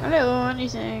 Hello,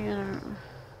 anything? I don't know.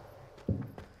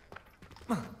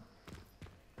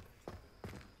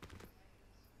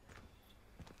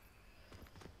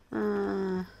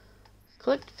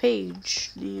 Clicked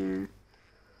page near.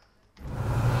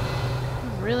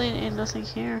 Really ain't nothing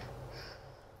here.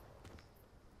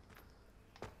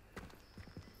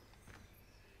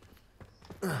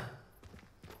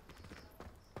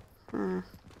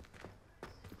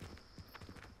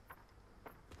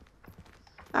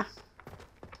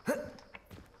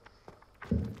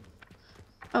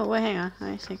 Oh, wait, hang on.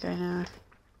 I think I know.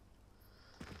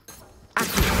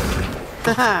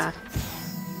 Haha!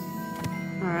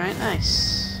 Alright,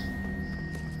 nice.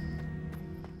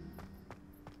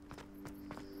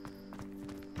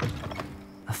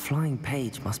 A flying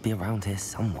page must be around here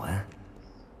somewhere.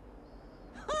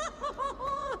 If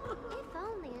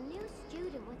only a new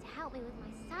student would help me with my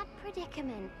sad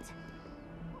predicament.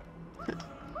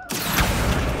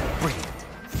 Brilliant.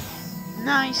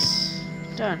 Nice.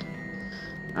 Done.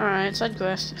 Alright, side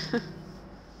quest.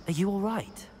 Are you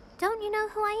alright? Don't you know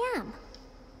who I am?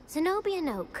 Zenobia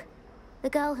Noak, the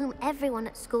girl whom everyone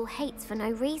at school hates for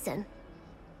no reason.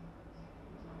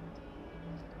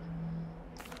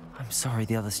 I'm sorry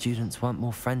the other students weren't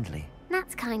more friendly.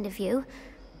 That's kind of you.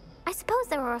 I suppose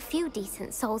there are a few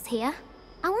decent souls here.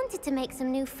 I wanted to make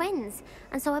some new friends,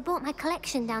 and so I brought my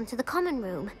collection down to the common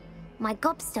room. My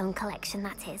gobstone collection,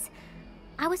 that is.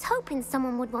 I was hoping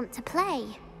someone would want to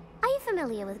play. Are you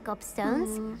familiar with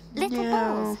gobstones? Little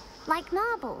balls, like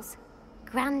marbles.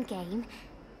 Grand game.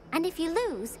 And if you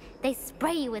lose, they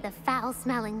spray you with a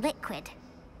foul-smelling liquid.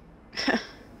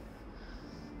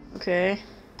 Okay.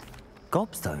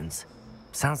 Gobstones?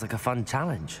 Sounds like a fun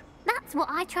challenge. That's what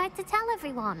I tried to tell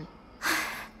everyone.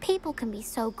 People can be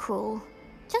so cruel.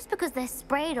 Just because they're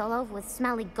sprayed all over with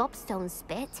smelly gobstone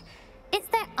spit, it's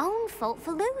their own fault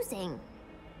for losing.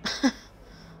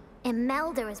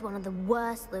 Imelda is one of the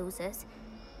worst losers.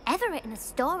 Everett and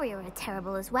Astoria are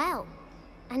terrible as well.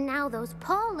 And now those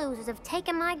poor losers have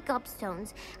taken my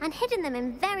gobstones and hidden them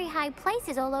in very high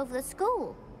places all over the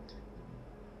school.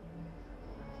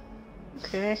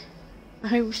 Okay.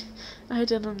 I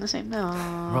did on the same. No.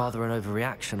 Rather an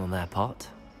overreaction on their part.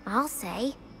 I'll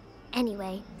say.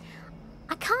 Anyway,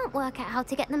 I can't work out how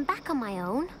to get them back on my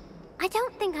own. I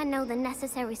don't think I know the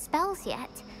necessary spells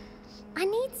yet. I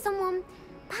need someone,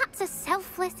 perhaps a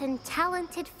selfless and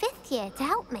talented 5th year to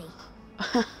help me.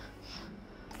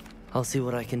 I'll see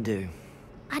what I can do.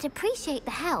 I'd appreciate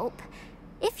the help.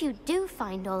 If you do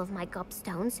find all of my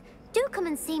gobstones, do come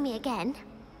and see me again.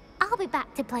 I'll be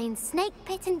back to playing Snake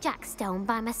Pit and Jackstone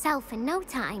by myself in no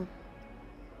time.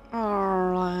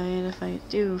 Alright, if I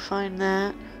do find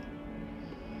that.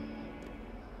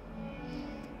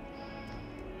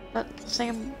 That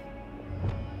thing.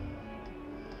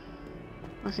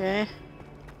 Okay.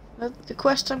 That the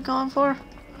quest I'm going for?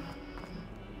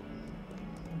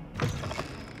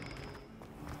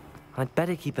 I'd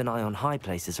better keep an eye on high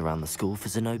places around the school for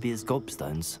Zenobia's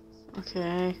gobstones.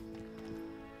 Okay.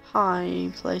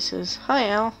 High places. Hi,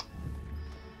 Al.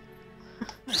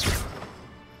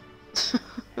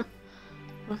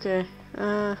 Okay.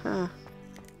 How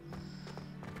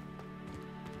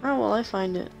will I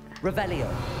find it? Revelio.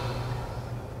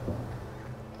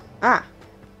 Ah!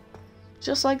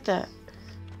 Just like that.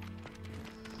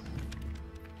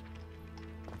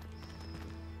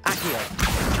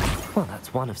 Revelio! Well,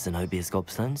 that's one of Zenobia's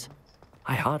gobstones.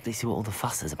 I hardly see what all the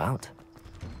fuss is about.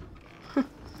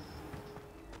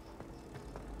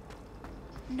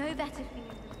 No better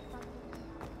feeling.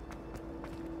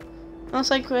 I'll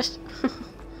side quest.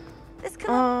 This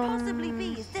cannot possibly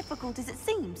be as difficult as it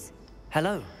seems.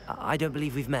 Hello. I don't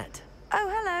believe we've met. Oh,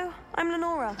 hello. I'm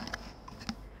Lenora.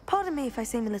 Pardon me if I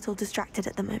seem a little distracted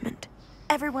at the moment.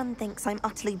 Everyone thinks I'm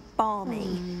utterly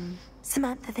balmy.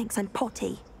 Samantha thinks I'm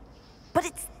potty. But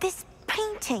it's this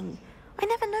painting. I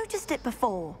never noticed it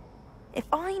before. If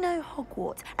I know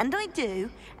Hogwarts, and I do,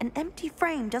 an empty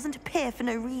frame doesn't appear for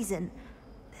no reason.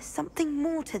 There's something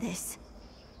more to this.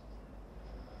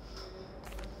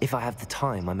 If I have the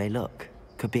time, I may look.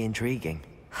 Could be intriguing.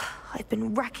 I've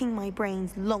been racking my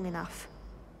brains long enough.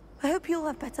 I hope you'll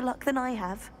have better luck than I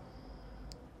have.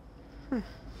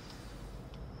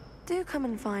 Do come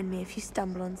and find me if you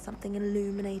stumble on something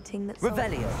illuminating that's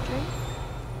Revelio.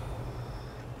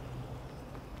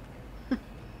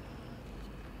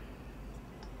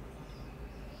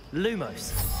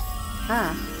 Lumos.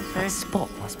 Ah, okay. That spot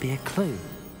must be a clue.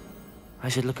 I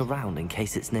should look around in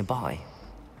case it's nearby.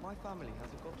 My family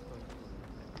has a gobstone.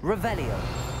 Revelio.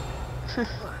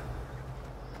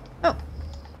 Oh,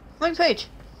 blank page.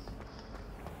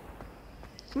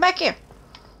 Come back here.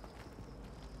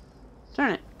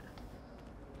 Turn it.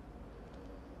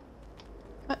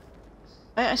 What?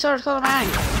 I saw it calling my eye.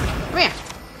 Come here.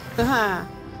 Haha.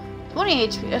 20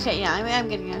 HP. Okay, yeah, I'm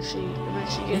getting actually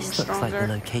getting This looks stronger. like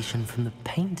the location from the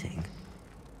painting.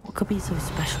 What could be so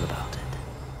special about it?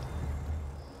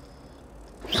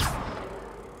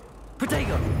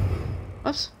 Protego!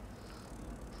 Whoops.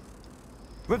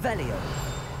 Revelio.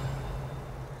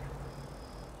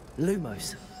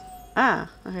 Lumos. Ah,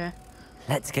 okay.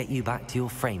 Let's get you back to your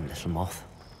frame, little moth.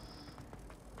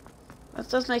 That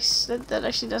does make that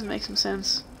actually does make some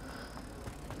sense.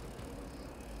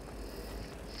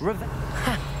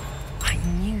 I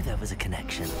knew there was a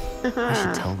connection. I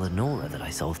should tell Lenora that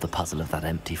I solved the puzzle of that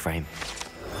empty frame.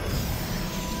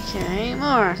 Okay,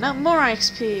 more. Not more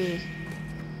XP.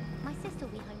 My sister will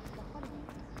be home for the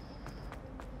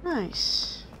holidays.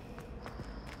 Nice.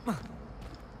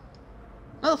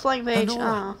 Another flying page. Lenora,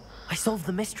 Ah. I solved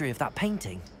the mystery of that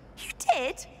painting. You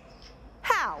did?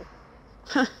 How?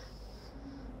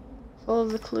 Follow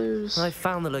the clues. I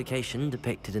found the location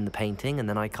depicted in the painting, and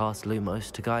then I cast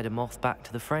Lumos to guide a moth back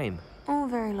to the frame. All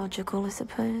very logical, I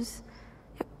suppose.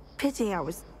 Pity I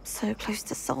was so close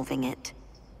to solving it.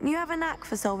 You have a knack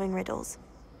for solving riddles.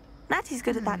 Natty's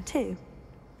good at that too.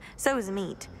 So is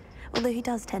Meat, although he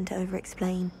does tend to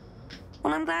over-explain.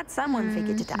 Well, I'm glad someone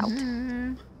figured it out.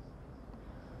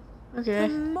 Okay.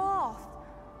 The moth!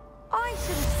 I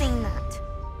should have seen that.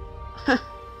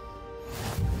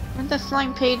 Where'd that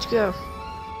flying page go?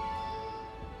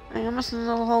 I must have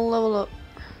done a whole level up.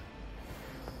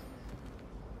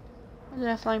 Where did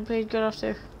that flying page go off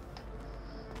to?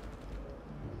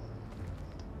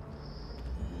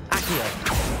 Accio.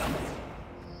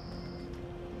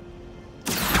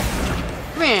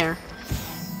 Come here.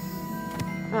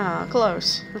 Ah,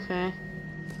 close. Okay.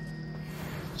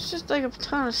 It's just like a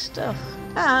ton of stuff.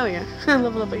 Ah, there we go.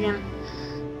 Level up again.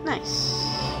 Nice.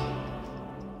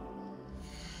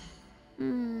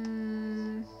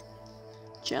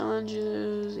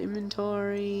 Challenges,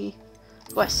 inventory,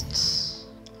 quests.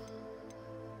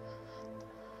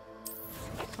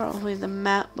 Probably the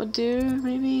map would do,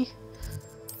 maybe?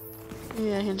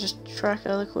 Maybe I can just track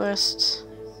other quests.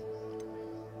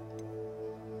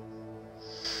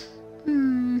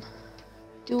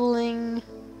 Dueling.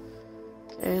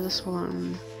 Okay, this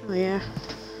one. Oh yeah.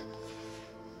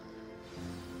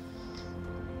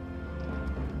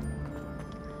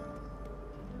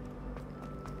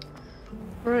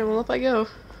 Alright, well up I go.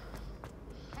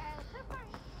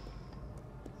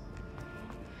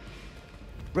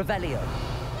 Revelio.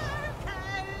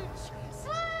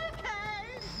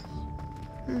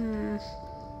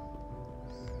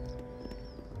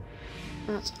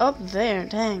 That's up there.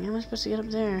 Dang, how am I supposed to get up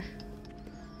there?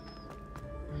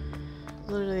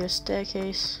 Literally a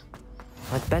staircase.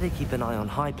 I'd better keep an eye on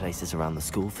high places around the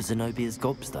school for Zenobia's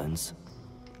gobstones.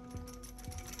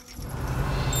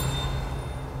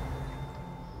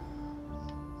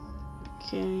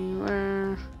 Okay,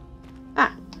 where?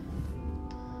 Ah!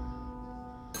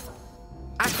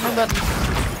 My button.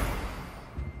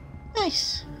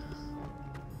 Nice!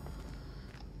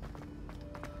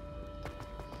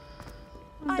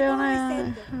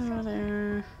 Down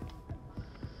there.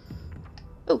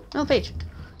 Oh, no page.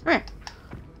 Come here.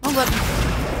 One button.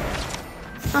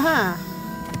 Aha!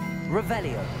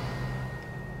 Revelio.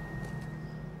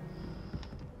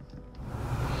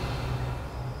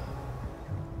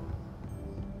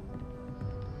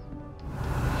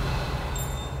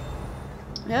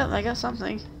 Yeah, I got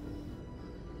something.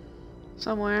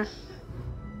 Somewhere.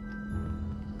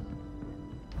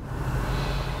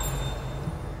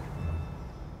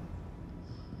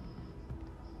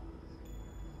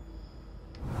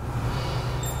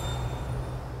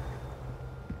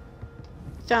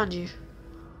 Found you.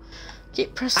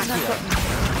 Keep pressing that button.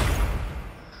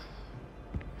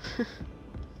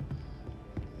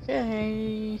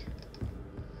 Okay.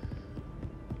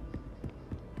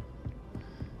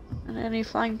 And any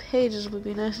flying pages would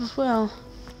be nice as well.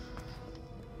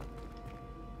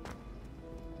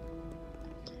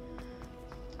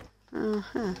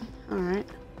 Uh-huh. Alright.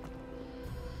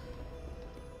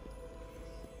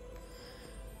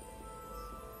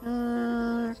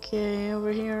 Okay,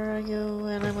 over here I go,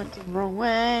 and I went the wrong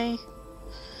way.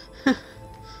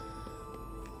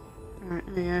 Alright,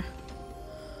 there you go.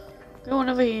 Going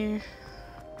over here.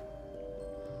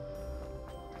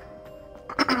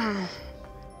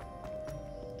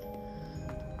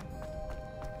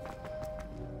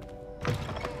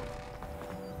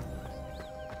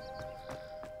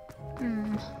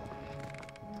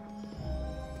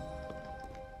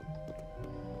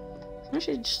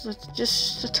 Actually,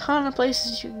 just a ton of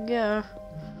places you can go.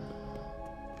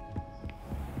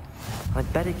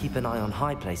 I'd better keep an eye on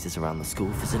high places around the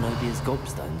school for Zenobia's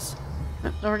gobstones.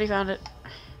 Oh, already found it.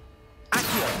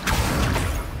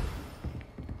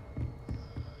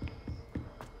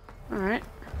 Alright.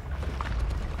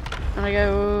 And I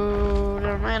go...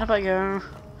 Never mind if I go.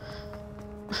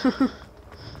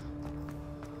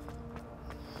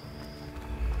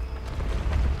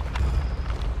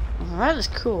 Well, that is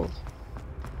cool.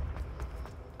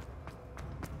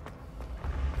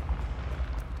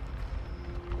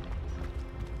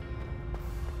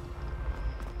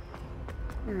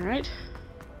 Alright.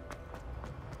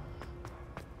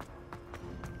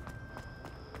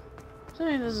 So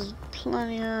this is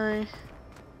plenty high.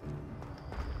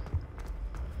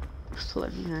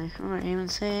 Plenty high. What am I even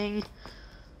saying?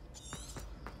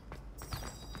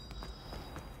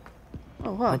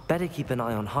 Oh wow. I'd better keep an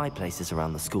eye on high places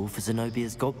around the school for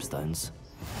Zenobia's gobstones.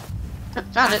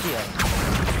 Found it.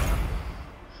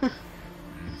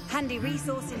 Handy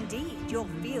resource indeed, your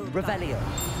field. Revelio.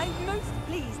 I'm most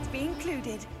pleased to be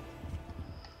included.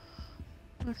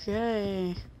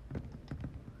 Okay.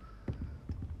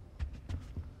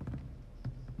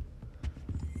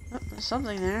 Oh, there's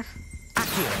something there.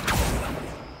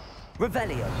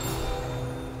 Revelio.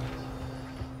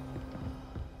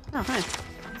 Oh, hi.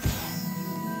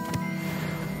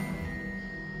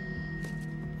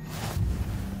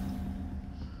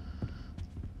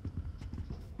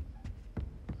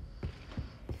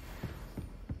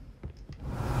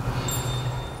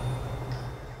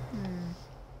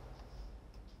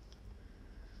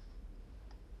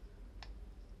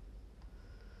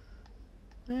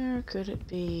 Where could it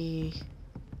be?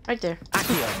 Right there.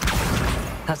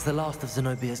 That's the last of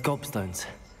Zenobia's gobstones.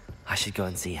 I should go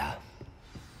and see her.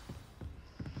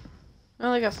 Oh,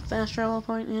 like a fast travel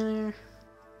point in there.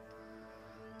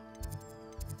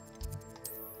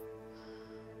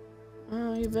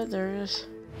 Oh, you bet there is.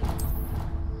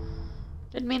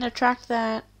 Didn't mean to track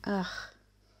that. Ugh.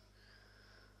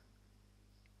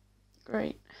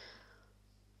 Great.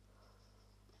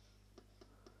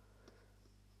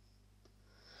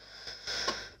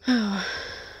 Oh.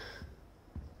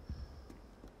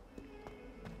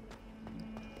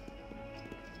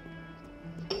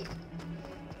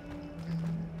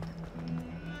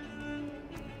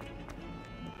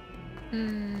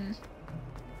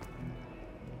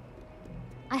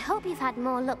 I hope you've had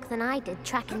more luck than I did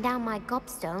tracking down my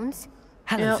gobstones.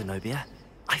 Hello, Zenobia.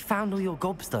 I found all your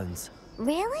gobstones.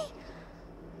 Really?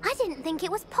 I didn't think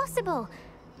it was possible.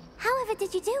 However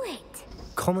did you do it?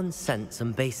 Common sense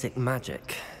and basic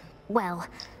magic. Well,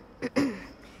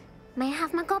 may I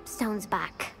have my gobstones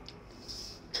back?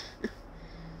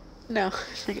 No.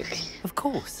 Of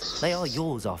course. They are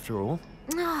yours after all.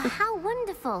 Oh, how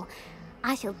wonderful.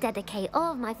 I shall dedicate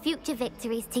all of my future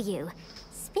victories to you.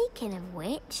 Speaking of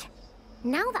which,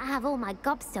 now that I have all my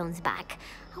gobstones back,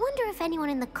 I wonder if anyone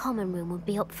in the common room would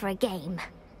be up for a game.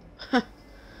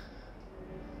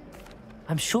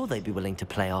 I'm sure they'd be willing to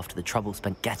play after the trouble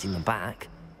spent getting them back.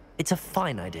 It's a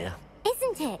fine idea.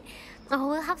 Isn't it? Oh,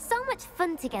 we'll have so much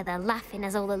fun together laughing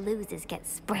as all the losers get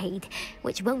sprayed,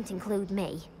 which won't include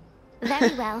me.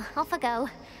 Very well, off I go.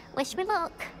 Wish me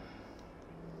luck.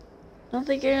 Don't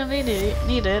think you're gonna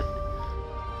need it.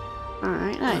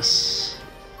 Alright, nice.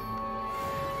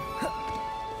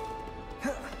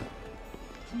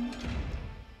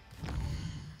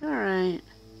 Alright.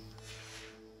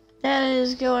 That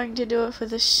is going to do it for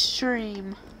the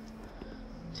stream.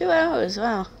 2 hours,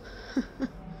 wow.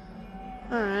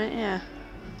 Alright, yeah.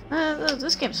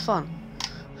 This game's fun.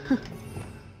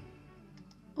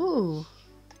 Ooh.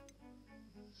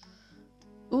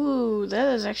 Ooh,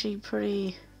 that is actually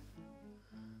pretty...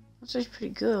 That's actually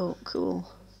pretty good. Cool.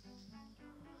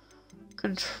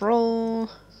 Control.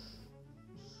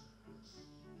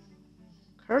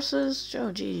 Curses?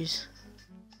 Oh, jeez.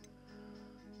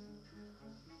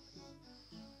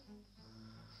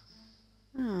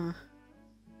 Oh.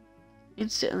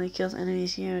 Instantly kills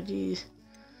enemies here, jeez.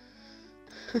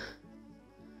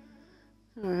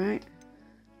 Alright.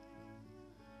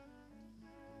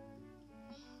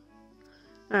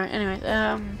 Alright, anyway,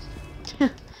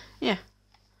 yeah.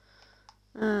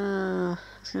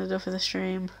 That's gonna do it for the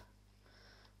stream.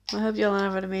 I hope y'all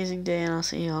have an amazing day, and I'll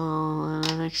see y'all in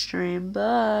the next stream.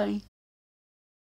 Bye!